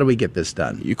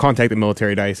done? You contact the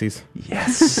military diocese.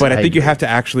 Yes, but I think you have to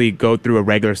actually go through a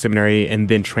regular seminary and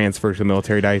then transfer to the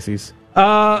military diocese.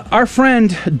 Our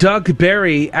friend Doug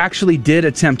Berry actually did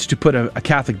attempt to put a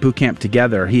Catholic boot camp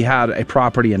together. He had a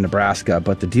property in Nebraska,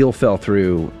 but the deal fell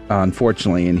through,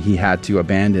 unfortunately, and he had to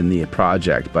abandon the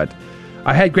project. But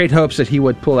I had great hopes that he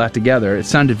would pull that together. It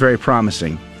sounded very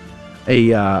promising.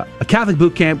 A Catholic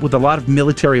boot camp with a lot of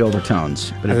military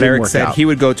overtones. But as Eric said, he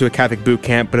would go to a Catholic boot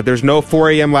camp, but if there's no 4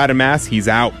 a.m. Latin Mass, he's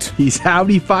out. He's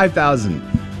outie 5,000.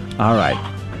 All right.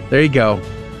 There you go.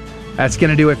 That's going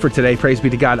to do it for today. Praise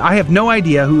be to God. I have no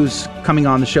idea who's coming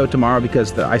on the show tomorrow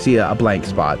because I see a blank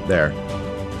spot there.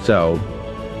 So,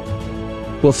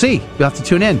 we'll see. You'll have to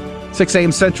tune in. 6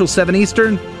 a.m. Central, 7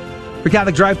 Eastern. For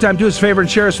Catholic Drive Time, do us a favor and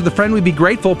share us with a friend. We'd be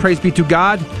grateful. Praise be to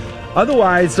God.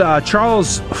 Otherwise,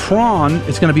 Charles Fraun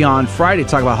is going to be on Friday to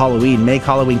talk about Halloween. Make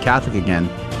Halloween Catholic again.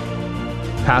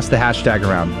 Pass the hashtag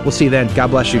around. We'll see you then.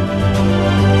 God bless you.